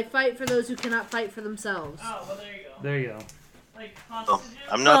is I fight for those who cannot fight for themselves. Oh, well, there you go. There you go. Like Oh, hostages.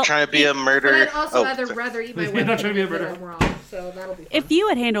 I'm not Well, trying to be a But murderer. I'd also sorry. rather eat my You're weapon not trying to be a than murderer. I'm wrong, so that'll be fun. If you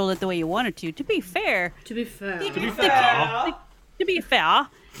had handled it the way you wanted to be fair, To be fair. To be fair.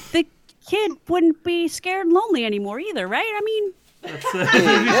 the kid wouldn't be scared and lonely anymore either, right? I mean, That's,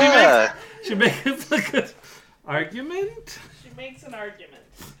 Yeah. she makes a good argument. She makes an argument.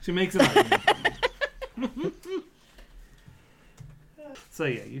 She makes an argument. So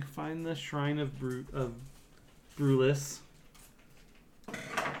yeah, you find the Shrine of Brulus.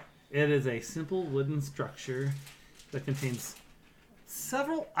 It is a simple wooden structure that contains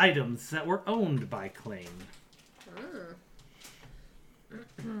several items that were owned by Klain.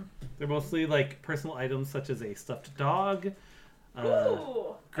 They're mostly like personal items such as a stuffed dog,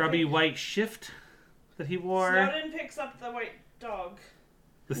 Ooh. grubby white shift that he wore. Snowden picks up the white dog.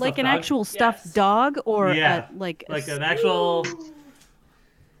 The like stuffed an dog. actual stuffed Yes. dog or Yeah, like like an actual.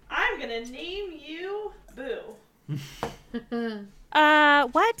 I'm gonna name you Boo.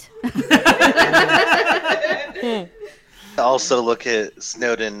 what? Also look at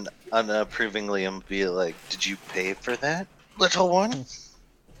Snowden unapprovingly and be like, "Did you pay for that, little one?"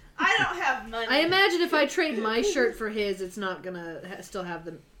 I don't have money. I imagine if I trade my shirt for his, it's not gonna still have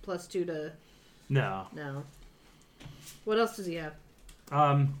the +2 to No. no. What else does he have?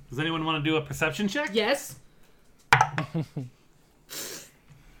 Does anyone want to do a perception check? Yes,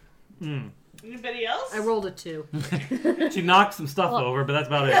 Anybody else? I rolled a 2. She knocked some stuff over, but that's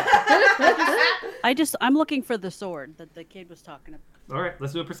about it. I'm looking for the sword that the kid was talking about. All right,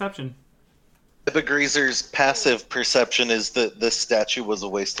 let's do a perception. Greaser's passive perception is that this statue was a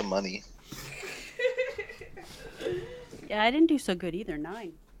waste of money. Yeah, I didn't do so good either.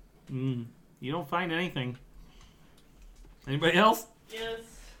 9. You don't find anything. Anybody else? Yes.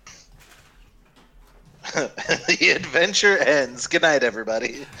 The adventure ends. Good night,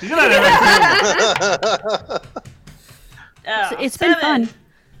 everybody. You got everything. Oh, It's been 7. fun.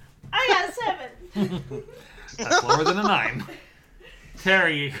 I got 7. That's lower than a 9.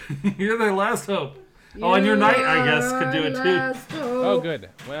 Terry, you're their last hope. Oh, and your knight, I guess, could do it too. Oh, good.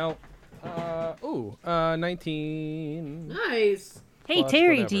 Well, 19. Nice. Hey, Plus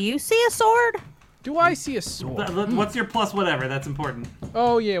Terry, whatever. do you see a sword? Do I see a sword? What's your plus whatever? That's important.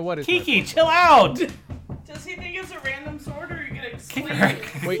 Oh, yeah, what is my Kiki, chill out! Does he think it's a random sword, or are you gonna explain Kick her.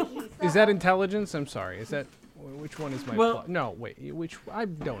 it? Wait, is that intelligence? I'm sorry. Is that which one is my? Well- no, wait. Which I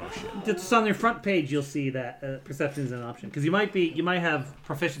don't know shit. Just on your front page, you'll see that perception is an option because you might have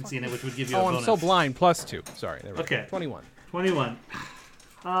proficiency in it, which would give you a Oh, bonus. I'm so blind. +2. Sorry. There we go. Okay. 21. 21.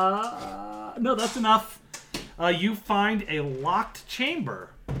 No, that's enough. You find a locked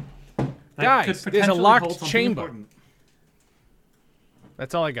chamber that Guys, could there's a potentially locked hold something chamber. important.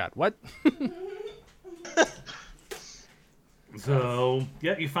 That's all I got. What? So,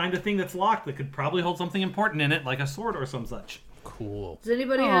 yeah, you find a thing that's locked that could probably hold something important in it, like a sword or some such. Cool. Does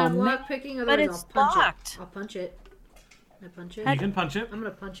anybody Oh, have man. lock picking? But Otherwise, it's I'll punch locked. it. I'll punch it. Can I punch it? You can punch it. I'm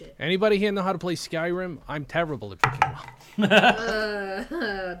gonna punch it. Anybody here know how to play Skyrim? I'm terrible at picking lock.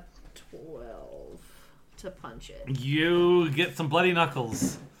 12 to punch it. You get some bloody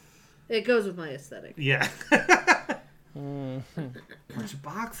knuckles. It goes with my aesthetic. Yeah. Punch a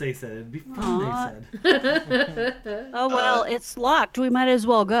box, they said. It'd be fun, Aw. they said. Oh well, it's locked. We might as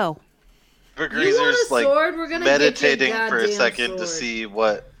well go. You want Evergreaser's a like sword? We're gonna get meditating you a for a goddamn second sword. to see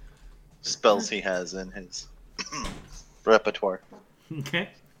what spells he has in his repertoire. Okay.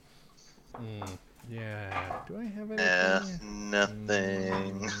 Yeah. Do I have Eh, anything?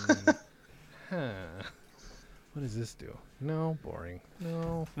 nothing. Huh. What does this do? No, boring.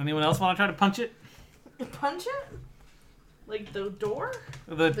 No. Anyone else want to try to punch it? Punch it? Like the door?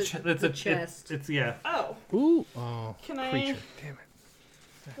 It's the a chest. It's yeah. Oh, Ooh. Oh. Can I- Creature. Damn it.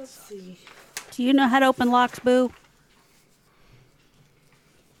 let's see. Do you know how to open locks, Boo?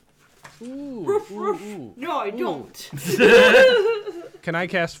 Ooh. Roof, ooh, roof. ooh. No, I don't. Can I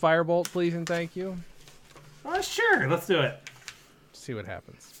cast Firebolt, please, and thank you? Sure. Let's do it. See what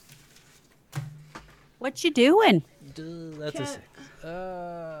happens. What you doing? That's a 6.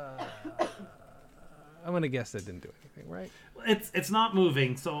 I'm gonna guess that didn't do anything, right? It's not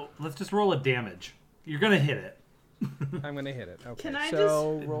moving, so let's just roll a damage. You're gonna hit it. I'm gonna hit it. Okay. Can I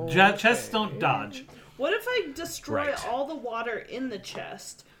so roll. Chests a- don't dodge. What if I destroy Right. all the water in the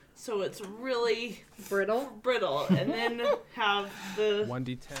chest so it's really Brittle. brittle and then have the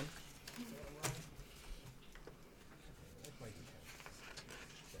 1d10.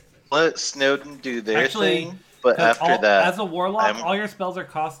 Let Snowden do their Actually, thing, but after that, as a warlock, I'm- all your spells are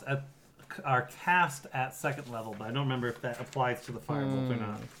cast at second level, but I don't remember if that applies to the firebolt or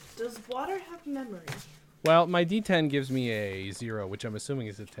not. Does water have memory? Well, my d10 gives me a 0, which I'm assuming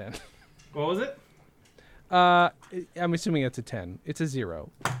is a 10. What was it? I'm assuming it's a 10. It's a 0.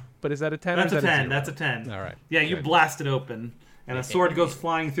 But is that a 10? That's or a is that 10. 0? That's a 10. All right. Yeah, you Good. blast it open, and a sword goes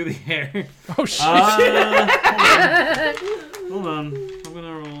flying through the air. Oh, shit. Hold on. I'm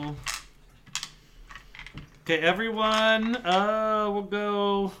gonna roll. Okay, everyone. We'll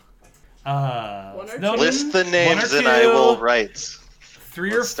go. or Snowden, list the 1 or names and I 2, will write.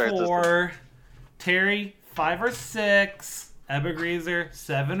 3 or Let's start this 4. Terry, 5 or 6. Ebergreaser,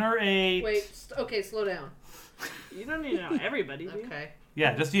 7 or 8. Wait. Okay, slow down. You don't need to know everybody, do you? Okay,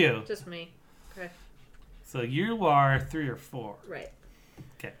 Yeah, just you. just me. Okay, So you are 3 or 4. right.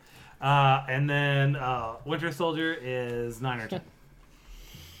 Okay. And then Winter Soldier is 9 or 10.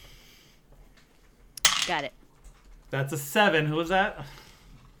 Got it. That's a 7. Who was that?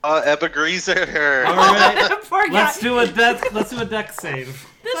 Ebergreaser. All right. Poor guy. Let's do a dex save.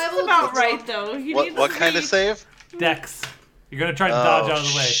 This Five is will about do. right, though. You need What to kind of be- save? Dex. You're gonna try to dodge out of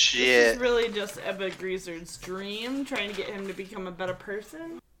the way. This Shit. is really just Ebba Greaser's dream, trying to get him to become a better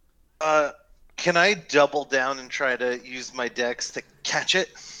person. Can I double down and try to use my dex to catch it?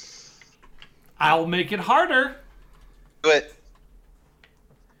 I'll make it harder. Do it.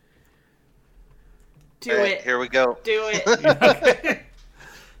 Do Alright, it. Here we go. Do it.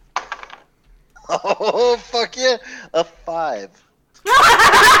 Oh, fuck yeah. A 5.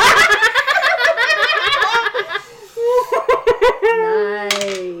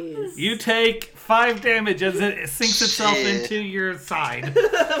 Nice. You take 5 damage as it sinks itself Shit. into your side.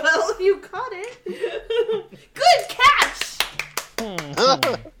 Well, you caught it. Good catch.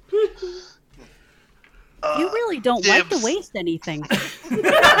 You really don't like to dibs. waste anything.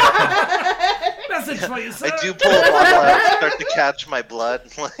 Message for you, sir. I do pull a bottle out and start to catch my blood.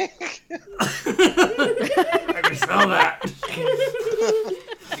 Like, I can smell that.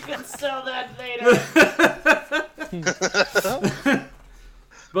 You can sell that later.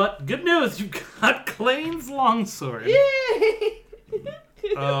 But good news, you got Clayne's longsword. Yay!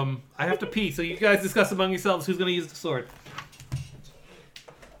 I have to pee, so you guys discuss among yourselves who's gonna use the sword.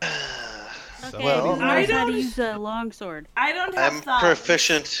 Okay, Well, who knows how to don't- use a longsword? I don't have I'm thumbs.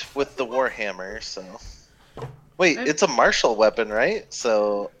 proficient with the Warhammer, so. Wait, it's a martial weapon, right?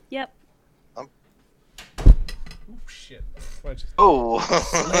 So. Yep. Shit. What just- Oh,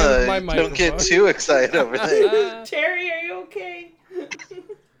 my don't get microphone. too excited over there. Terry, are you okay?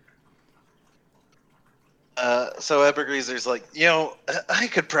 So Ebergreaser's like, I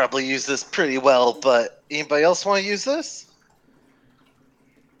could probably use this pretty well, but anybody else want to use this?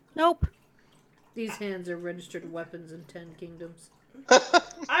 Nope. These hands are registered weapons in 10 kingdoms.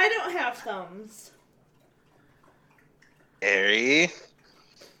 I don't have thumbs. Harry.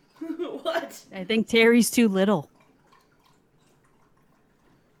 What? I think Terry's too little.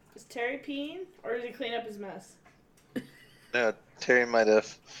 Is Terry peeing, or did he clean up his mess? No, Terry might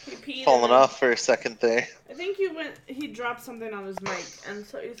have He peed fallen and then- off for a second there. I think he dropped something on his mic, and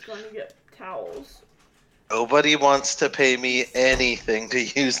so he's going to get towels. Nobody wants to pay me anything to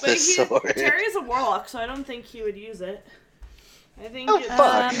use But this sword. Terry's a warlock, so I don't think he would use it. I think Oh, it's,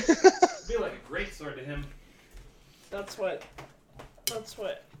 fuck. It'd be like a great sword to him. that's what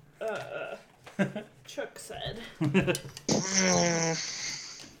Chuck said.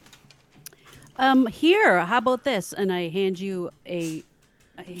 Here, how about this? And I hand you a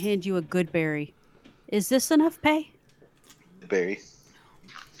good berry. Is this enough pay? Barry.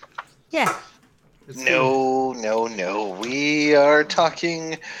 Yeah. No. We are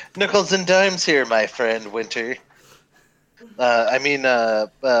talking nickels and dimes here, my friend Winter.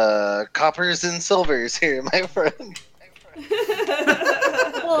 Coppers and silvers here, my friend.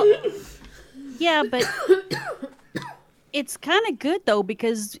 Well, yeah, but it's kind of good though,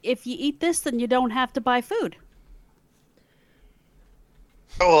 because if you eat this, then you don't have to buy food.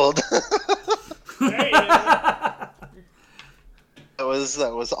 Old. There you go.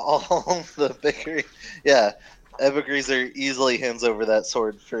 That was all the bickering. Yeah, Ebegreaser easily hands over that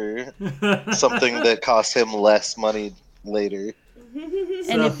sword for something that costs him less money later.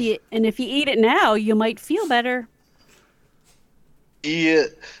 And if you eat it now, you might feel better. He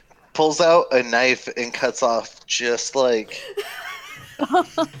pulls out a knife and cuts off just like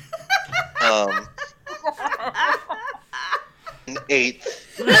an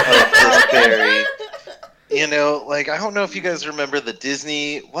eighth of this berry. You know, like, I don't know if you guys remember the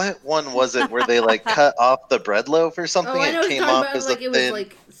Disney, what one was it where they like cut off the bread loaf or something? Oh, I know It what came you're talking off about. as Like a it was thin.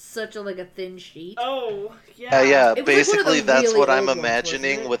 like such a thin sheet. Oh, yeah. Yeah, It was like one of basically the that's really what I'm old ones, wasn't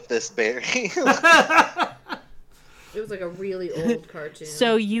imagining it? with this berry. It was like a really old cartoon.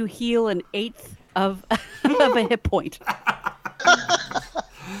 So you heal an eighth of of a hit point.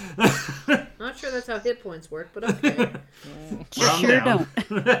 Not sure that's how hit points work, but okay. Calm Sure down.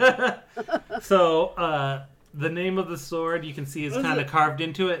 don't. So, the name of the sword you can see is kind of carved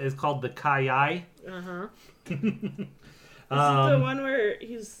into it is called the Kayai. Uh-huh. Is it the one where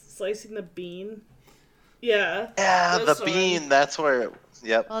he's slicing the bean? Yeah. Yeah, This the one. bean, that's where it,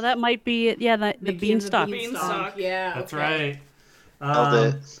 yep. Oh, that might be it. Yeah, the beanstalk. Beanstalk. Yeah, That's okay. right.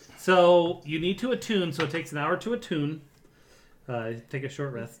 Held it. So you need to attune, so it takes an hour to attune. Take a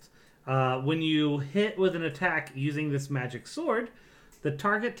short rest. When you hit with an attack using this magic sword, the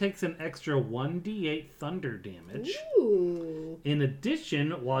target takes an extra 1d8 thunder damage. Ooh. In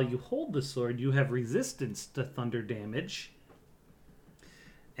addition, while you hold the sword, you have resistance to thunder damage.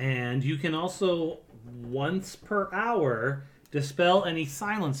 And you can also, once per hour, dispel any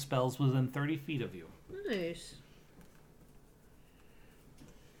silence spells within 30 feet of you. Nice.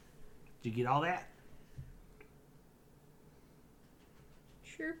 Did you get all that?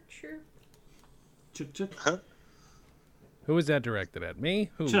 Chirp, chirp. Chook, chook. Who was that directed at? Me?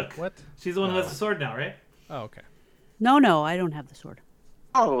 Who? Chook. What? She's the one who has the sword now, right? Oh, okay. No, I don't have the sword.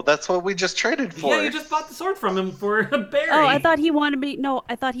 Oh, that's what we just traded for. Yeah, you just bought the sword from him for a berry. Oh, I thought he wanted me. No,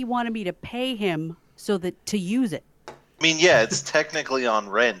 I thought he wanted me to pay him so that to use it. I mean, yeah, it's technically on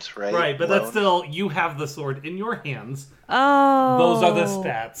rent, right? Right, but that's Loan. still, you have the sword in your hands. Oh, Those are the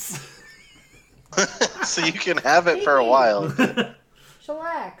stats. So you can have it for a while.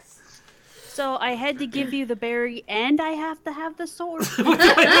 Chillax. So I had to give you the berry, and I have to have the sword.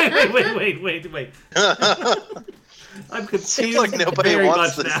 wait. I'm confused Seems like nobody very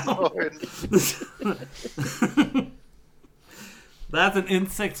wants much this now. sword. That's an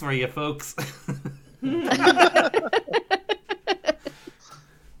N6 for you, folks.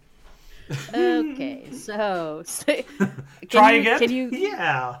 Okay, so Try again? Can you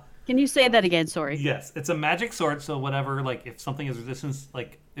Yeah. can you say that again? Sorry. Yes, it's a magic sword, so whatever, like, if something is resistance,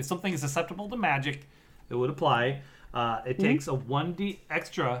 like, if something is susceptible to magic, it would apply. It takes a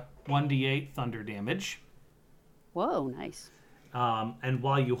 1d8 thunder damage. Whoa, nice. And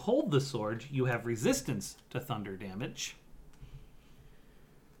while you hold the sword, you have resistance to thunder damage.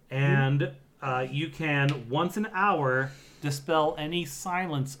 And you can, once an hour, dispel any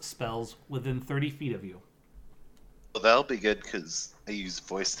silence spells within 30 feet of you. Well, that'll be good because I use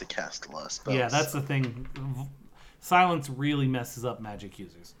voice to cast a lot of spells. Yeah, that's the thing. Silence really messes up magic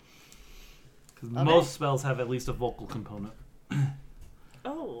users. Because most spells have at least a vocal component.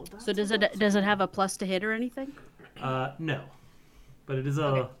 Oh, that's So does it have a plus to hit or anything? No. But it is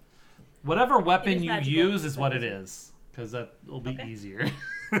a... Whatever weapon is you magical, use is so what it it is. Because that will be easier.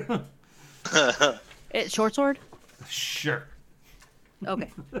 Short sword? Sure.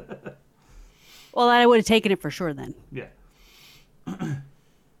 Okay. Well, I would have taken it for sure then. Yeah.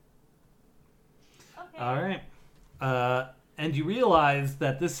 All right. And you realize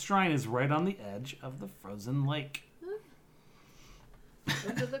that this shrine is right on the edge of the frozen lake.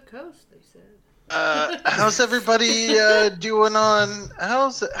 Into the coast, they said. How's everybody doing on?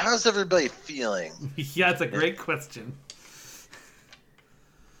 How's everybody feeling? Yeah, it's a great question.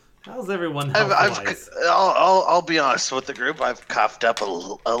 How's everyone I've health-wise? I'll be honest with the group. I've coughed up a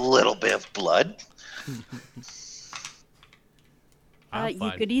little bit of blood. I'm You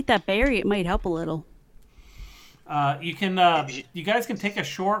fine. could eat that berry. It might help a little. You can. You guys can take a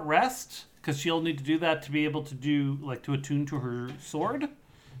short rest because she'll need to do that to be able to do to attune to her sword,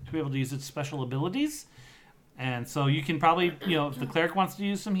 to be able to use its special abilities. And so you can probably, if the cleric wants to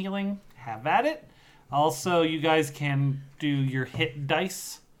use some healing, have at it. Also, you guys can do your hit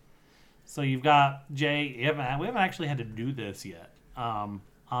dice. So you've got Jay. We haven't actually had to do this yet. On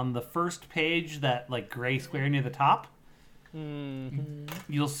the first page, that gray square near the top,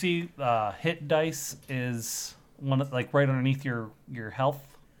 you'll see hit dice is one right underneath your health,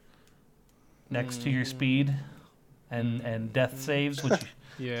 next to your speed, and death saves, which.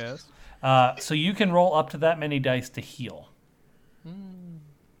 Yes. So you can roll up to that many dice to heal. And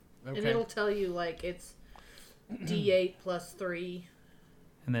it'll tell you it's D8 plus 3.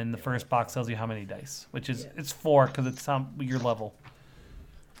 And then the first box tells you how many dice, which is it's 4 because it's your level.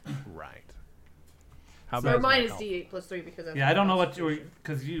 Right. How Or bad is my mine is health? D8 plus 3 because that's Yeah, I don't know what you were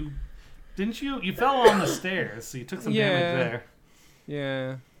because you fell on the stairs, so you took some damage there.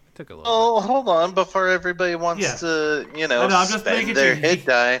 Yeah. Took a little. Oh, hold on! Before everybody wants Yeah. to, I know, I'm just spend making their sure- hit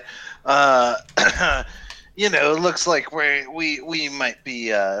die, it looks like we might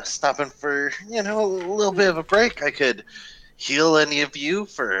be stopping for a little bit of a break. I could heal any of you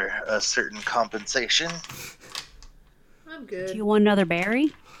for a certain compensation. I'm Do good. you want another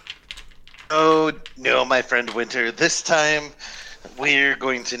berry? Oh no, my friend Winter. This time, we're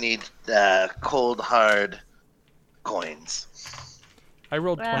going to need cold hard coins. I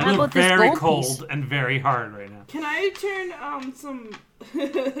rolled Well, 20. how You about look this very gold cold piece? and very hard right now. Can I turn some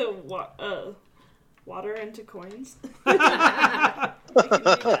water into coins? I can do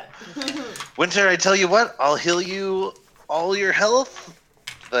that. Winter, I tell you what, I'll heal you all your health.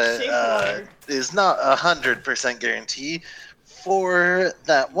 But Shape water. is not 100% guarantee for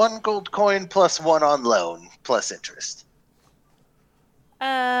that 1 gold coin plus 1 on loan plus interest.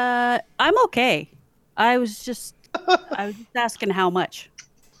 I'm okay. I was just asking how much.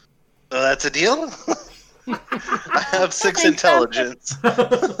 So that's a deal? I have 6 think so. intelligence.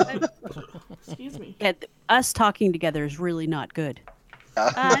 Excuse me. Yeah, us talking together is really not good. No,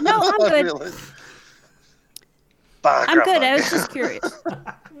 I'm good. Really? I'm good. I was just curious.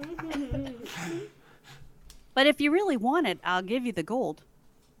 But if you really want it, I'll give you the gold.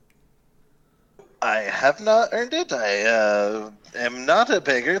 I have not earned it. I am not a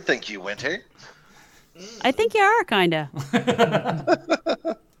beggar. Thank you, Winter. I think you are, kinda.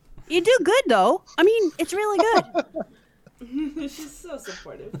 You do good, though. I mean, it's really good. She's so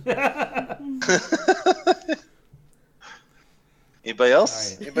supportive. Anybody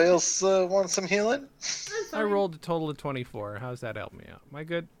else? All right. Anybody else want some healing? I rolled a total of 24. How's that help me out? Am I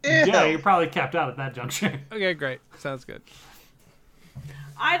good? Yeah, you're probably capped out at that juncture. Okay, great. Sounds good.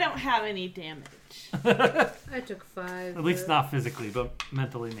 I don't have any damage. I took 5. At least not physically, but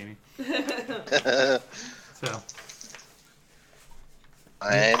mentally maybe. So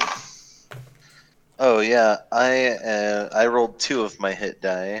Oh yeah, I rolled 2 of my hit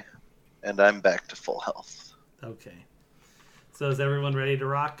die, and I'm back to full health. okay. So is everyone ready to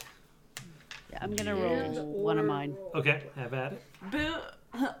rock? Yeah, I'm gonna roll one of mine. Okay, have at it.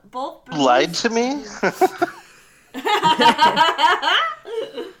 Both boos. Lied to me?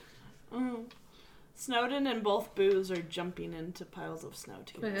 Snowden and both boos are jumping into piles of snow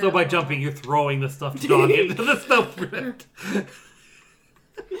too. So by jumping, you're throwing the stuffed dog into the snowdrift.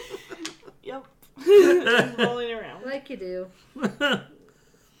 Yep. Just rolling around. Like you do.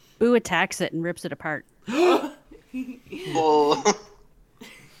 Boo attacks it and rips it apart. Oh.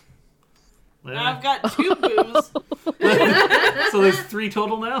 Now I've got 2 boos. So there's 3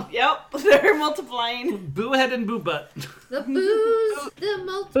 total now? Yep, they're multiplying. Boo head and boo butt. The booze, the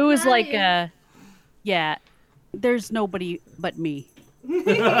multiplying. Boo is like, yeah, there's nobody but me.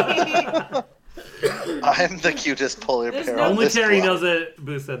 I'm the cutest polar There's bear. no- on Only this Terry block. knows that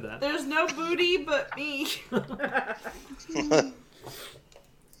Boo said that. There's no booty but me.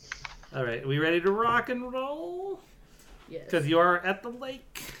 All right, we ready to rock and roll? Yes. Because you are at the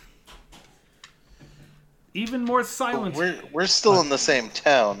lake. Even more silent. We're still in the same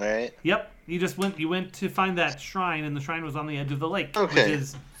town, right? Yep, you went to find that shrine, and the shrine was on the edge of the lake, Okay. which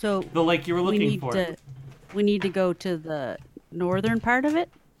is So the lake you were we looking need for. to go to the northern part of it.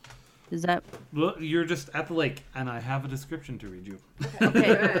 Is that Well, you're just at the lake, and I have a description to read you. Okay,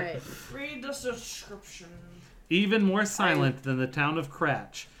 all right. Read the description. Even more silent than the town of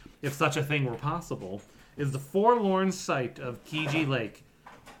Cratch, if such a thing were possible, is the forlorn sight of Kiji Lake.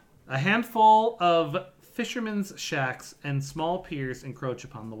 A handful of fishermen's shacks and small piers encroach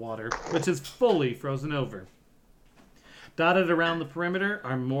upon the water, which is fully frozen over. Dotted around the perimeter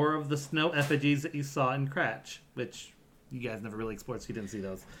are more of the snow effigies that you saw in Cratch, which you guys never really explored, so you didn't see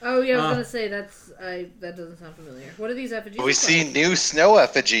those. Oh yeah, I was gonna say that doesn't sound familiar. What are these effigies? We look see like? new snow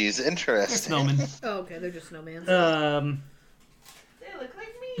effigies. They're Interesting. snowmen. Oh, okay, they're just snowmans. They look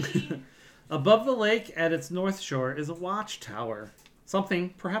like me. Above the lake at its north shore is a watchtower. Something,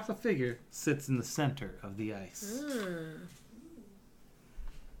 perhaps a figure, sits in the center of the ice.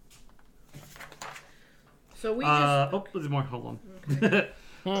 So we just Oh, there's more. Hold on. The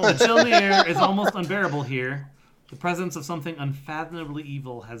chill in the air is almost unbearable here. The presence of something unfathomably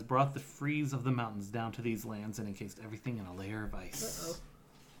evil has brought the freeze of the mountains down to these lands and encased everything in a layer of ice.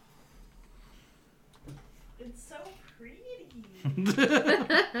 It's so pretty.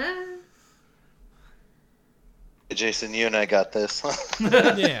 Hey, Jason, you and I got this.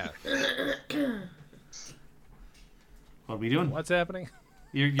 Yeah. What are we doing? What's happening?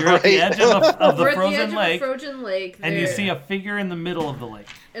 You're at the edge of the we're at the frozen edge lake, of a frozen lake, and you there- see a figure in the middle of the lake.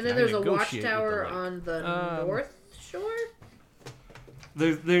 and then I there's a negotiate with the watchtower lake. on the north shore.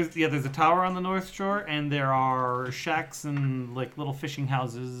 There's a tower on the north shore, and there are shacks and like little fishing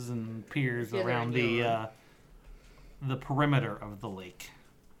houses and piers Yeah, around they're the perimeter of the lake.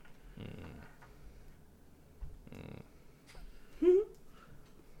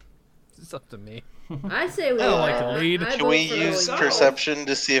 It's up to me. I say we. I don't like to lead. Can we use perception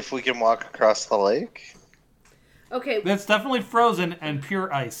to see if we can walk across the lake? Okay, It's definitely frozen and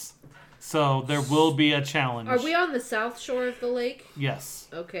pure ice, so there will be a challenge. are we on the south shore of the lake? Yes.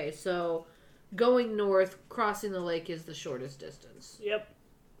 Okay, so going north, crossing the lake is the shortest distance. Yep.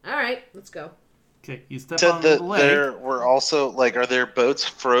 All right, let's go. Okay, you step Said on the that lake. there were also like, are there boats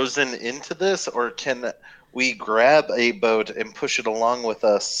frozen into this, or can we grab a boat and push it along with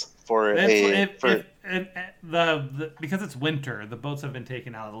us for Because it's winter, the boats have been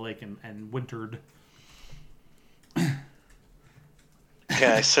taken out of the lake and wintered. Can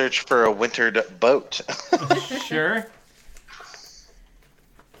I search for a wintered boat? Sure.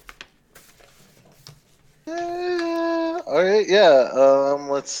 All right, yeah.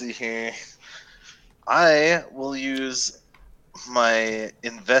 Let's see here. I will use my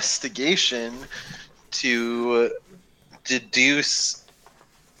investigation to deduce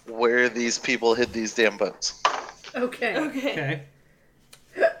where these people hid these damn boats. Okay. Okay.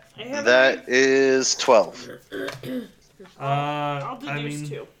 I have That is 12. I'll I deduce mean,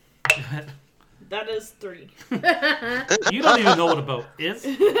 2. That is 3. you don't even know what a boat is.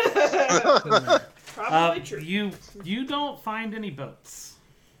 Probably true. You don't find any boats.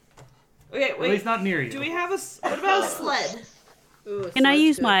 Okay, At wait. least not near you. Do we have what about a sled? Ooh, Can I sled's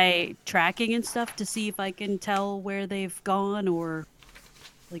use good. my tracking and stuff to see if I can tell where they've gone or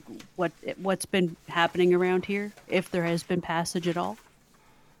like what's been happening around here? If there has been passage at all?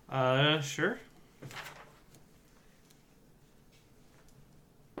 Sure.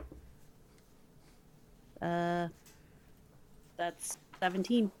 That's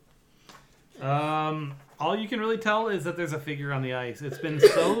 17. All you can really tell is that there's a figure on the ice. It's been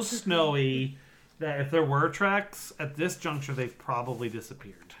so snowy that if there were tracks at this juncture, they've probably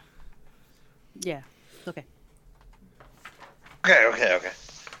disappeared. Yeah. Okay. Okay.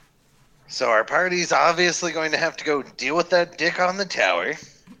 So our party's obviously going to have to go deal with that dick on the tower,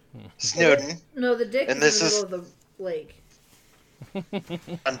 Snowden, No, the dick And is this in the middle of the lake.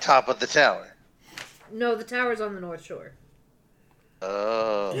 on top of the tower. No, the tower's on the north shore.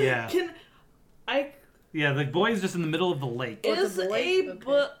 Oh. Yeah. Yeah, the boy's just in the middle of the lake. Is the lake?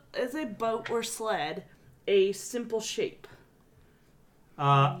 is a boat or sled a simple shape?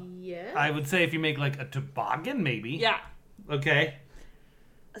 Yeah. I would say if you make like a toboggan, maybe. Yeah. Okay.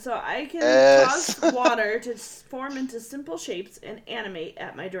 So I can Yes. cause water to form into simple shapes and animate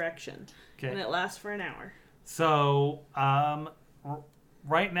at my direction. And Okay. it lasts for an hour. So,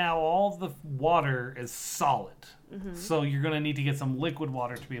 right now all the water is solid. So you're gonna need to get some liquid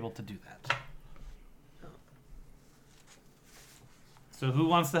water to be able to do that. So who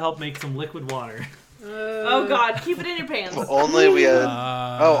wants to help make some liquid water? Oh god, keep it in your pants. Only we had.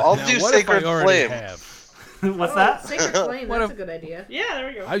 I'll now do what if Sacred I already Flame. have? What's that? Sacred Flame, What that's if- a good idea. Yeah, there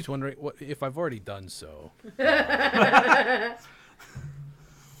we go. I was wondering what if I've already done so.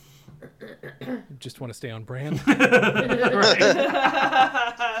 Just want to stay on brand. I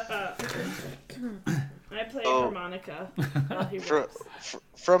play Oh. harmonica. he From, rolls.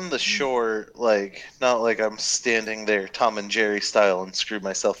 from the shore, like, not like I'm standing there Tom and Jerry style and screw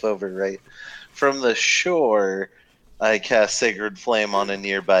myself over, right? From the shore, I cast Sacred Flame on a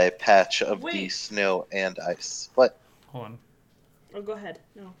nearby patch of the Wait. snow and ice. What? Hold on. Oh, go ahead.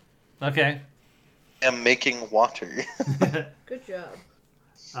 No. Okay. I'm making water. Good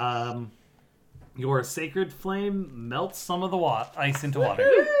job. Your Sacred Flame melts some of the ice into water.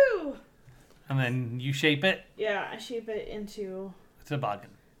 Woo! And then you shape it Yeah, I shape it into to toboggan.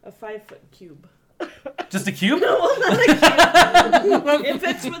 a 5-foot cube. Just a cube? It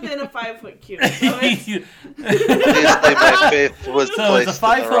fits within a 5-foot cube. So it's Basically, my faith was So placed it's a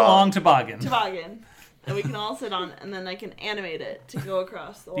 5 in the foot wrong. long toboggan. toboggan that we can all sit on, and then I can animate it to go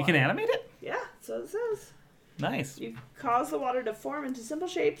across the water. You can animate it? Yeah, so it says. Nice. You cause the water to form into simple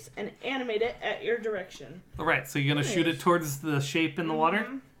shapes and animate it at your direction. All right, so you're going to shoot it towards the shape in the water?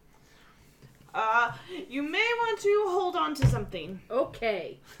 You may want to hold on to something.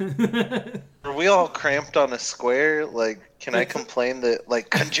 Okay. Are we all cramped on a square? Like, can I complain that, like,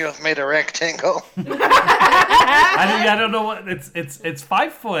 couldn't you have made a rectangle? I don't know what it's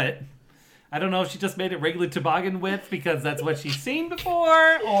 5 foot. I don't know if she just made it regular toboggan width because that's what she's seen before,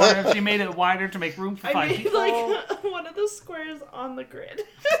 or if she made it wider to make room for I 5 made people. like one of the squares on the grid.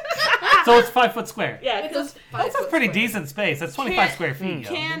 So it's 5 foot square. Yeah, because That's a pretty decent space. That's 25 square feet. yo.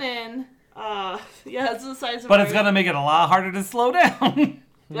 cannon. Yeah, it's the size of. But it's gonna make it a lot harder to slow down.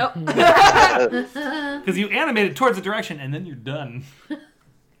 Yep. Because you animate it towards a direction and then you're done.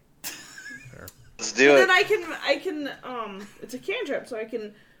 Let's do And then it. I can. It's a cantrip, so I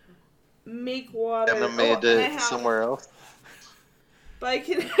can make water. Animate and I it have- somewhere else. But I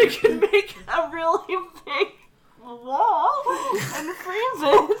can make a really big wall and freeze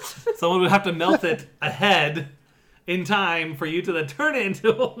it. Someone would have to melt it ahead in time for you to then turn it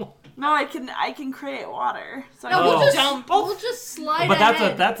into a wall. No, I can create water. So I No, can Oh. we'll just slide But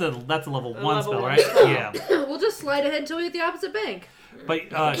ahead. that's a level 1 level spell, one right? spell. Yeah. We'll just slide ahead until we hit the opposite bank.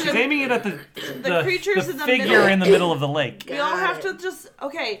 But she's aiming it at the creatures in the figure middle. in the middle of the lake. We all Got have it. to just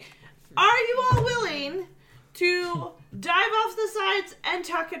okay. Are you all willing to dive off the sides and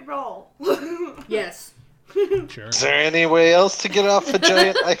tuck and roll? Yes. Sure. Is there any way else to get off a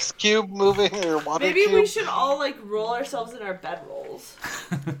giant ice cube moving or water Maybe cube? we should all like roll ourselves in our bedrolls.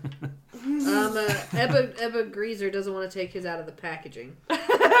 Ebba Greaser doesn't want to take his out of the packaging.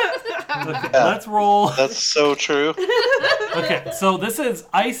 Okay, let's roll. That's so true. Okay, so this is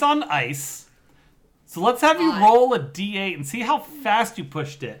ice on ice. So let's have you Fine. roll a d8 and see how fast you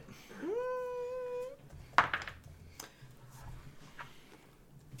pushed it.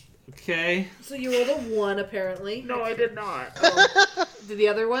 Okay. So you rolled a 1, apparently. No, I did not. Did the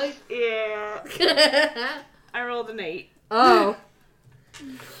other way? Yeah, I rolled an 8. Oh.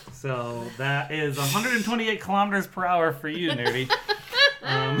 So that is 128 kilometers per hour for you, Nerdy.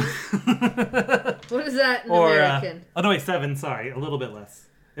 What is that in or American? oh no, wait, 7. Sorry, a little bit less.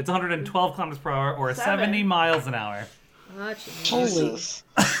 It's 112 kilometers per hour, or 7. 70 miles an hour. Gotcha. Jesus.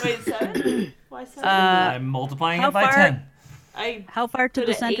 Wait, 7? Why 7? I'm multiplying how it by far- 10. How far to Put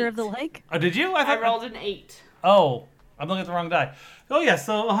the an center 8. of the lake? Oh, did you? I rolled an 8. Oh, I'm looking at the wrong die. Oh yeah,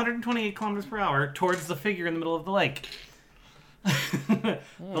 so 128 kilometers per hour towards the figure in the middle of the lake. The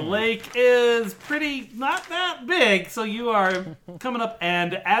lake is not that big, so you are coming up,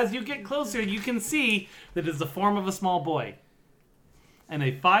 and as you get closer, you can see that it's the form of a small boy. And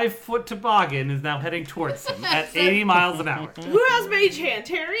a 5-foot toboggan is now heading towards him at 80 miles an hour. Who has Mage Hand,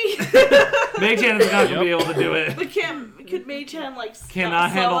 Terry? Mage Hand is not going to be able to do it. But could Mage Hand like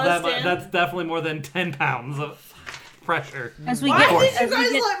Cannot handle slow that us much. down? That's definitely more than 10 pounds of pressure. As we Why get did you as we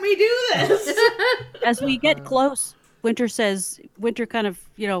guys get, let me do this? as we get close, Winter kind of,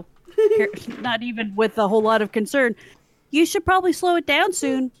 not even with a whole lot of concern, you should probably slow it down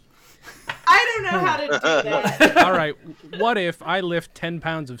soon. I don't know how to do that. All right. What if I lift 10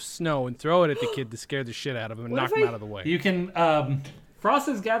 pounds of snow and throw it at the kid to scare the shit out of him and What knock if him I- out of the way? You can. Frost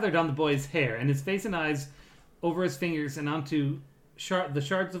has gathered on the boy's hair, and his face and eyes over his fingers and onto the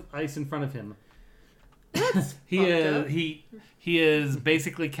shards of ice in front of him. He is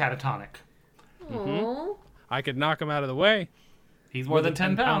basically catatonic. Aww. I could knock him out of the way. He's more than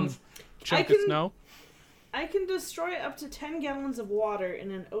 10 pounds. Chunk I of can- snow. I can destroy up to 10 gallons of water in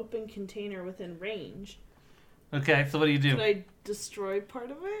an open container within range. Okay, so what do you do? Could I destroy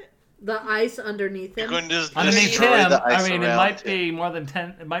part of it? The ice underneath You're him. going to just Underneath destroy him, the ice I mean, it around might him. be more than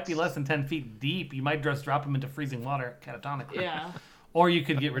 10. It might be less than 10 feet deep. You might just drop him into freezing water catatonically. Yeah. Or you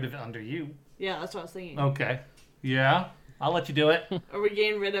could get rid of it under you. Yeah, that's what I was thinking. Okay. Yeah, I'll let you do it. Oh, Are we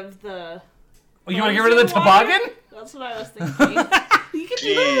getting rid of the... you want to get rid of the Water? toboggan? That's what I was thinking. You can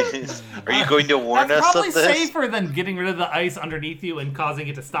Jeez. Are you going to warn That's us probably of this? safer than getting rid of the ice underneath you and causing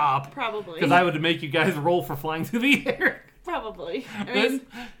it to stop. Probably. Because I would make you guys roll for flying through the air. Probably. I mean,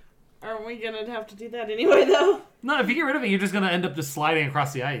 aren't we gonna have to do that anyway, though? No, if you get rid of it, you're just going to end up just sliding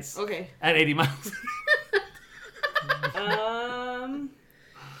across the ice. Okay. At 80 miles.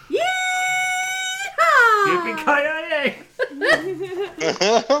 Yippee-ki-yay!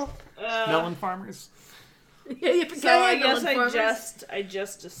 Melon farmers. Yeah, So I guess I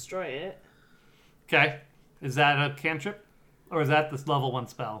just destroy it. Okay. Is that a cantrip? Or is that this level 1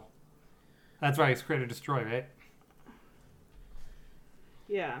 spell? That's right, it's create or destroy, right?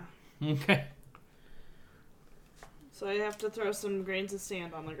 Yeah. Okay. So I have to throw some grains of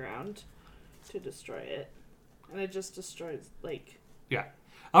sand on the ground to destroy it. And it just destroys, like... Yeah.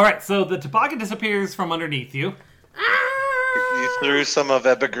 Alright, so the toboggan disappears from underneath you. You threw some of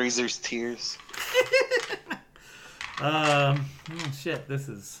Ebegreezer's tears. Shit, this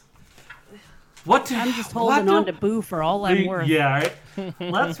is... What? I'm just holding on to Boo for all I'm worth. Yeah, right?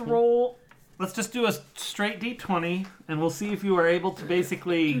 Let's roll... Let's just do a straight D20, and we'll see if you are able to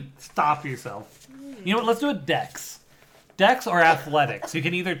basically stop yourself. You know what? Let's do a Dex. Dex or Athletics. You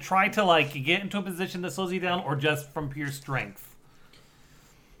can either try to, like, get into a position that slows you down, or just from pure strength.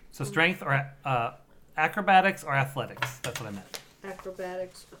 So strength or acrobatics or athletics. That's what I meant.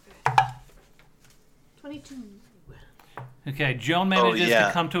 Acrobatics. Okay. 22. Okay, Joan manages yeah.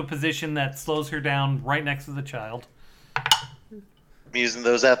 to come to a position that slows her down right next to the child. I'm using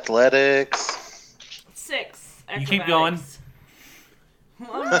those athletics. 6. You keep going.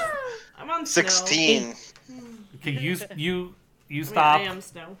 I'm on 16. Okay, you stop. I am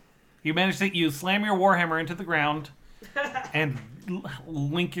snow. You manage to slam your warhammer into the ground and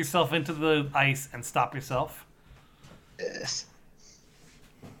link yourself into the ice and stop yourself. Yes.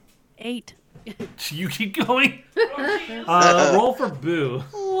 8. You keep going. Roll for Boo.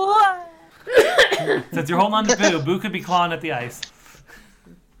 What? Since you're holding on to Boo, Boo could be clawing at the ice.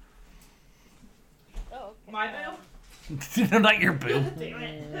 Oh, okay. My boo? No, not your Boo.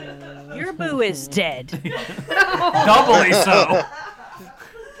 Your Boo is dead. Doubly so.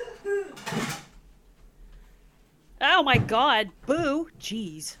 Oh my god, Boo.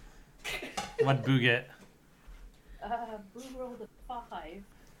 Jeez. What'd Boo get? Boo rolled a 5.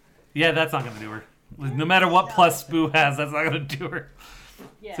 Yeah, that's not gonna do her. No matter what plus Boo has, that's not gonna do her.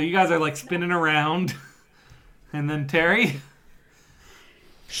 Yeah. So you guys are like spinning around. And then Terry?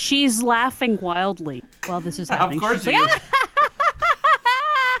 She's laughing wildly while this is happening. Of course She's she like,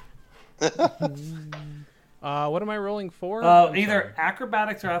 is. What am I rolling for? Either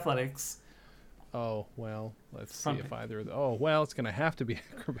acrobatics or athletics. Oh, well, let's see Something. if either of the... Oh, well, it's going to have to be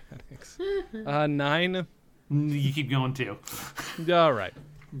acrobatics. 9. You keep going too. All right.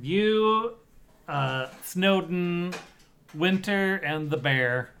 You, Snowden, Winter, and the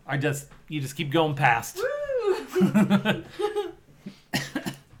bear are you just keep going past.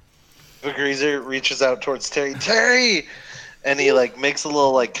 Ebegreezer reaches out towards Terry. Terry! And he like makes a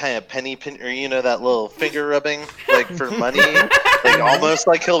little like kind of penny pin, or you know that little finger rubbing like for money, like almost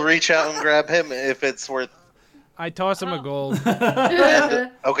like he'll reach out and grab him if it's worth. I toss him a gold.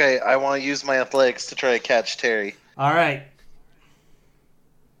 And, okay, I want to use my athletics to try to catch Terry. All right.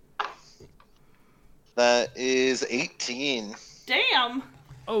 That is 18. Damn.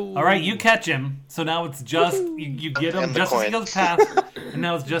 Oh. All right, you catch him. So now it's just you get him And the just as he coin. goes past, and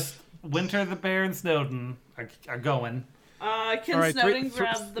now it's just Winter, the bear, and Snowden are going. Can All right, Snowden three-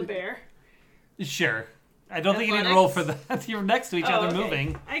 grab the bear? Sure. I don't think you need to roll for Athletics? that. You're next to each Oh, other okay.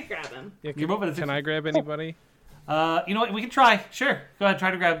 moving. I grab him. Yeah, You're moving at Can 6. I grab anybody? You know what? We can try. Sure. Go ahead.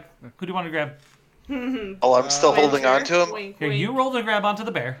 Try to grab. Who do you want to grab? Oh, I'm still holding on to him. Wink, Here, wink. you roll to grab onto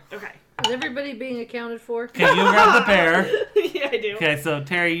the bear. Okay. Is everybody being accounted for? Okay, you grab the bear. Yeah, I do. Okay, so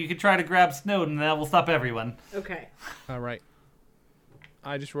Terry, you can try to grab Snowden, and that will stop everyone. Okay. All right.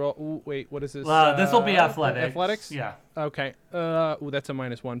 I just roll. Ooh, wait, what is this? This will be athletics. Athletics? Yeah. Okay. Ooh, that's a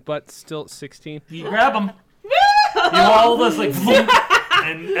 -1, but still 16. You grab him. You all this like, vroom,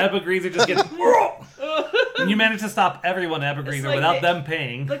 and Ebegreezer just gets. And you manage to stop everyone, Ebegreezer, It's like without them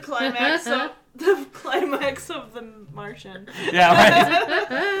paying. The climax of the Martian.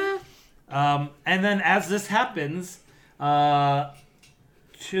 Yeah, right. And then as this happens, to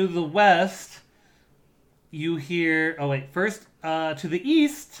the west, you hear. Oh wait, first to the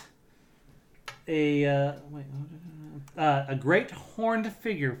east, a great horned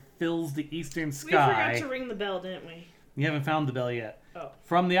figure fills the eastern We sky. forgot to ring the bell, didn't we? You haven't found the bell yet. Oh.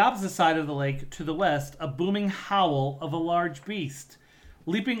 From the opposite side of the lake to the west, a booming howl of a large beast.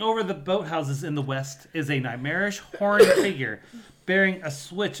 Leaping over the boathouses in the west is a nightmarish horned figure bearing a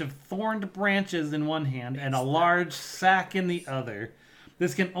switch of thorned branches in one hand and a large sack in the other.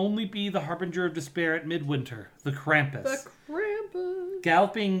 This can only be the harbinger of despair at midwinter, the Krampus. The Krampus.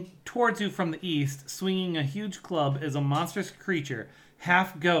 Galloping towards you from the east, swinging a huge club, is a monstrous creature,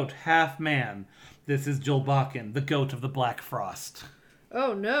 half goat, half man. This is Jolbakken, the goat of the Black Frost.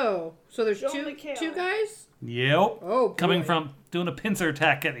 Oh no! So there's Joel two McHale. guys. Yep. Oh, boy. Coming from doing a pincer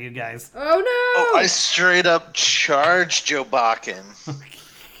attack at you guys. Oh no! Oh, I straight up charged Jolbakken.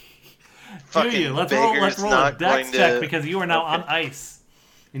 Do you? Let's roll a not dex going check to- because you are now on ice.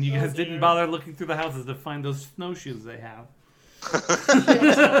 And you guys dear. didn't bother looking through the houses to find those snowshoes they have.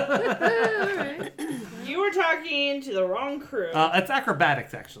 Alright. You were talking to the wrong crew. It's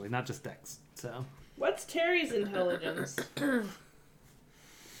acrobatics, actually, not just dex. So. What's Terry's intelligence?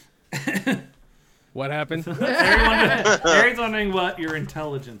 What happened? Harry's wondering what your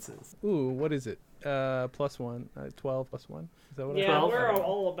intelligence is. Ooh, what is it? Plus 1. 12 plus 1. Is that what Yeah, 12? we're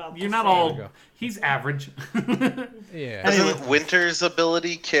all about the You're not same. all. we go. He's average. Yeah. Doesn't Winter's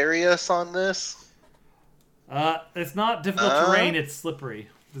ability carry us on this? It's not difficult terrain, it's slippery.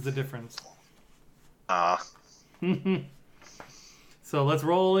 There's a difference. Ah. So let's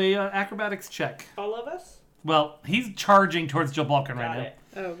roll a acrobatics check. All of us? Well, he's charging towards Jolbakken right Got now. it.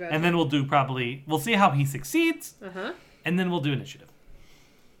 Oh god. And then we'll see how he succeeds, Uh-huh. and then we'll do initiative.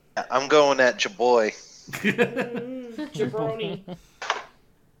 I'm going at Jaboy. Jabroni.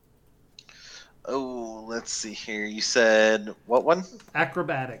 Oh, let's see here. You said what one?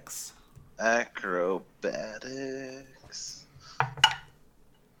 Acrobatics. Acrobatics.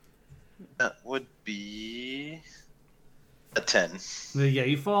 That would be a 10. Yeah,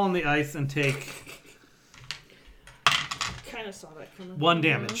 you fall on the ice and take Kind of saw that coming. 1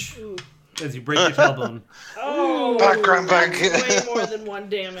 damage Ooh. as you break your tailbone. Oh, Background back. that's way more than 1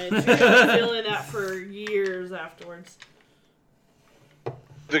 damage. You're gonna be feeling that for years afterwards.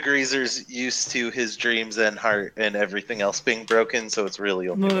 The Greaser's used to his dreams and heart and everything else being broken, so it's really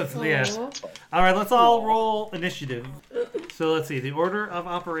No, okay. that's, yeah. Aw. All right, let's all roll initiative. So let's see. The order of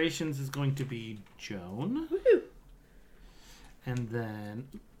operations is going to be Joan, Woohoo. and then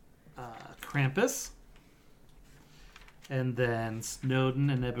Krampus, and then Snowden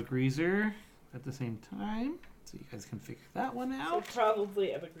and Ebegreaser at the same time. So you guys can figure that one So out. probably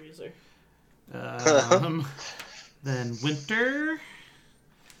Ebegreaser. Then Winter,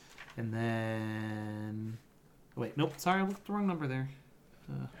 and then wait, nope, sorry, I looked at the wrong number there.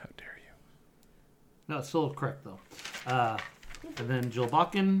 How dare you? No, it's still correct though. And then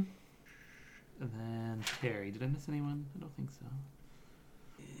Jolbakken, and then Terry. Did I miss anyone? I don't think so.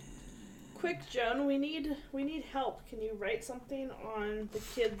 Quick, Joan, we need help. Can you write something on the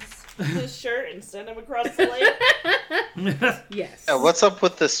kid's shirt and send him across the lake? Yes. Yeah, what's up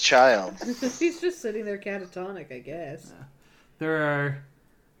with this child? He's just sitting there catatonic, I guess. There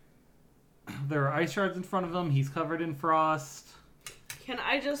are ice shards in front of him. He's covered in frost. Can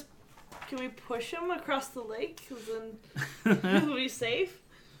we push him across the lake? 'Cause then he'll be safe.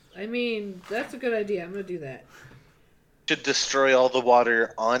 I mean, that's a good idea. I'm gonna do that. Should destroy all the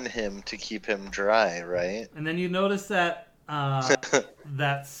water on him to keep him dry, right? And then you notice that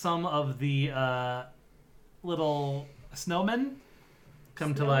that some of the little snowmen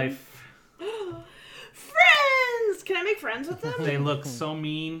come to life. Friends! Can I make friends with them? They look so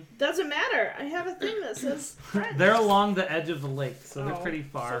mean. Doesn't matter. I have a thing that says friends. They're along the edge of the lake, so they're Oh, pretty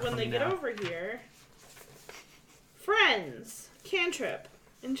far So when from they you get now. over here, friends, cantrip,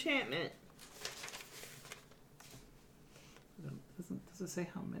 enchantment. Does it say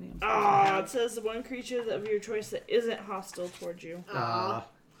how many? I'm supposed to Ah, have? it says the one creature of your choice that isn't hostile towards you.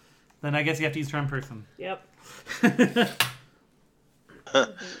 Then I guess you have to use turn person. Yep.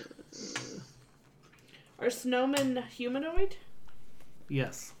 Are snowmen humanoid?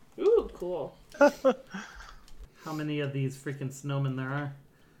 Yes. Ooh, cool. How many of these freaking snowmen there are?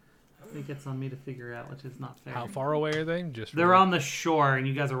 I think it's on me to figure out, which is not fair. How far away are they? Just They're on the shore, and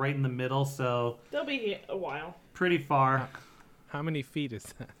you guys are right in the middle, so They'll be here a while. pretty far. How many feet is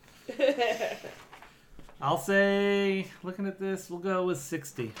that? I'll say, looking at this, we'll go with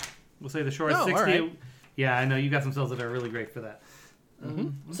 60. We'll say the shore is Oh, 60. all right. Yeah, I know you got some spells that are really great for that.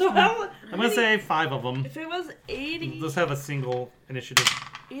 So how? I'm gonna say 5 of them. If it was 80 Let's have a single initiative.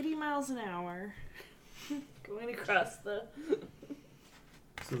 miles an hour, going across the.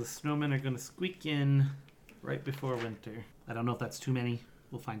 So the snowmen are gonna squeak in right before winter. I don't know if that's too many.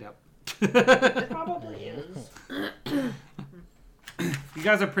 We'll find out. It probably is. You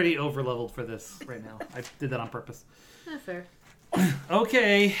guys are pretty over leveled for this right now. I did that on purpose. Fair.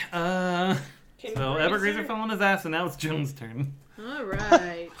 Okay. Can So Evergrazer fell on his ass, and now it's Joan's turn. All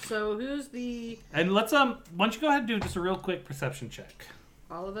right. So who's the? And let's why don't you go ahead and do just a real quick perception check.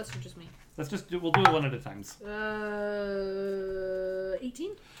 All of us or just me? We'll do it one at a time.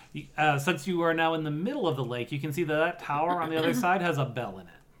 18? Since you are now in the middle of the lake, you can see that tower on the other side has a bell in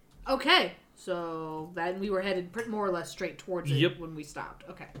it. Okay. So then we were headed more or less straight towards it when we stopped.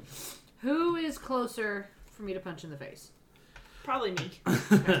 Okay. Who is closer for me to punch in the face? Probably me.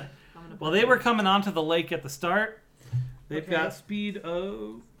 Okay. Well, they were coming onto the lake at the start. They've got speed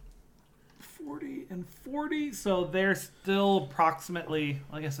of 40 and 40, so they're still approximately,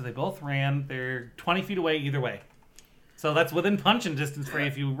 I guess if they both ran, they're 20 feet away either way. So that's within punching distance for you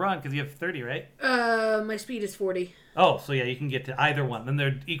if you run, because you have 30, right? My speed is 40. Oh, so yeah, you can get to either one. Then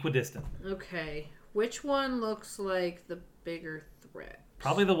they're equidistant. Okay. Which one looks like the bigger threat?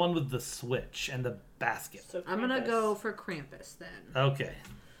 Probably the one with the switch and the basket. So I'm going to go for Krampus then. Okay.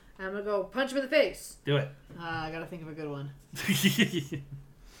 I'm going to go punch him in the face. Do it. I got to think of a good one.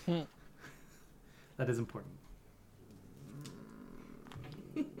 That is important.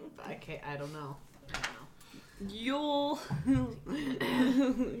 I don't know. You'll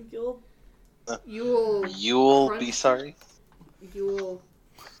You'll be sorry. You'll...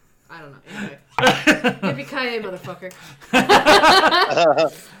 I don't know. Anyway. Yippee-ki-yay, motherfucker.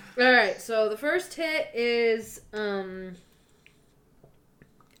 Alright, so the first hit is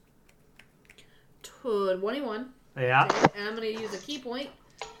 21. Yeah. And I'm going to use a key point.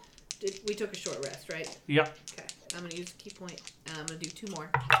 We took a short rest, right? Yep. Okay. I'm going to use a key point, and I'm going to do 2 more.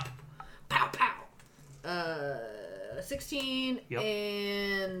 Pow, pow. 16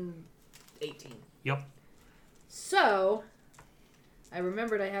 and 18. Yep. So, I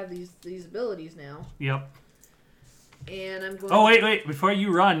remembered I have these abilities now, Yep. and I'm going. Oh wait! Before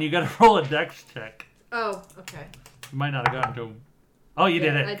you run, you got to roll a dex check. Oh, okay. You might not have gotten to him. Oh, you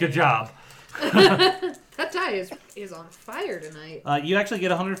did it. I Good did. job. That die is on fire tonight. You actually get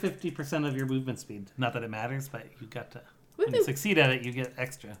 150% of your movement speed. Not that it matters, but you got to. When you succeed at it, you get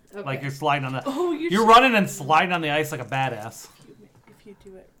extra. Okay. Like you're sliding on the. Oh, you're running and sliding on the ice like a badass. If you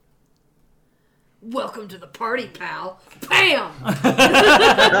do it. Welcome to the party, pal. Bam!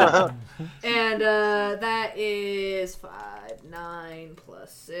 And that is 5, 9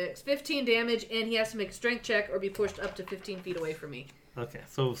 plus 6, 15 damage, and he has to make a strength check or be pushed up to 15 feet away from me. Okay,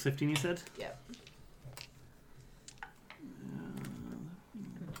 so 15 you said? Yep.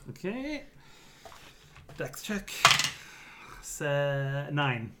 Okay. Dex check.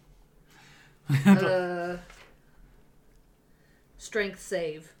 9. Strength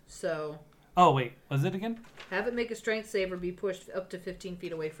save. So Oh, wait. Was it again? have it make a strength save or be pushed up to 15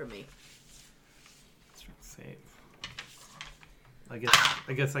 feet away from me. Save. I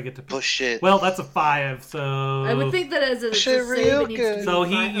guess I get to Push it. Well, that's a 5, so I would think that as a Push save, it real it needs to be so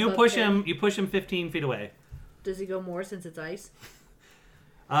you above push 10. him 15 feet away. Does he go more since it's ice?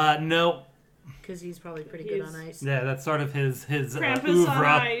 No. Because he's probably pretty good on ice. Yeah, that's sort of his Krampus oeuvre.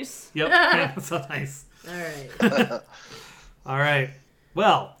 on ice. Yep, Krampus on ice. Alright. All right.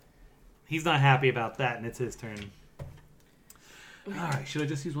 Well, he's not happy about that, and it's his turn. All right. Should I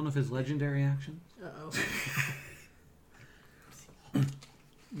just use one of his legendary actions? Uh-oh.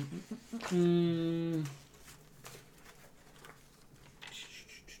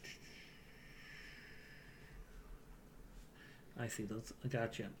 I see those. I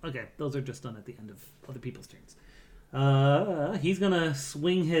gotcha. Okay, those are just done at the end of other people's turns. He's gonna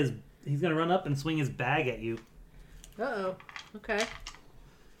swing his. He's gonna run up and swing his bag at you. Uh-oh. Okay.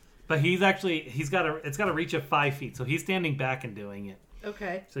 But he's got a. It's got a reach of 5 feet, so he's standing back and doing it.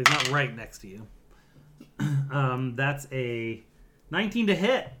 Okay. So he's not right next to you. That's a 19 to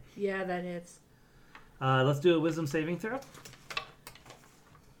hit. Yeah, that hits. Let's do a wisdom saving throw.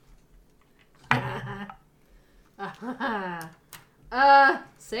 Uh,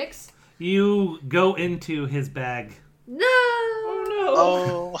 6? You go into his bag. No!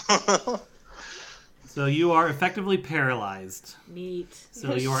 Oh Oh. So you are effectively paralyzed. Neat.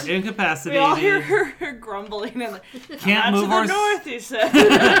 So you are no. We incapacitated. all hear her grumbling and Can't "Not move to the or north," he said.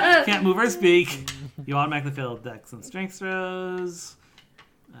 can't move or speak. You automatically fail dex and strength throws.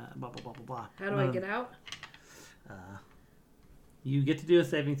 Blah blah blah blah blah. How do I get out? You get to do a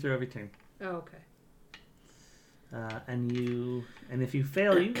saving throw every turn. Oh, okay. And if you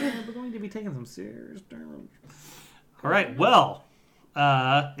fail, you are going to be taking some serious damage. All right. Well,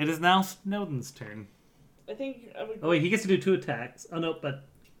 it is now Snowden's turn. I think I would. Oh wait, he gets to do 2 attacks. Oh no, but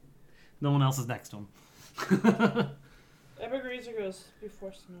no one else is next to him. Evergrazer goes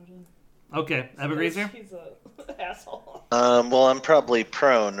before Snowden. Okay, Evergrazer. He's a asshole. Well, I'm probably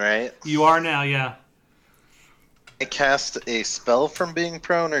prone, right? You are now, yeah. I cast a spell from being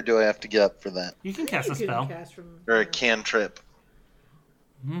prone, or do I have to get up for that? You can cast a You can spell. cast from... Or a cantrip?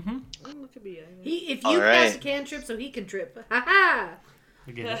 Mm-hmm. It could be anything. If you All cast right. a cantrip so he can trip. Ha-ha!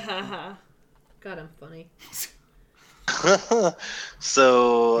 I get it. God, I'm funny.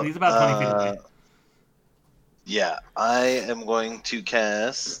 So He's about 20 feet away. Yeah, I am going to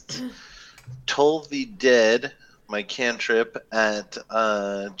cast Toll the Dead, my cantrip, at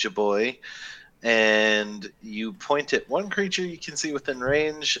Jaboy, and you point at one creature you can see within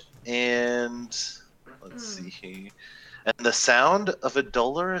range, and let's see here. And the sound of a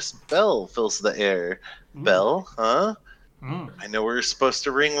dolorous bell fills the air. Bell, huh? I know we're supposed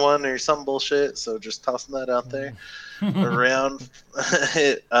to ring one or some bullshit, so just tossing that out there. Around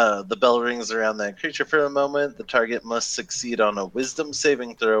the bell rings around that creature for a moment. The target must succeed on a wisdom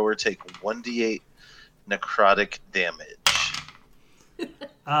saving throw or take 1d8 necrotic damage.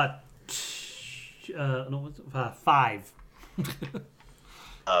 No, what's it? 5.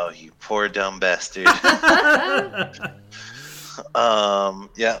 Oh, you poor dumb bastard.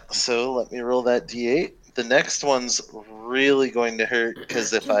 Yeah, so let me roll that d8. The next one's really going to hurt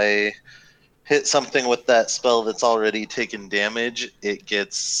because if I hit something with that spell that's already taken damage, it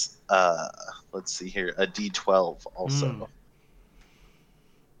gets, let's see here, a d12 also.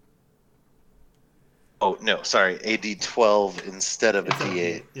 Oh, no, sorry, a d12 instead of a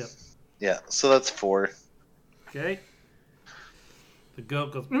d8. Yep. Yeah, so that's 4. Okay. The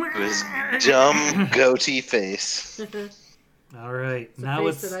goat goes. His dumb goatee face. All right. It's a Now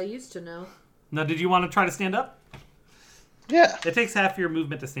face it's. that I used to know. Now, did you want to try to stand up? Yeah. It takes half your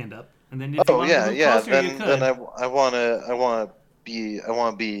movement to stand up, and then if you Oh want yeah, to move yeah. closer, you could. Then I want to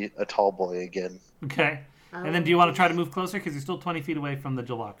be a tall boy again. Okay. And then do you want to try to move closer because you're still 20 feet away from the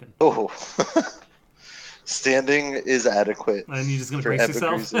Jalakan? Oh. Standing is adequate. And you're just gonna for brace Epic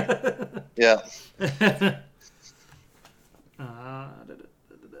yourself. Cruiser. Yeah.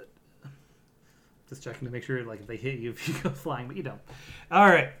 Just checking to make sure, like, if they hit you, if you go flying, but you don't. All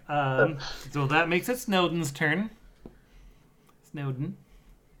right. So that makes it Snowden's turn. Snowden.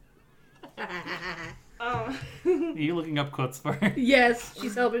 Oh. Are you looking up quotes for her? Yes,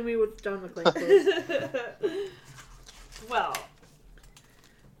 she's helping me with John McClane quotes. Well,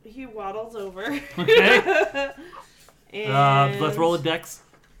 he waddles over. Okay. And Let's roll a dex.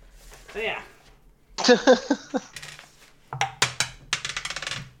 Yeah.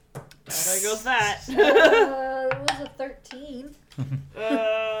 There goes that. It was a 13.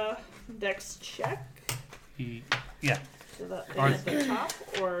 Dex check. Yeah. So that Or- is the top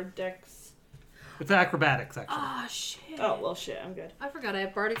or Dex. It's acrobatics, actually. Oh, shit. Oh well, shit. I'm good. I forgot I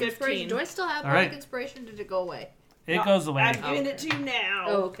have Bardic 15. Inspiration. Do I still have All Bardic right. Inspiration? Did it go away? It goes away. I'm giving it to you now.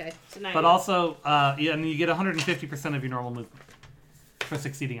 Oh, okay. So now But you- also, yeah, and you get 150% of your normal movement for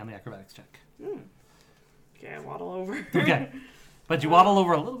succeeding on the acrobatics check. Okay, I waddle over. Okay. But you waddle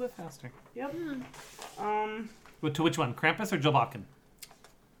over a little bit faster. Yep. To which one? Krampus or Jolbakken?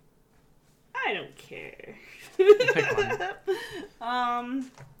 I don't care. Pick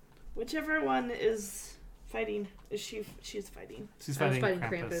one. Whichever one is fighting. She's fighting. She's I was fighting,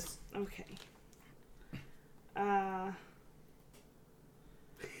 fighting Krampus. Krampus. Okay.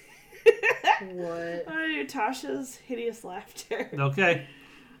 What? I'm gonna do Tasha's hideous laughter. Okay.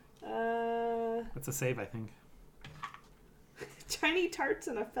 Uh, That's a save, I think. tiny tarts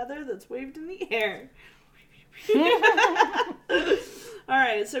and a feather that's waved in the air.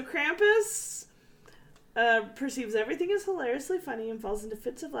 Alright, so Krampus perceives everything as hilariously funny and falls into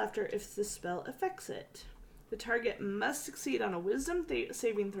fits of laughter if the spell affects it. The target must succeed on a wisdom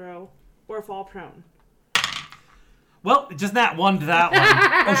saving throw or fall prone. Well, just that one to that one.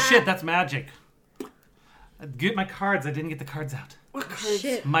 Oh shit, that's magic. Get my cards. I didn't get the cards out. What cards?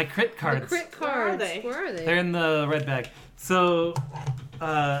 Shit. My crit cards. The crit Where are cards. they? Where are they? They're in the red bag. So,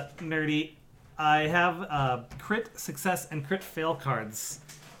 nerdy, I have crit success and crit fail cards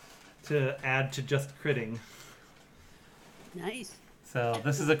to add to just critting. Nice. So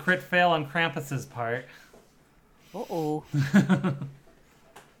this is a crit fail on Krampus's part. Uh-oh.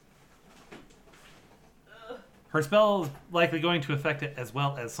 Her spell is likely going to affect it as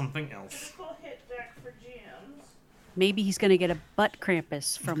well as something else. Full hit deck for GMs. Maybe he's going to get a butt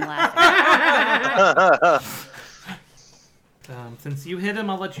Krampus from laughing. Since you hit him,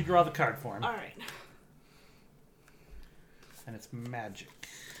 I'll let you draw the card for him. Alright. And it's magic.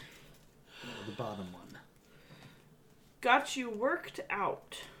 The bottom one. Got you worked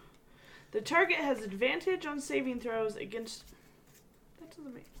out. The target has advantage on saving throws against... That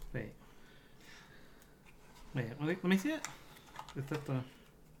doesn't make... Wait, let me see it. Is that the...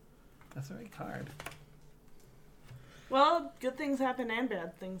 That's the right card. Well, good things happen and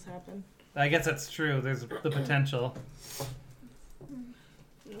bad things happen. I guess that's true. There's the potential.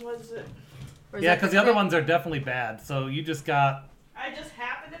 What is it? Or is Yeah, that because the other ones are definitely bad. So you just got... I just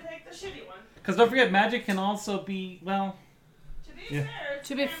happened to pick the shitty one. Because don't forget, magic can also be, well... To be Yeah. fair,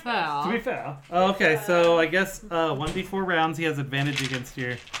 To be fair. To be fair. Okay, so I guess 1d4 rounds he has advantage against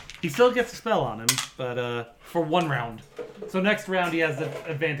your... He still gets a spell on him, but for 1 round. So next round he has an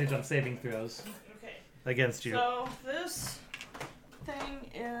advantage on saving throws Okay. against you. So this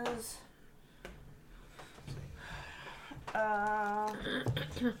thing is.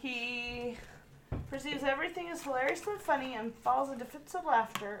 He perceives everything is hilariously funny and falls into fits of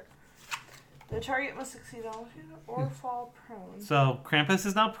laughter. The target must succeed on or fall prone. So Krampus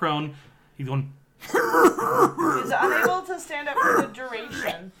is now prone. He's going... He's unable to stand up for the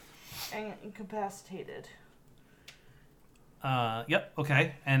duration and incapacitated. Yep,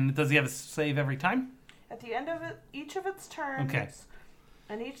 okay. And does he have a save every time? At the end of each of its turns. Okay.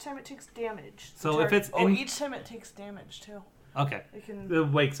 And each time it takes damage. So if it's each time it takes damage too. Okay. It can It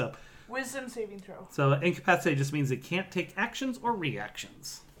wakes up. wisdom saving throw. So incapacitated just means it can't take actions or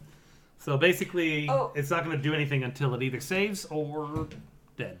reactions. So basically, it's not going to do anything until it either saves or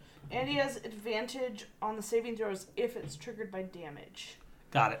dead. And he has advantage on the saving throws if it's triggered by damage.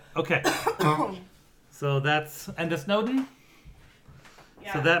 Got it. Okay. So that's end of Snowden.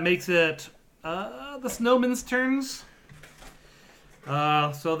 Yeah. So that makes it the snowman's turns.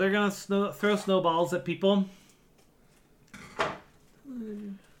 So they're gonna throw snowballs at people.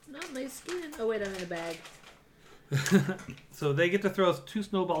 Not my skin. Oh wait, I'm in a bag. So they get to throw 2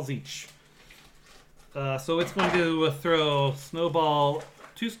 snowballs each. So it's going to throw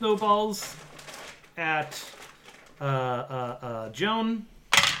 2 snowballs at Joan.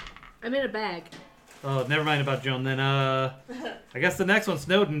 I'm in a bag. Oh, never mind about Joan. Then I guess the next one's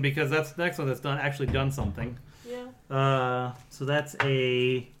Snowden because that's the next one that's actually done something. Yeah. So that's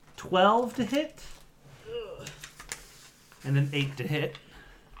a 12 to hit, and an 8 to hit.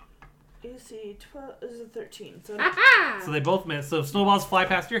 AC 12 is a 13. So So they both miss. So snowballs fly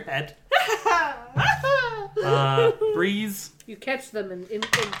past your head. Breeze. You catch them and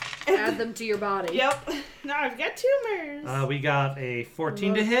add them to your body. Yep. Now I've got tumors. We got a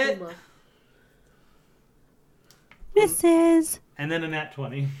 14 to hit, Misses. and then a nat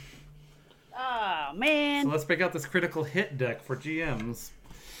 20. Oh, So man. let's break out this critical hit deck for GMs.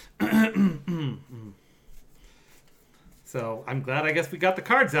 So I'm glad I guess we got the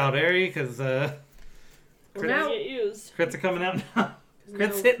cards out, Ari, because Well, now, Get used. crits are coming out now.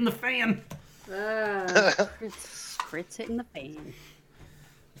 Crits hitting the fan. Crits hitting the fan.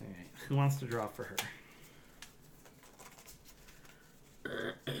 All right, who wants to draw for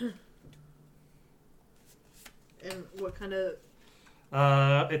her? and what kind of...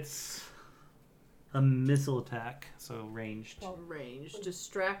 It's a missile attack, so ranged. range?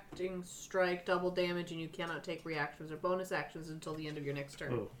 Distracting strike, double damage, and you cannot take reactions or bonus actions until the end of your next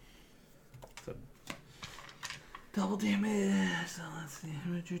turn. Oh. So, double damage. So let's see. I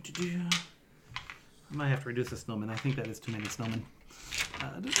might have to reduce the snowman. I think that is too many snowmen.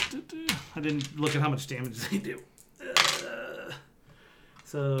 I didn't look at how much damage they do.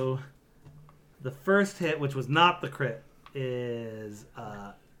 So the first hit, which was not the crit, is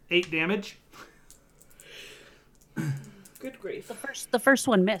 8 damage. Good grief. The first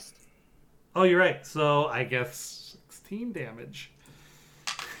one missed. Oh, you're right. So I guess 16 damage.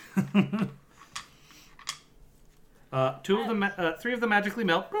 3 of them magically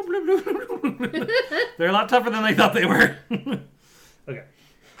melt. They're a lot tougher than they thought they were. Okay.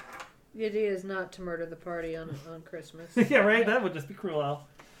 The idea is not to murder the party on Christmas. Yeah, right. That would just be cruel, Al.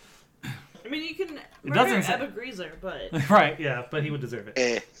 I mean, you can It murder doesn't say- Ebba Greaser, but Right. Yeah, but he would deserve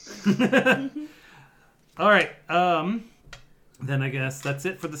it. All right. Then I guess that's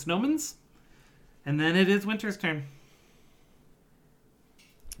it for the snowmans, and then it is Winter's turn.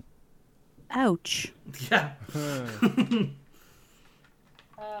 Ouch. Yeah.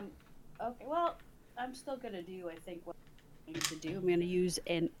 Okay, well, I'm still going to do, I think, what I need to do. I'm going to use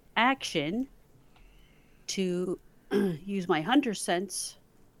an action to use my hunter sense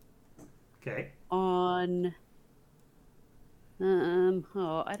Okay. on...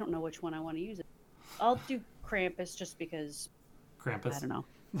 I don't know which one I want to use it. I'll do Krampus just because, Krampus. I don't know.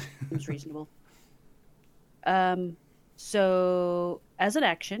 Seems reasonable. So, as an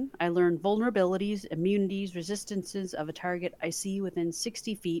action, I learn vulnerabilities, immunities, resistances of a target I see within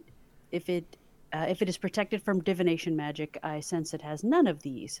 60 feet. If it is protected from divination magic, I sense it has none of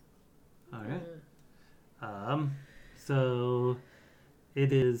these. All right. So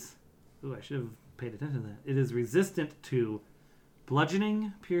it is. Ooh, I should have paid attention to that. It is resistant to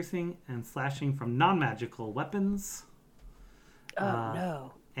bludgeoning, piercing, and slashing from non-magical weapons. Oh,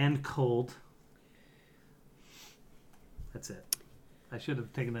 no. And cold. That's it. I should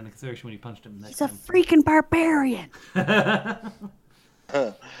have taken that into consideration when you punched him next He's a time. freaking barbarian.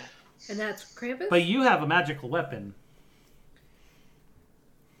 And that's Krampus? But you have a magical weapon.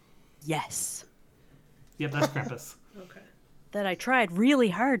 Yes. Yep, that's Krampus. Okay. That I tried really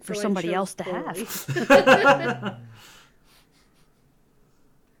hard for So I somebody chose else to poorly. have.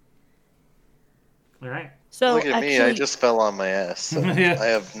 All right. So Look at actually, me, I just fell on my ass. So Yeah. I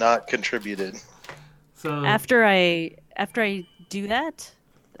have not contributed. So after I do that,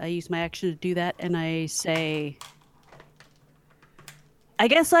 I use my action to do that, and I say, I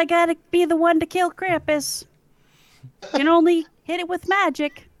guess I gotta be the one to kill Krampus. Can only hit it with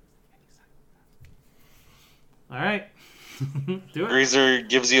magic. all right. Do it. Greaser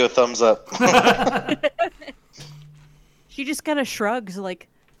gives you a thumbs up. She just kind of shrugs, like,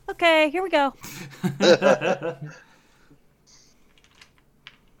 okay, here we go.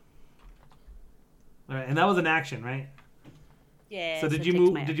 All right, and that was an action, right? Yeah. So did it you takes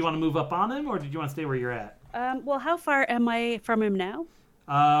move? my Did you want to move up on him, or did you want to stay where you're at? action. Well, how far am I from him now?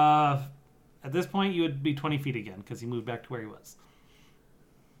 At this point, you would be 20 feet again because he moved back to where he was.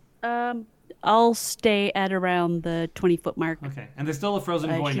 I'll stay at around the 20-foot mark. Okay, and there's still a frozen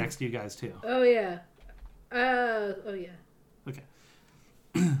I boy should- next to you guys too. Oh yeah. Oh yeah. Okay.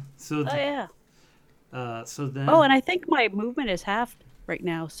 So Oh yeah. so then. Oh, and I think my movement is halved right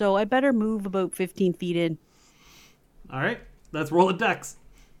now, so I better move about 15 feet in. All right, let's roll a dex.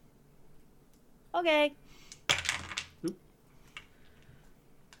 Okay. Oop.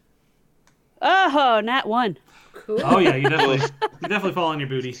 Oh, nat 1. Cool. Oh yeah, you definitely fall on your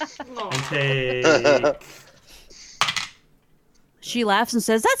booty and take. She laughs and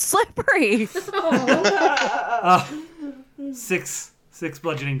says, "That's slippery." Six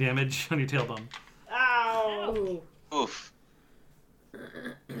bludgeoning damage on your tailbone. Ow. Oh. Oof.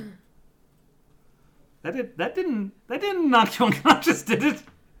 That didn't knock you unconscious, did it?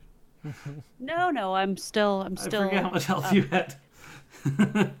 No, I'm still. I forget how much health you had.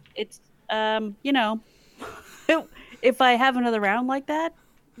 It's you know, if I have another round like that,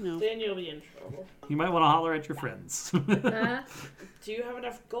 Then you'll be in trouble. You might want to holler at your friends. Huh? Do you have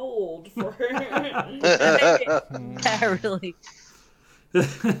enough gold for yeah, really.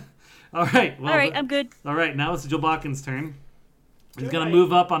 All right. Well, All right, I'm good. all right. Now it's Jilbakin's turn. He's gonna Right.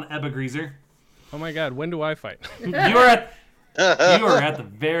 move up on Ebba Greaser. Oh my god, when do I fight? You are at the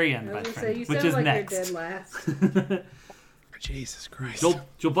very end, I my was gonna friend, say you which sound is like next. you're dead last. Jesus Christ.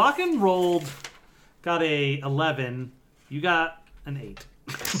 Jilbakin rolled, got a 11. You got an 8.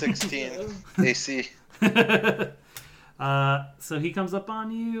 16 AC. So he comes up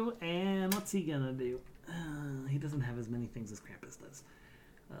on you, and what's he gonna do? He doesn't have as many things as Krampus does.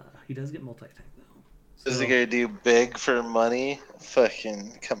 He does get multi-attack though. Is he gonna do big for money?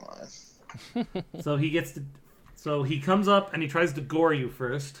 Fucking come on. So he gets to. So he comes up and he tries to gore you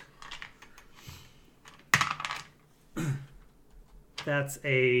first. That's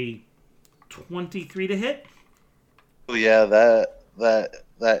a 23 to hit. Oh yeah, that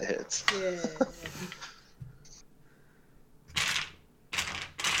hits. Yeah.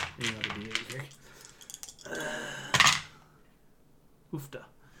 You know the D8 here. Oofta.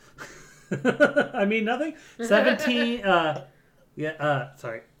 I mean nothing. 17.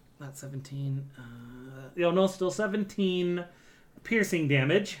 Sorry, not 17. No, still 17 piercing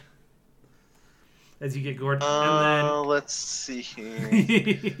damage as you get gored, and Let's see here.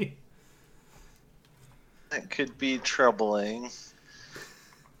 then. That could be troubling.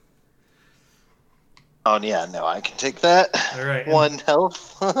 Oh yeah, no, I can take that. All right. One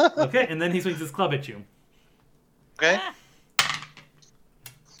health. Okay, and then he swings his club at you. Okay.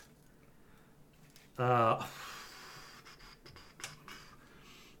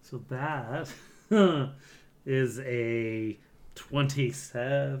 So that is a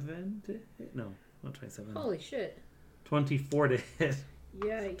 27 to hit. No, not 27. Holy shit. 24 to hit.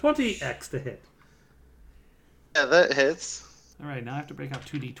 Yikes. 20x to hit. Yeah, that hits. All right, now I have to break out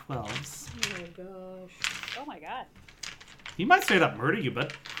 2d12s. Oh my gosh. Oh my god. He might straight up murder you,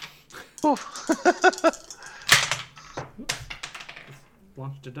 but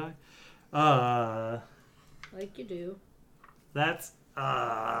launched to die. Like you do. That's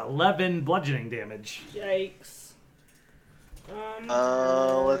 11 bludgeoning damage. Yikes.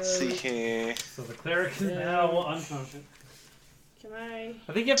 Let's see here. So the cleric is now unconscious. Can I?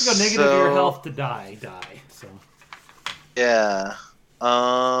 I think you have to go negative to your So- health to die. So Yeah.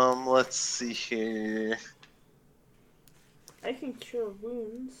 Let's see here. I can cure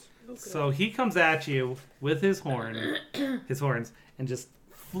wounds. Okay. So he comes at you with his horns, and just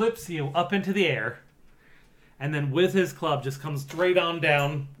flips you up into the air, and then with his club just comes straight on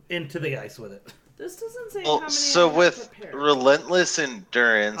down into the ice with it. This doesn't say how Well, many. so I have with prepared. relentless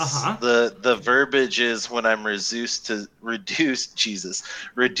endurance, Uh-huh. the verbiage is when I'm reduced to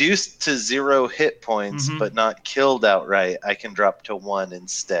 0 hit points, Mhm. but not killed outright. I can drop to 1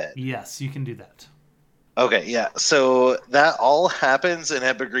 instead. Yes, you can do that. Okay, yeah. So that all happens, and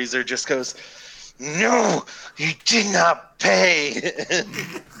Epigreaser just goes, "No, you did not pay."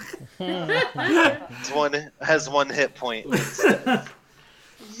 has 1 hit point instead.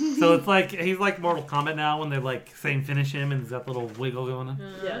 So it's like he's like Mortal Kombat now when they're like saying finish him and there's that little wiggle going on.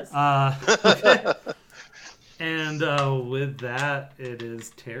 Yes. Okay. And with that, it is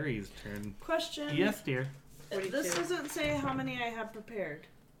Terry's turn. Question. Yes, dear. This doesn't say how many I have prepared.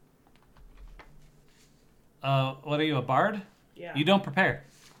 What are you, a bard? Yeah. You don't prepare.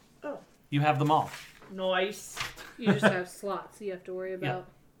 Oh. You have them all. Nice. You just have slots you have to worry about.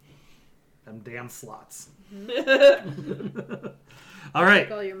 Them damn slots. All right.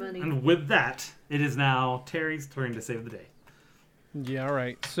 Take all your money. And with that, it is now Terry's turn to save the day. Yeah, all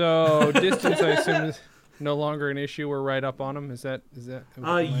right. So distance, I assume, is no longer an issue. We're right up on him. Is that? You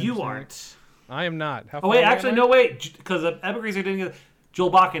understanding? aren't. I am not. How Oh wait, far actually am I? no, wait, because Epigreaser didn't get.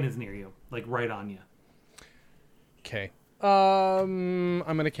 Joel Bakken is near you, like right on you. Okay. I'm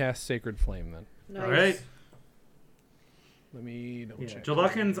gonna cast Sacred Flame then. Nice. All right. Let me double Yeah, check. Joel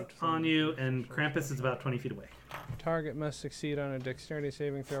Bakken's on you, and Krampus is about 20 feet away. Target must succeed on a Dexterity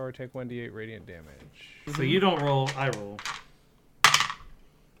saving throw or take 1d8 radiant damage. So you don't roll, I roll.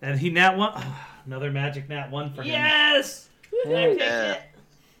 And he nat one. Another magic nat 1 for him. Yes. Can I pick Yeah.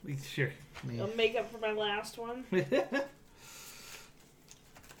 it? Sure. I'll make up for my last one.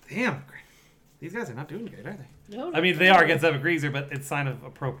 Damn. These guys are not doing good, are they? No, I mean, they are against Epigreaser, but it's sign of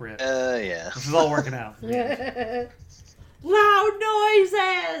appropriate. Yeah. This is all working out. Loud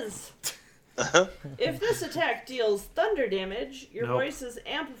noises! If this attack deals thunder damage, your Nope. voice is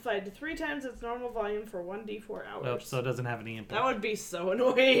amplified to 3 times its normal volume for 1d4 hours. Nope, so it doesn't have any impact. That would be so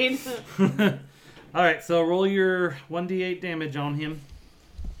annoying. All right, so roll your 1d8 damage on him.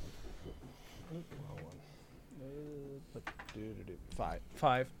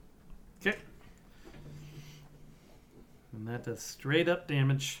 Five. Okay. And that does straight up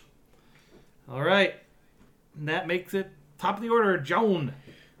damage. All right. And that makes it top of the order, Joan.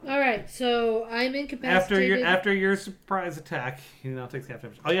 All right, so I'm incapacitated. After your surprise attack, he now takes half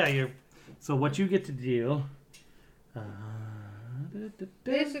damage. Oh yeah, so what you get to do?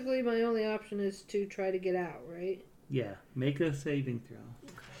 Basically, my only option is to try to get out, right? Yeah, make a saving throw.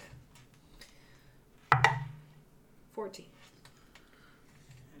 14.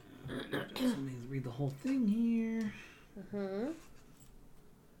 Let me read the whole thing here. Uh-huh.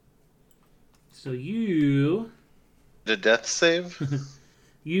 So you The death save?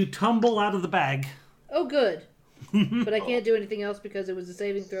 tumble out of the bag. Oh, good. But I can't do anything else because it was a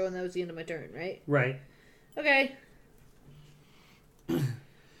saving throw and that was the end of my turn, right? Right. Okay.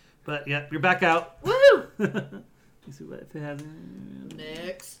 But yeah, you're back out. Woohoo! You see what if it has.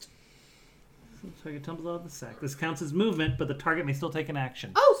 Next. Target tumbles out of the sack. This counts as movement, but the target may still take an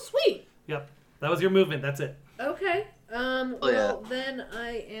action. Oh, sweet. Yep, that was your movement. That's it. Okay. Oh, Well, then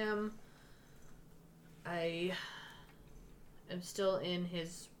I am still in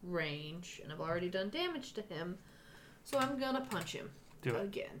his range, and I've already done damage to him, so I'm gonna punch him Do it.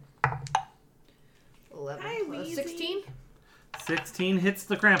 again. 11 Hi, plus Weezy. 16. 16 hits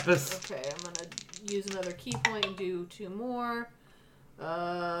the Krampus. Okay, I'm gonna use another key point and do 2 more.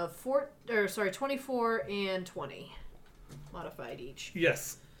 24 and 20 modified each.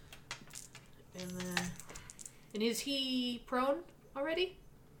 Yes. And is he prone already?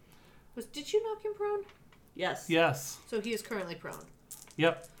 Did you knock him prone? Yes. Yes. So he is currently prone.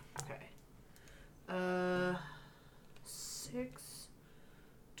 Yep. Okay. 6,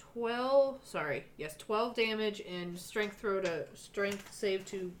 12. Sorry. Yes, 12 damage and strength save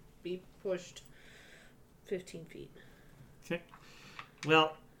to be pushed 15 feet. Okay.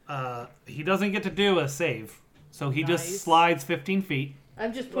 Well, he doesn't get to do a save, so he Nice. just slides 15 feet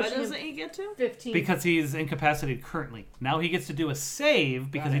I'm just Why pushing doesn't him he get to? 15. because he's incapacitated currently. Now he gets to do a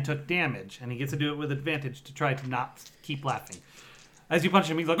save because Got he it. took damage, and he gets to do it with advantage to try to not keep laughing. As you punch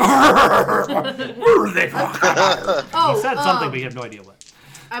him, he's like, Oh, he said something, but you have no idea what.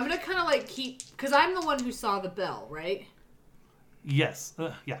 I'm gonna kind of like keep, because I'm the one who saw the bell, right? Yes.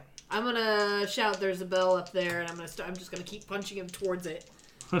 Yeah. I'm gonna shout, "There's a bell up there," and I'm just gonna keep punching him towards it.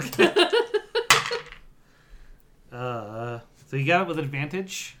 Okay. So you got it with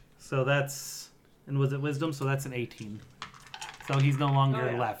advantage. So that's, and was it wisdom? So that's an 18. So he's no longer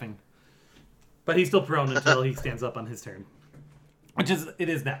Oh, yeah. laughing, but he's still prone until he stands up on his turn, which is it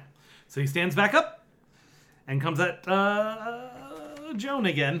is now. So he stands back up and comes at Joan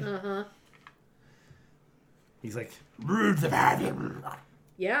again. He's like,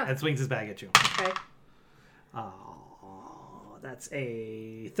 Yeah. and swings his bag at you. Okay. Oh, that's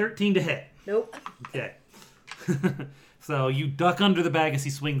a 13 to hit. Nope. Okay. So you duck under the bag as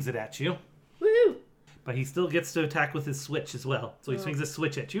he swings it at you. Woohoo! But he still gets to attack with his switch as well. So he swings a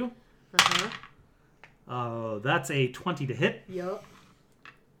switch at you. Uh-huh. Oh, that's a 20 to hit, Yup.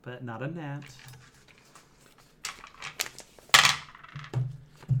 but not a nat.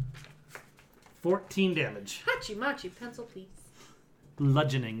 $14 damage. Hachi Machi, pencil please.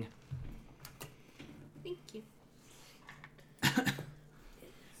 Bludgeoning. Thank you.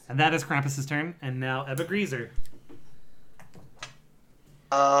 And that is Krampus's turn. And now Ebba Greaser.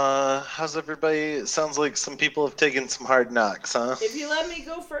 How's everybody? It sounds like some people have taken some hard knocks, huh? If you let me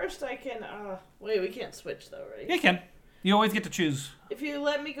go first, I can. Wait, we can't switch though, right? Yeah, you can. You always get to choose. If you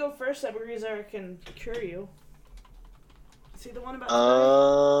let me go first, Ebagriza, I can cure you. Is he the one about?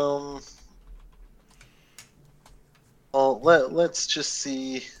 Well, let's just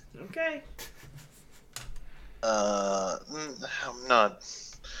see. Okay. I'm not.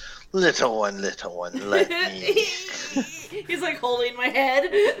 Little one, let me. He's like holding my head.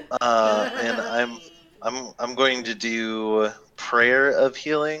 And I'm going to do prayer of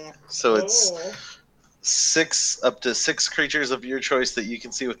healing. So it's up to six creatures of your choice that you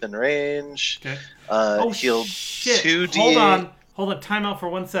can see within range. Okay. Heal Shit. 2d8. Hold on. Time out for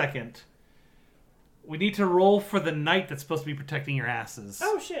 1 second. We need to roll for the knight that's supposed to be protecting your asses.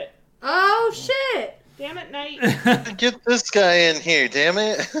 Oh shit! Oh shit! Damn it, Knight. Get this guy in here, damn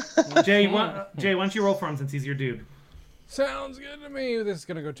it. Jay, why don't you roll for him since he's your dude? Sounds good to me. This is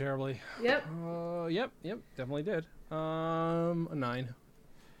gonna go terribly. Yep. Yep, definitely did. A 9.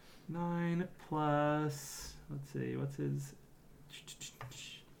 9 plus. Let's see. What's his?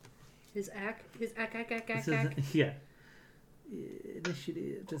 His ack. This is, yeah.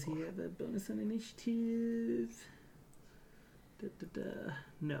 Initiative. Does he have a bonus on initiative?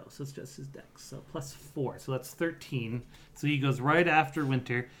 No, so it's just his dex. So plus 4, so that's 13. So he goes right after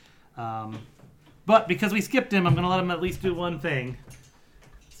Winter. But because we skipped him, I'm going to let him at least do one thing.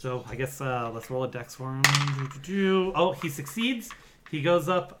 So I guess let's roll a dex for him. Oh, he succeeds. He goes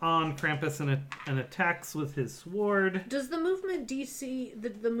up on Krampus and attacks with his sword. Does the movement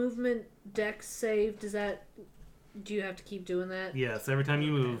DC, the movement dex save, do you have to keep doing that? Yes, every time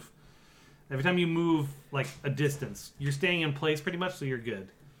you move like a distance, you're staying in place pretty much, so you're good.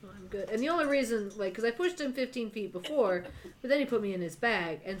 Well, I'm good. And the only reason, because I pushed him 15 feet before, but then he put me in his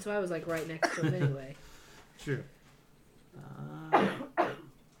bag, and so I was like right next to him anyway. True. So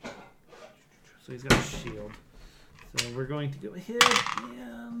he's got a shield. So we're going to go ahead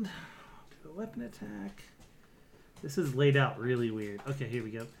and do a weapon attack. This is laid out really weird. Okay, here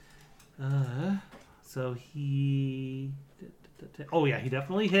we go. So he... Oh yeah, he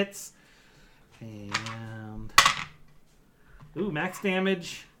definitely hits. And... Ooh, max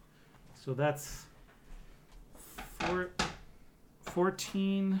damage. So that's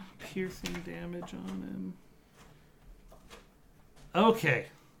 14 piercing damage on him. Okay.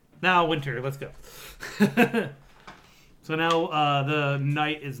 Now Winter, let's go. So now the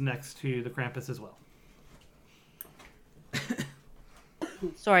knight is next to the Krampus as well.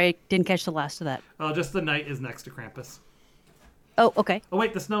 Sorry, I didn't catch the last of that. Just the knight is next to Krampus. Oh, okay. Oh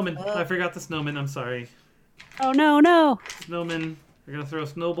wait, the snowman. I forgot the snowman. I'm sorry. Oh, no. Snowman. We're going to throw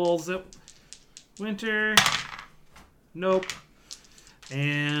snowballs at Winter. Nope.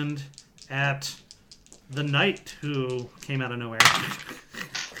 And at the knight who came out of nowhere.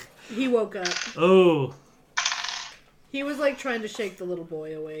 He woke up. Oh. He was like trying to shake the little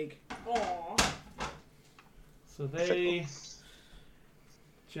boy awake. Aww. So they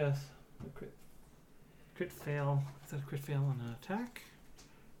just crit fail. Is that a crit fail on an attack?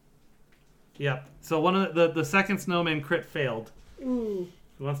 Yep. So one of the second snowman crit failed. Ooh.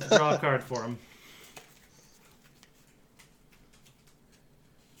 Who wants to draw a card for him?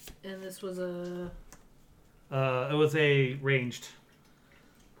 And this was a... It was a ranged.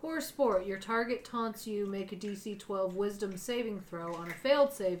 Poor sport. Your target taunts you. Make a DC 12 wisdom saving throw. On a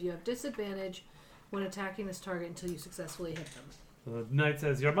failed save, you have disadvantage when attacking this target until you successfully hit them. The knight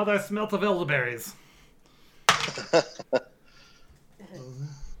says, "Your mother smelt of elderberries."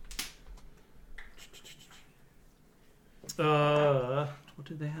 What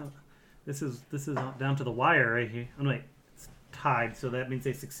did they have? This is down to the wire right here. Oh, wait, it's tied, so that means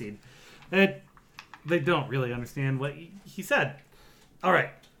they succeed. They don't really understand what he said. All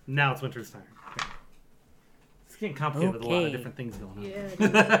right, now it's Winter's turn. Okay. It's getting complicated with a lot of different things going on.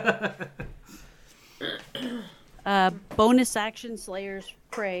 Yeah. Bonus action Slayer's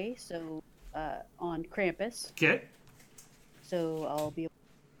Prey, so on Krampus. Okay. So I'll be a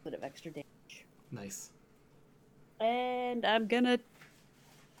bit of extra damage. Nice. And I'm gonna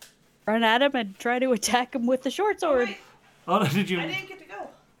run at him and try to attack him with the short sword. Wait, Oh, did you? I didn't get to go.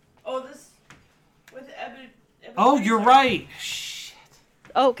 Oh, this with Oh, you're right. Shit.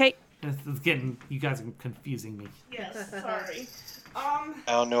 Okay. This is getting. You guys are confusing me. Yes, sorry. I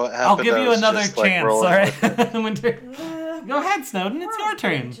don't know what happened. I'll give I you was another just, like, chance. rolling All with it. right, Winter. Go ahead, Snowden. It's your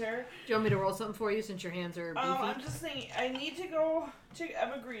turn. Winter. Do you want me to roll something for you since your hands are beefy? I'm just thinking. I need to go to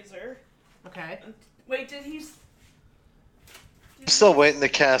Ebba Greaser. Okay. Wait, did he? I'm still waiting to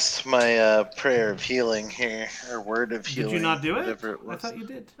cast my prayer of healing here, or word of Did healing. you not do it? whatever I was. thought you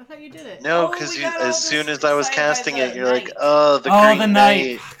did. I thought you did it. No, Oh, because we got all as this soon as I was excited by casting the it, you're like, knight. oh, the Oh, Green the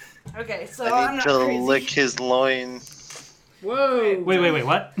Knight. knight. Okay, so I I'm need not to crazy. lick his loin. Whoa. Wait,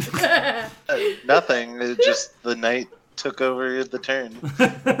 what? Nothing. It just the knight took over the turn.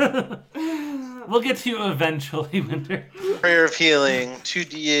 We'll get to you eventually, Winter. Prayer of healing,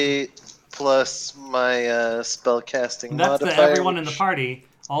 2d8 plus my spell casting That's to modifier. everyone in the which- party.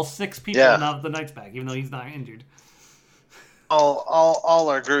 All 6 people Yeah. now the knight's back, even though he's not injured. All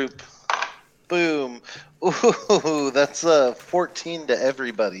our group. Boom. Ooh, that's 14 to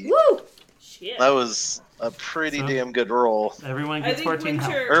everybody. Woo! Shit. That was a pretty So- damn good roll. Everyone I gets think 14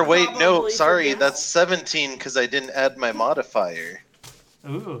 health. Winter Or wait, no, probably sorry, forgets- that's 17 because I didn't add my modifier.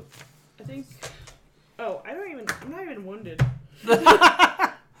 Ooh. I think. Oh, I'm not even wounded.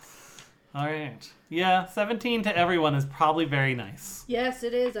 All right. Yeah, 17 to everyone is probably very nice. Yes,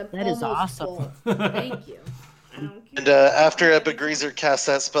 it is. I'm That is almost awesome. full. Thank you. I don't care. And after Epigreaser casts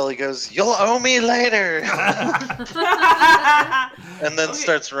that spell, he goes, "You'll owe me later," and then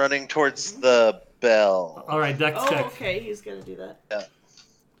starts running towards the bell. All right, Dex Oh, check. okay, he's gonna do that. Yeah.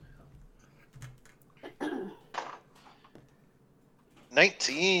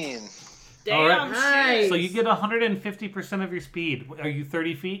 19. Damn, All right. Nice. So you get 150% of your speed. Are you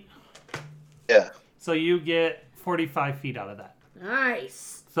 30 feet? Yeah. So you get 45 feet out of that.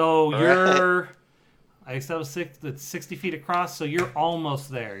 Nice. So All you're, I said it was it's 60 feet across, so you're almost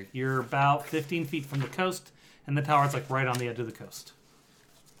there. You're about 15 feet from the coast, and the tower's like right on the edge of the coast.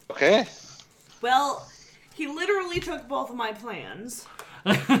 Okay. Well, he literally took both of my plans.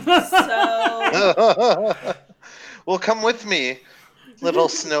 So Well, come with me, little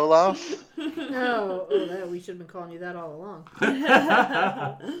Snowloaf. No. Oh, that we should have been calling you that all along.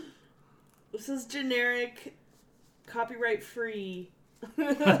 this is generic, copyright free.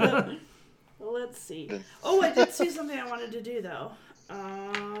 Let's see. Oh, I did see something I wanted to do though.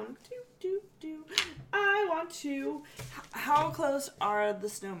 I want to. How close are the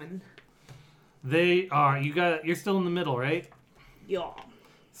snowmen? They are. You're still in the middle, right? Yeah.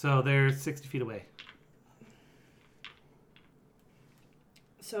 So they're 60 feet away.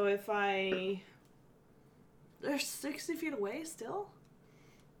 So they're 60 feet away still?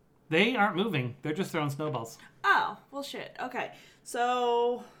 They aren't moving. They're just throwing snowballs. Oh, well shit. Okay.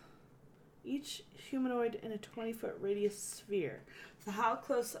 So each humanoid in a 20-foot radius sphere. So how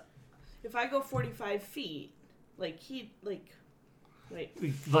close, if I go 45 feet, wait,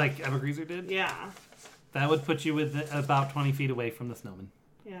 Like Evergreaser did? yeah. That would put you about 20 feet away from the snowman.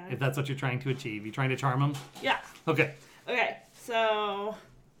 Yeah. If that's what you're trying to achieve. You trying to charm them? Yeah. Okay. Okay, so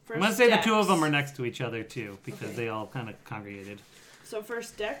first I'm going to say the two of Dex. them are next to each other, too, because Okay. they all kind of congregated. So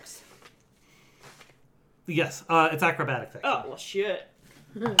first Dex. Yes, it's acrobatics, actually. Oh, well shit.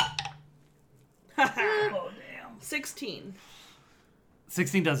 Oh, damn. 16.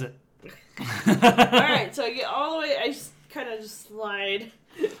 16 does it. Alright, so I get all the way, I just kind of just slide.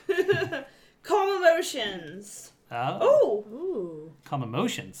 Calm emotions. Oh. Oh, Ooh. Calm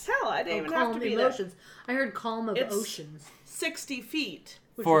emotions. hell, I didn't Oh, even have calm to be emotions. I heard calm of It's- oceans. 60 feet.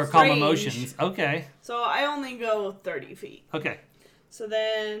 Which For is calm strange. emotions. Okay. So I only go 30 feet. Okay. So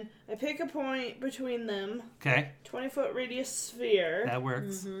then I pick a point between them, Okay. 20-foot radius sphere. That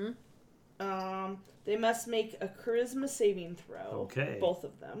works. Mm-hmm. They must make a charisma saving throw. Okay. Both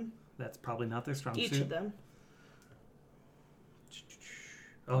of them. That's probably not their strong Each suit. of them.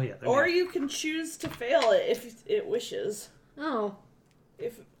 Oh, yeah. there Or we go. you can choose to fail it if it wishes. Oh.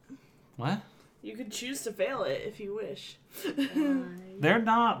 If What? you could choose to fail it if you wish. They're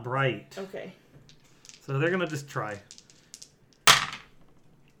not bright. Okay. So they're going to just try.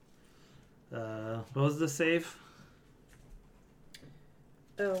 What was the save?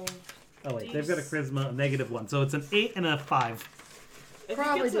 Oh. Oh, wait. They've got a charisma of -1. So it's an 8 and a 5. I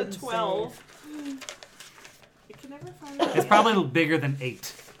Probably think it's didn't a 12. I can never find it. It's probably bigger than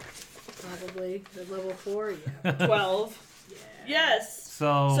 8. Probably. At level 4, yeah. 12. Yes.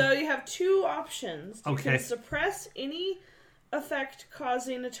 So, So you have two options. You Okay. can suppress any effect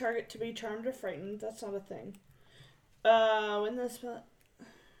causing a target to be charmed or frightened. That's not a thing. When the spell...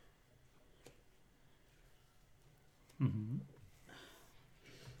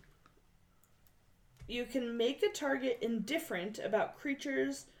 You can make the target indifferent about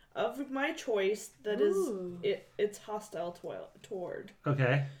creatures of my choice that it's hostile toward.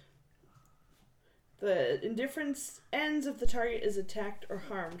 Okay. The indifference ends if the target is attacked or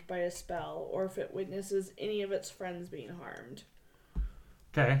harmed by a spell, or if it witnesses any of its friends being harmed.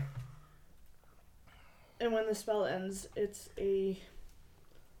 Okay. And when the spell ends, it's a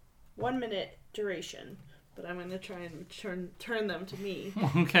 1 minute duration. But I'm going to try and turn them to me.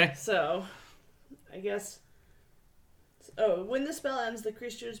 Okay. So, I guess... Oh, when the spell ends, the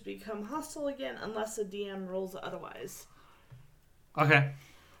creatures become hostile again unless the DM rolls otherwise. Okay.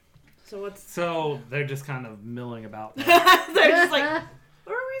 So what's... So they're just kind of milling about. They're just like,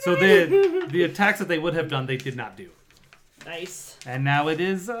 what are we So doing? the attacks that they would have done, they did not do. Nice. And now it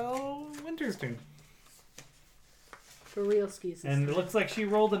is Winter's turn. For real skis. And it looks like she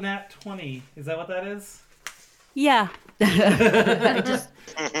rolled a nat 20. Is that what that is? Yeah. I just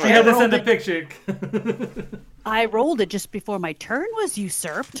She had to send a picture. I rolled it just before my turn was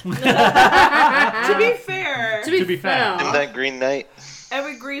usurped. To be fair, To be fair. In that Green Knight.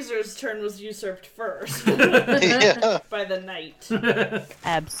 every greaser's turn was usurped first Yeah. by the knight.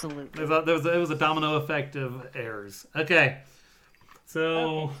 Absolutely. It was a domino effect of errors. Okay. So,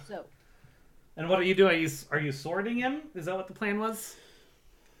 Okay, so and what are you doing? Are you sorting him? Is that what the plan was?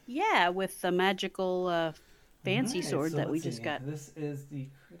 yeah, with the magical fancy Nice. so So we let's just see. got. This is the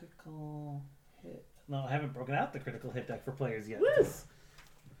critical hit. No, I haven't broken out the critical hit deck for players yet.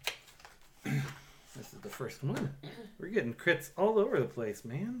 This is the first one. We're getting crits all over the place,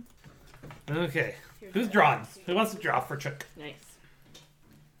 man. Okay. Who's drawing? Who wants to draw for Chuck? Nice.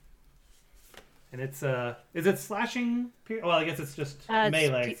 And it's is it slashing? Well, I guess it's just It's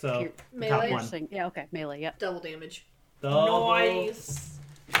melee. So the top Melee? one. Yeah, okay, melee. Yep. Double damage. Double. Nice.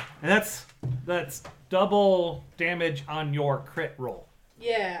 And that's double damage on your crit roll.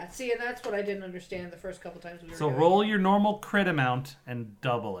 Yeah, see, and that's what I didn't understand the first couple times we were So doing roll it. your normal crit amount and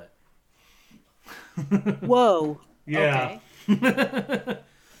double it. Whoa. Yeah.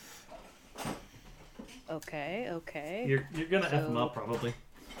 Okay. You're gonna F them So- up probably.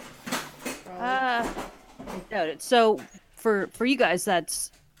 I doubt it. So for you guys,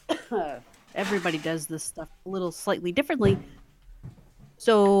 that's everybody does this stuff a little slightly differently.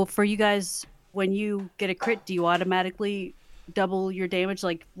 So for you guys, when you get a crit, do you automatically double your damage,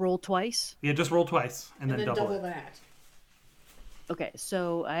 like roll twice? Yeah, just roll twice and, And then double, double that. Okay,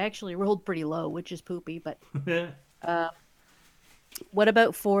 so I actually rolled pretty low, which is poopy, but what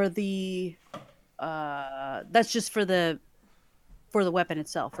about for the that's just for the weapon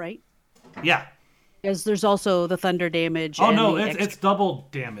itself, right? Yeah. Because there's also the thunder damage. Oh and no, the it's double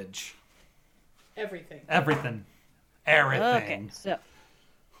damage. Everything. Everything. Okay, Everything. so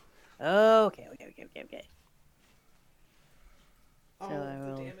okay. All So I of the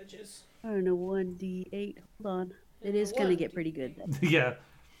roll- damages. I don't know, 1d8. Hold on. It is gonna get pretty good then. Yeah.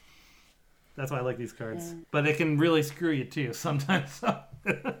 That's why I like these cards. Yeah. But it can really screw you too sometimes.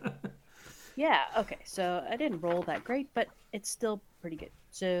 Yeah, okay. So I didn't roll that great, but it's still pretty good.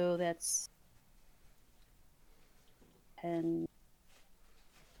 So that's 10.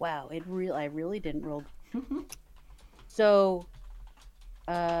 Wow, I really didn't roll. So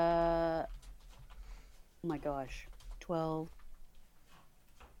oh my gosh. 12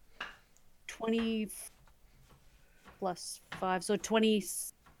 20 plus 5, so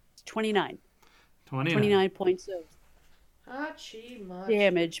 29 points of Hachi much.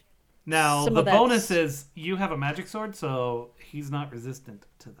 damage. Now, Some the of that's- bonus is you have a magic sword, so he's not resistant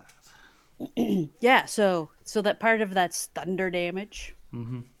to that. Yeah, so that part of that's thunder damage.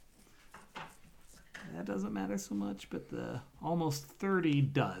 That doesn't matter so much, but the almost 30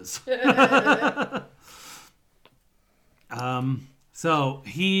 does. So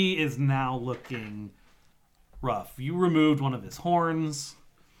he is now looking rough. You removed one of his horns,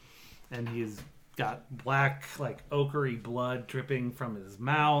 and he's got black, like ochre blood dripping from his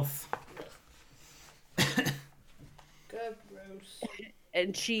mouth. Good, gross.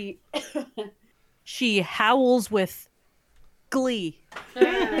 And she howls with glee.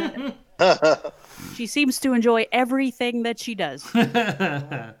 She seems to enjoy everything that she does.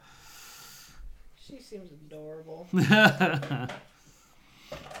 She seems adorable.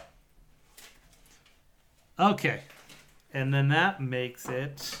 Okay. And then that makes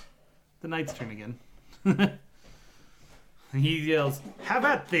it the knight's turn again. He yells, "Have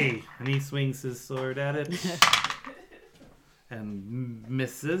at thee!" And he swings his sword at it. And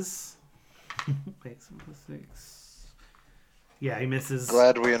misses. Wait, 7 plus 6. Yeah, he misses.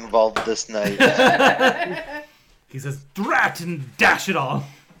 Glad we involved this knight. He says, "Drat!" and dash it all.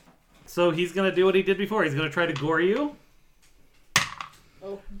 So he's gonna do what he did before. He's gonna try to gore you.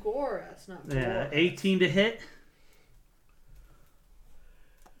 Oh, gore us, not Yeah, gore. 18 to hit.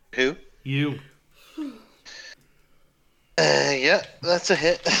 Who? You. Yeah, that's a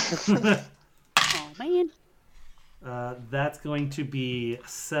hit. Oh man. That's going to be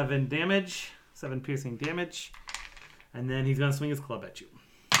 7 damage, 7 piercing damage, and then he's gonna swing his club at you.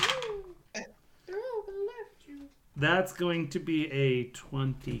 That's going to be a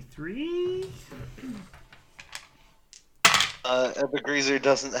 23. Ebegreaser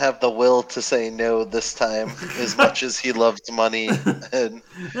doesn't have the will to say no this time, as much as he loves money and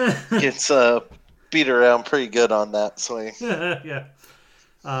gets beat around pretty good on that swing. Yeah.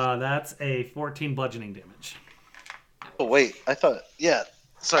 That's a 14 bludgeoning damage. Oh wait, I thought. Yeah,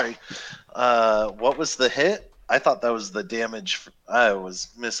 sorry. What was the hit? I thought that was the damage. I was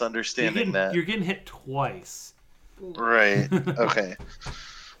misunderstanding that. You're getting hit twice. Right. Okay.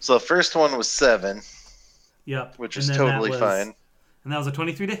 So the first one was 7, Yep. which And is then totally that was- fine. And that was a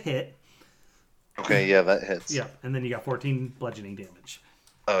 23 to hit. Okay, yeah, that hits. Yep. And then you got 14 bludgeoning damage.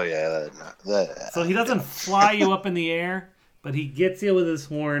 Oh yeah, that So he doesn't fly you up in the air, but he gets you with his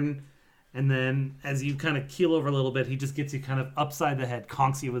horn, and then as you kind of keel over a little bit, he just gets you kind of upside the head,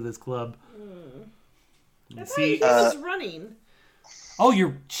 conks you with his club. I thought See, he was running. oh,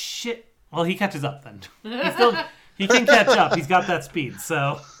 you're shit. Well, he catches up then. He can catch up. He's got that speed.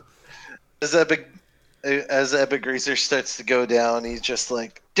 So as Ebegreaser starts to go down, he's just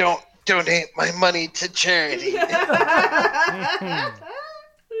like, "Don't donate my money to charity."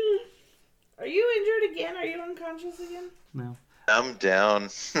 Are you injured again? Are you unconscious again? no. I'm down.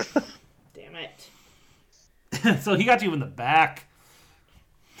 Damn it. So he got you in the back,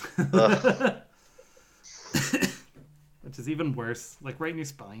 Ugh. which is even worse. Like right in your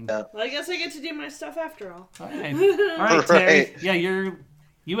spine. Yeah. Well, I guess I get to do my stuff after all. All right. All right, Terry. Right. Yeah, you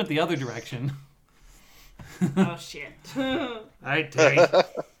went the other direction. Oh, shit. All right, Terry.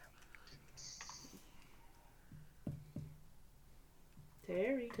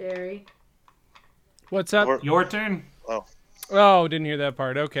 Terry. What's up? We're- Your turn. Oh, didn't hear that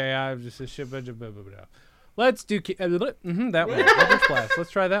part. Okay, I was just a shit. Let's do that one. Eldritch Blast.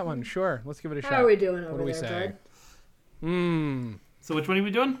 Let's try that one. Sure. Let's give it a shot. How are we doing What over do we there, say? Bud? So which one are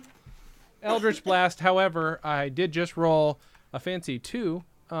we doing? Eldritch Blast. However, I did just roll a fancy 2,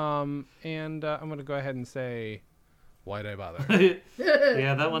 and I'm gonna go ahead and say, why'd I bother?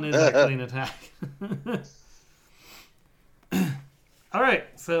 Yeah, that one is actually an attack. All right,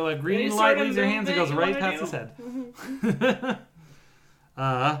 so a green Any light sort of leaves your hands and goes movement right you past wanna his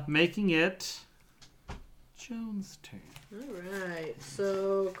head. Making it Jones' turn. All right.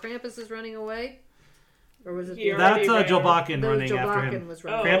 So Krampus is running away, or was it? He the already That's ran. Jolbakken No, running after Jolbakken him. was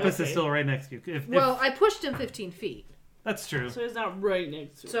running. Oh, Krampus okay. is still right next to you. Well, I pushed him 15 feet. That's true. So he's not right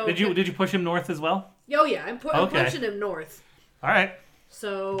next to it. So Did you push him north as well? Oh yeah, I'm Okay. pushing him north. All right.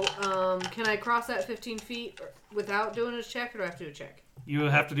 So can I cross that 15 feet without doing a check, or do I have to do a check? You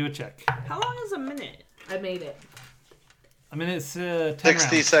have to do a check. How long is a minute? I made it. I mean, it's 10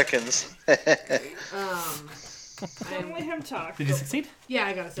 60 rounds. seconds. Don't let him talk. Did you succeed? Yeah,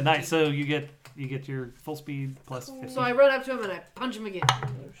 I got a 17. Nice. So you get your full speed plus 50. So I run up to him and I punch him again.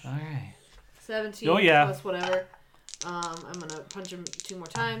 All right. 17 Oh, yeah. plus whatever. I'm gonna punch him 2 more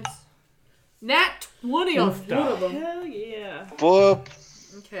times. Nat 20 on Oof, one of them. Hell yeah. Whoop.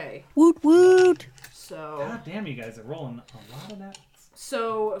 Okay, Woot woot. so God damn, you guys are rolling a lot of that.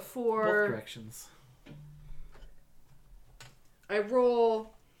 Both for directions. I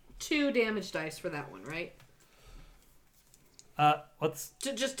roll 2 damage dice for that one, right? What's?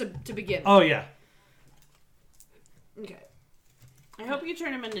 Just to begin. Oh yeah. Okay. I hope you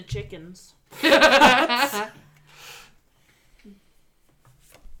turn him into chickens.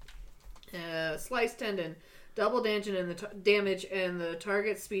 Slice tendon. Double damage and the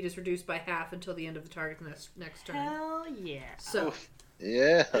target's speed is reduced by half until the end of the target's next turn. Hell yeah. So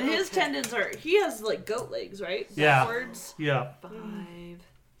Yeah. And his tendons are, he has like goat legs, right? Yeah. Backwards. Yeah. 5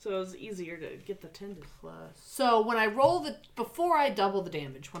 So it was easier to get the tendons. plus. So when I roll before I double the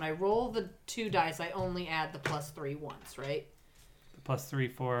damage, when I roll the 2 dice, I only add the +3 once, right?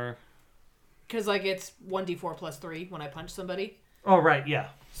 +3 for. Because like it's 1d4 plus 3 when I punch somebody. Oh right, yeah.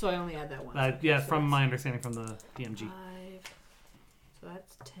 So I only add that once. Yeah, So from it's my understanding from the DMG. 5. So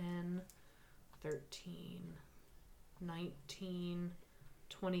that's 10, 13, 19,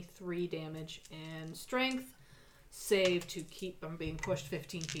 23 damage, and strength. Save to keep I'm being pushed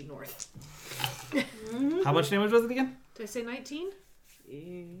 15 feet north. How much damage was it again? Did I say 19? Yeah,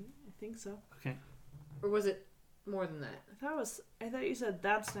 I think so. Okay. Or was it more than that? I thought you said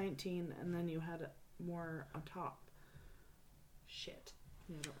that's 19 and then you had more on top. Shit.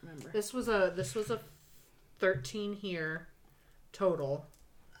 Yeah, I don't remember. This was a 13 here total.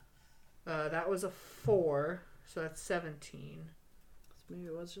 That was a 4, so that's 17. Maybe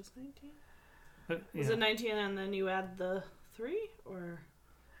it was just 19. Yeah. Was it 19 and then you add the 3, or?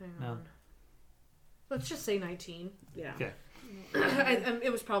 Hang No. on. Let's just say 19. Yeah. Okay.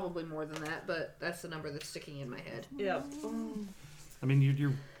 It was probably more than that, but that's the number that's sticking in my head. Yep. I mean,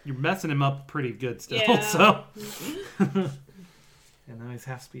 you're messing him up pretty good still. Yeah. So. And now he's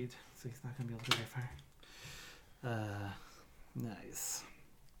half speed, so he's not gonna be able to go very far. Nice.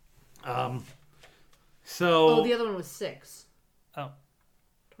 So. Oh, the other one was 6. Oh.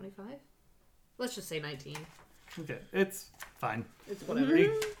 25? Let's just say 19. Okay, it's fine. It's whatever.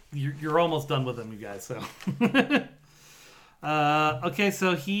 You're almost done with him, you guys. So. Okay,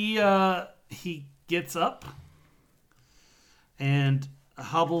 so he gets up and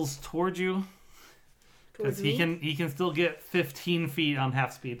hobbles towards you because Towards me? he can still get 15 feet on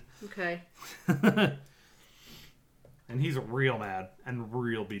half speed. Okay. And he's real mad and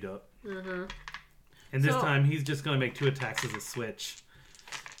real beat up. Mm-hmm. And this So- time he's just going to make 2 attacks as a switch.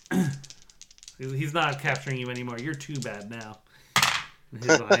 He's not capturing you anymore. You're too bad now. In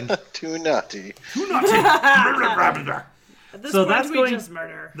his mind. Too naughty. At this So point, that's we going- just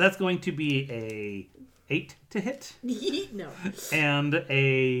murder. That's going to be a 8 to hit No. and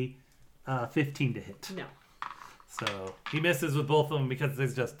a 15 to hit. No. So he misses with both of them because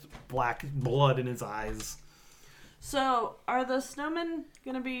there's just black blood in his eyes. So, are the snowmen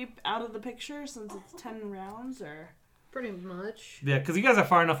gonna be out of the picture since it's 10 rounds, or? Pretty much. Yeah, because you guys are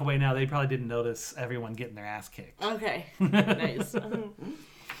far enough away now, they probably didn't notice everyone getting their ass kicked. Okay. Nice. All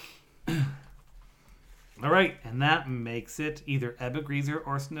right, and that makes it either Ebba Greaser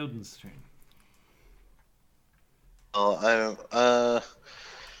or Snowden's turn.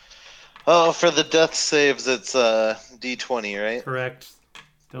 For the death saves, it's D20, right? Correct.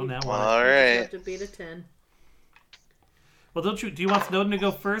 Don't now want All it. You right. have to beat a 10. Well, don't you? Do you want Snowden to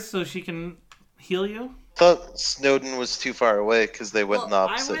go first so she can heal you? Thought Snowden was too far away because they went in the I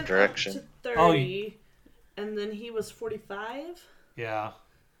opposite went direction. up to 30, Oh, and then he was 45. Yeah.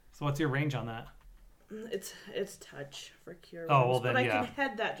 So what's your range on that? It's touch for cure Oh, well wounds, then, but I yeah. can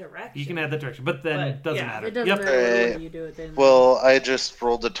head that direction. You can add that direction, but then it But, doesn't yeah. matter. It doesn't Yep. matter what Right. order you do it then. Well, I just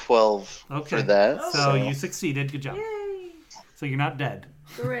rolled a 12 Okay. for that. So you succeeded. Good job. Yay! So you're not dead.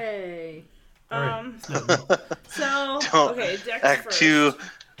 Hooray. All right. So Don't okay, Dex Act first. 2,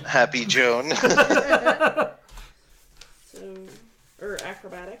 Happy Joan. So, or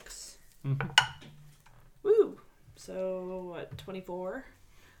acrobatics. Mhm. Woo! So what? 24.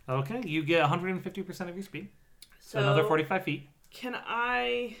 Okay, you get 150% of your speed. So So another 45 feet. Can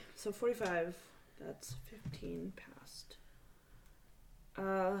I? So 45. That's 15 past.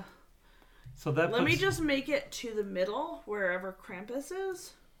 So that Let me puts- just make it to the middle, wherever Krampus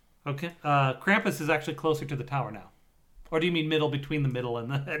is. Okay. Krampus is actually closer to the tower now. Or do you mean middle between the middle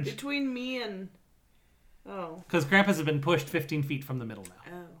and the edge? Between me and. Oh. Because Krampus has been pushed 15 feet from the middle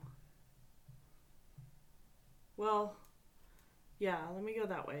now. Oh. Well. Yeah, let me go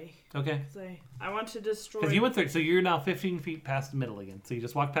that way. Okay. 'Cause I want to destroy. Because you went through, so you're now 15 feet past the middle again. So you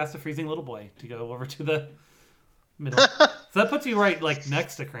just walked past the freezing little boy to go over to the middle. So that puts you right, like,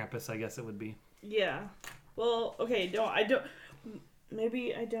 next to Krampus, I guess it would be. Yeah. Well, okay, no, I don't.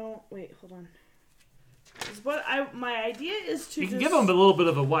 Maybe I don't. Wait, hold on. 'Cause what my idea is to You can just... give him a little bit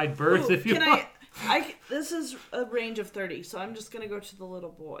of a wide berth Ooh, if you can want. This is a range of 30, so I'm just gonna go to the little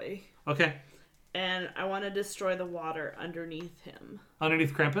boy, Okay. and I want to destroy the water underneath him.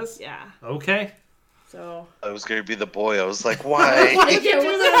 Underneath Krampus? Yeah. Okay. So. I was going to be the boy. I was like, why?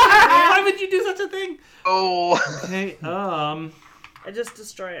 Why would you do such a thing? Oh. Okay, I just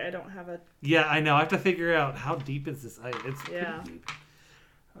destroy it. I don't have a. yeah, I know. I have to figure out how deep is this ice. It's Yeah. pretty deep.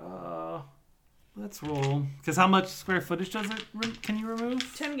 Let's roll. Because how much square footage does it? Can you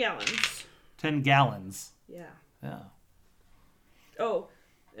remove? 10 gallons. 10 gallons. Yeah. Yeah, Oh,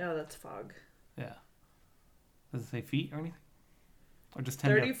 that's fog. yeah. Does it say feet or anything? Or just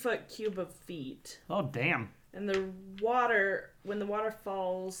 10? 30-foot cube of feet. Oh, damn. And the water, when the water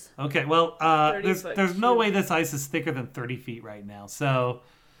falls, Okay, well, 30-foot there's no cube. way this ice is thicker than 30 feet right now. So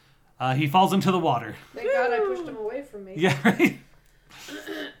he falls into the water. Thank God I pushed him away from me. Yeah, right.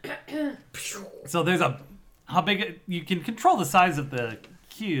 So there's how big you can control the size of the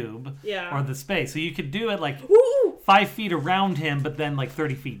cube Yeah. or the space. So you could do it like Woo! 5 feet around him, but then like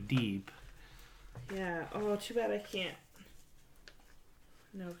 30 feet deep. Yeah. Oh, too bad I can't.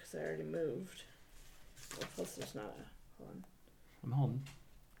 No, because I already moved. Well, plus there's not a. Hold on. I'm holding.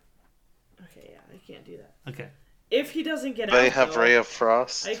 Okay, yeah, I can't do that. Okay. If he doesn't get I out, have though, Ray of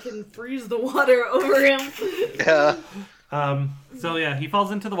Frost. I can freeze the water over him. Yeah. So yeah, he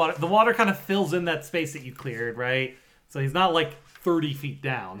falls into the water. The water kind of fills in that space that you cleared, right? So he's not like 30 feet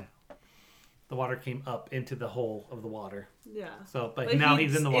down. The water came up into the hole of the water. Yeah. So, but Like now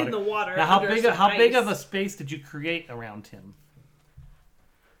he's in the water. In the water. Now, how under big? some How big ice. of a space did you create around him?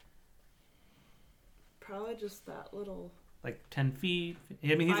 Probably just that little. Like 10 feet.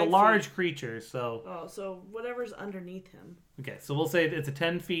 I mean, he's a 5 large feet. creature, so Oh, so whatever's underneath him. okay. So we'll say it's a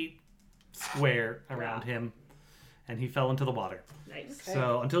 10 feet square around him, and he fell into the water. Nice.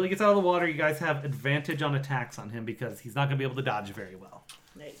 So until he gets out of the water, you guys have advantage on attacks on him because he's not going to be able to dodge very well.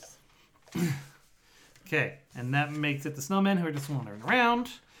 Nice. Okay, and that makes it the snowmen who are just wandering around,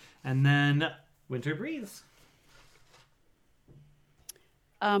 and then Winter Breeze.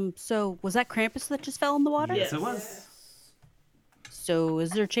 So was that Krampus that just fell in the water? Yes, it was. So is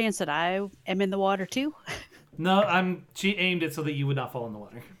there a chance that I am in the water too? No, she aimed it so that you would not fall in the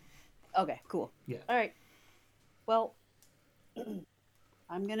water. Okay, cool. Yeah. All right. Well,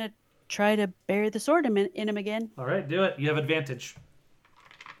 I'm gonna try to bury the sword in him again. All right, do it. You have advantage.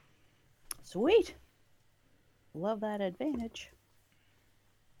 Sweet. Love that advantage.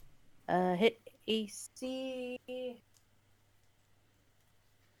 Hit AC.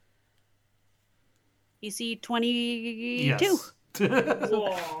 AC 22. Yes.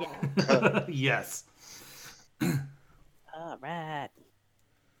 Whoa. Yes. All right.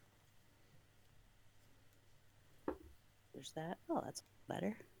 There's that. Oh, that's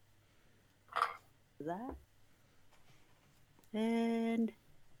better. That. And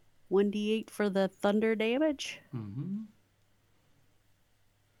 1d8 for the thunder damage. Mm-hmm.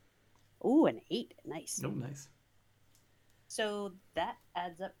 Ooh, an 8. Nice. Oh, nice. So that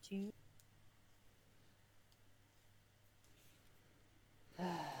adds up to.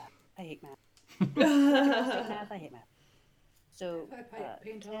 I hate math. I hate math. So,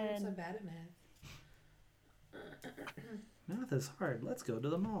 Paint tolerance, 10. I'm bad at math. Math is hard. Let's go to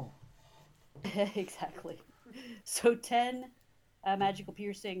the mall. Exactly. So 10 magical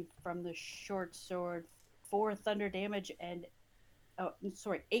piercing from the short sword, 4 thunder damage, and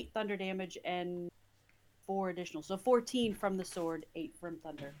 8 thunder damage and 4 additional. So 14 from the sword, 8 from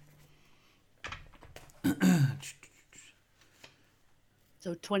thunder.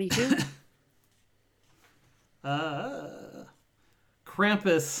 So 22.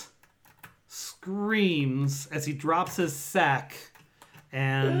 Krampus screams as he drops his sack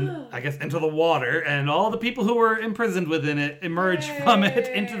and I guess into the water, and all the people who were imprisoned within it emerge from it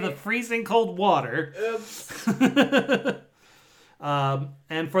into the freezing cold water. Oops.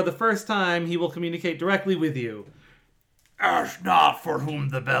 And for the first time, he will communicate directly with you. Ask not for whom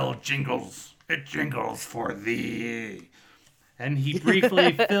the bell jingles, it jingles for thee. And he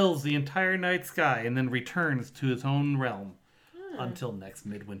briefly fills the entire night sky and then returns to his own realm until next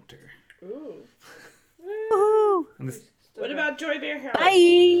midwinter. Ooh. Woohoo! And this, What about Joy Bear Hair?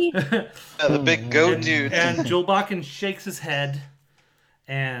 Bye! The big goat dude. and Julbakken shakes his head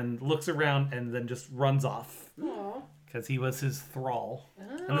and looks around and then just runs off Aw. because he was his thrall.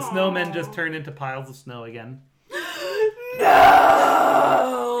 And the snowmen just turn into piles of snow again.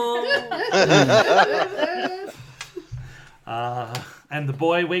 And the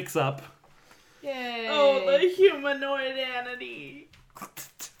boy wakes up. Yay! Oh, the humanoid entity.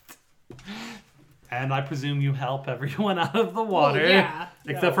 And I presume you help everyone out of the water. Well, yeah.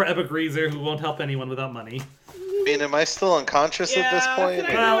 Except for Ebba Greaser, who won't help anyone without money. I mean, am I still unconscious at this Yeah, point?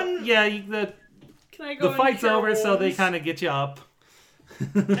 can I- Well, yeah, Can I go the and fight's cure over, so they wounds? kind of get you up.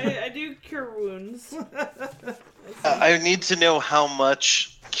 I do cure wounds. I need to know how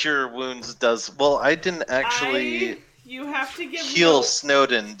much Cure Wounds does. Well, I didn't actually You have to give heal me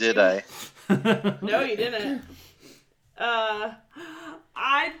Snowden, did I? No, you didn't.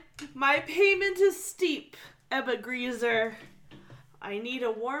 My payment is steep, Ebba Greaser. I need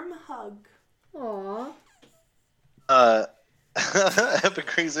a warm hug. Aww. Ebba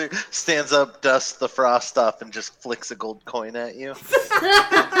Greaser stands up, dusts the frost off, and just flicks a gold coin at you.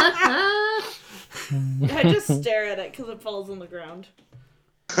 I just stare at it because it falls on the ground.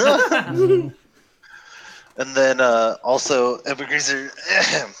 And then also, Ebba Greaser,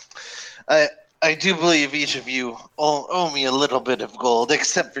 I do believe each of you owe me a little bit of gold,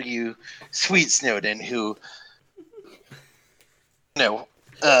 except for you, Sweet Snowden, who, you're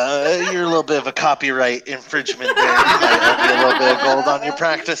a little bit of a copyright infringement there. You might owe me a little bit of gold on your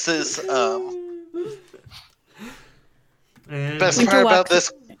practices. And Best part about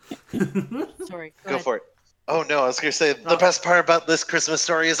this... Sorry. Go for it. Oh no, I was gonna say the best part about this Christmas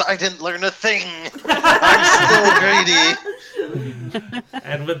story is I didn't learn a thing. I'm still greedy.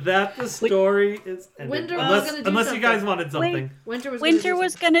 And with that, the story is ended. Winter was gonna do unless you something. guys wanted something. Winter was Winter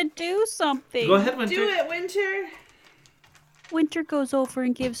was gonna do something. Go ahead, Winter. Do it, Winter. Winter goes over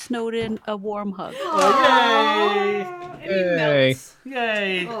and gives Snowden a warm hug. Oh, And he Yay. melts.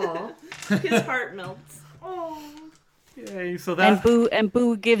 yay! Yay! Aw. His heart melts. Oh. Yay! So And that.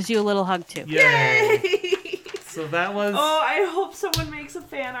 Boo gives you a little hug too. Yay! So that was Oh, I hope someone makes a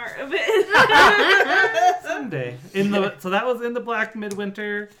fan art of it. Sunday. So that was In the Black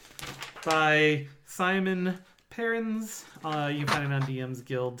Midwinter by Simon Perrins. You can find it on DM's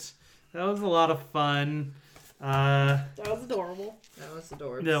Guild. That was a lot of fun. That was adorable. That was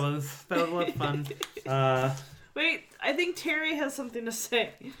adorable. That was a lot of fun. Wait, I think Terry has something to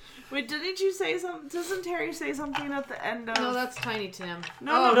say. Wait, didn't you say something? Doesn't Terry say something at the end of... No, that's Tiny Tim.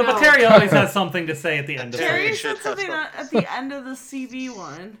 No, No, but Terry always has something to say at the end of Terry it. said something at the end of the CV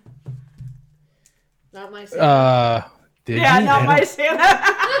one. Not my Santa. Did Yeah, he? not I my don't- Santa.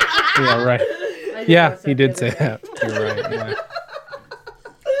 Yeah, right. I did Yeah, notice he that did the say other day. that. You're right. Yeah.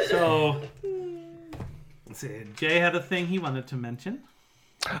 So, let's see. Jay had a thing he wanted to mention.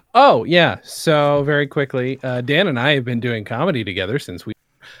 Oh, yeah. So, very quickly, Dan and I have been doing comedy together since we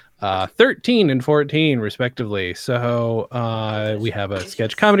 13 and 14, respectively. So, we have a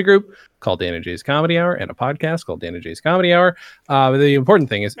sketch comedy group called Dan and Jay's Comedy Hour and a podcast called Dan and Jay's Comedy Hour. But the important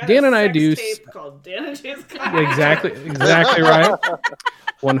thing is, Dan and I do. Tape called Dan and Jay's Comedy. Exactly right.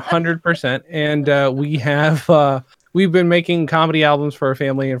 100%. And we have we've been making comedy albums for our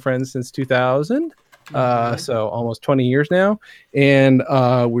family and friends since 2000. So almost 20 years now. And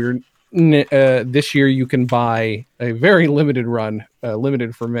we're this year you can buy a very limited run,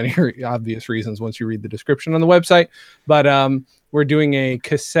 limited for many obvious reasons once you read the description on the website. But we're doing a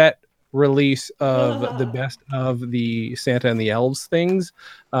cassette release of the best of the Santa and the Elves things,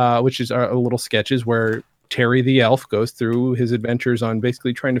 which is our little sketches where Terry the Elf goes through his adventures on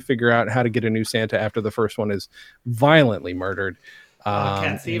basically trying to figure out how to get a new Santa after the first one is violently murdered.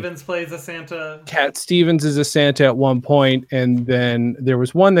 Cat Stevens plays a Santa. Cat Stevens is a Santa at one point, and then there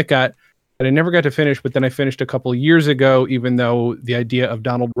was one that I never got to finish, but then I finished a couple of years ago, even though the idea of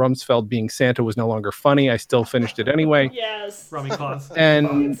Donald Rumsfeld being Santa was no longer funny. I still finished it anyway. Yes. Rummy Claus.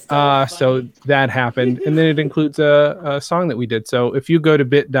 And so that happened. And then it includes a song that we did. So if you go to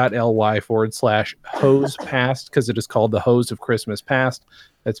bit.ly/hose past, because it is called the Hose of Christmas Past,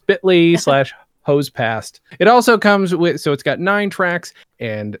 that's bit.ly/hose past. It also comes with, so it's got 9 tracks.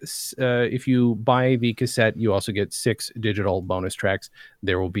 And if you buy the cassette, you also get 6 digital bonus tracks.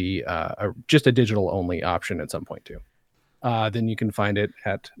 There will be just a digital only option at some point too. Then you can find it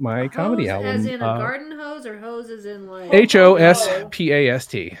at my comedy Hose album. as in a garden hose, or hose as in like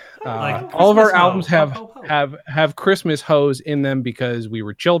HOSPAST. Like All of our Christmas albums ho, ho, ho. have Christmas hoes in them because we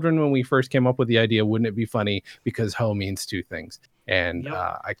were children when we first came up with the idea. Wouldn't it be funny? Because ho means 2 things, and Yep.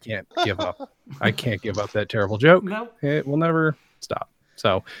 I can't give up. I can't give up that terrible joke. No. It will never stop.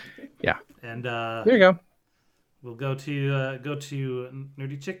 So, yeah, And there you go. we'll go to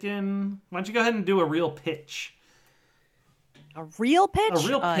Nerdy Chicken. Why don't you go ahead and do a real pitch? A real pitch? A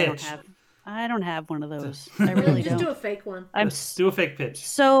real Oh, pitch. I don't have one of those. I really just don't. do a fake one. I'm Do a fake pitch.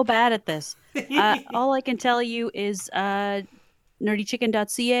 so bad at this. All I can tell you is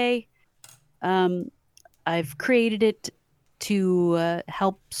nerdychicken.ca. I've created it to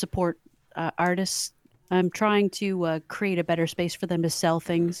help support artists. I'm trying to create a better space for them to sell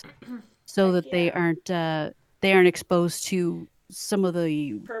things, so that they aren't exposed to some of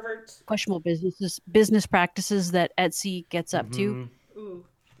the Perverts. questionable business practices that Etsy gets up to. Ooh.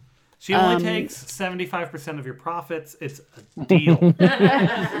 She only takes 75% of your profits. It's a deal.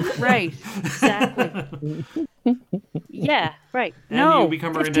 Right, exactly. Yeah, right. And no, you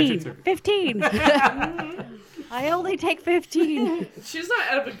become her 15. indentured servant. 15. I only take 15. She's not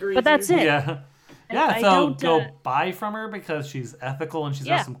out of agree. But that's it. Yeah. Yeah, I so don't, go buy from her because she's ethical and she's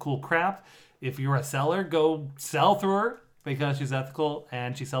got Yeah. some cool crap. If you're a seller, go sell through her because she's ethical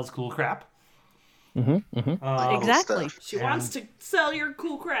and she sells cool crap. Exactly. She wants to sell your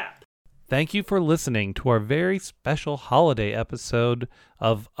cool crap. Thank you for listening to our very special holiday episode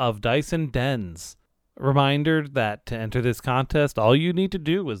of Dice and Dens. Reminder that to enter this contest, all you need to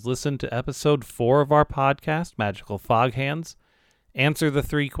do is listen to episode 4 of our podcast, Magical Fog Hands, answer the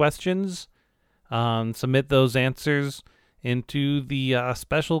 3 questions, submit those answers into the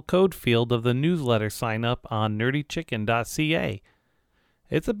special code field of the newsletter sign up on nerdychicken.ca.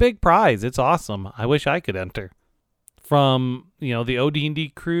 It's a big prize. It's awesome. I wish I could enter. From, the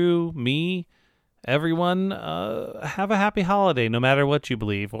OD&D crew, me, everyone, have a happy holiday no matter what you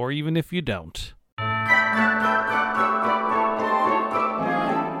believe, or even if you don't.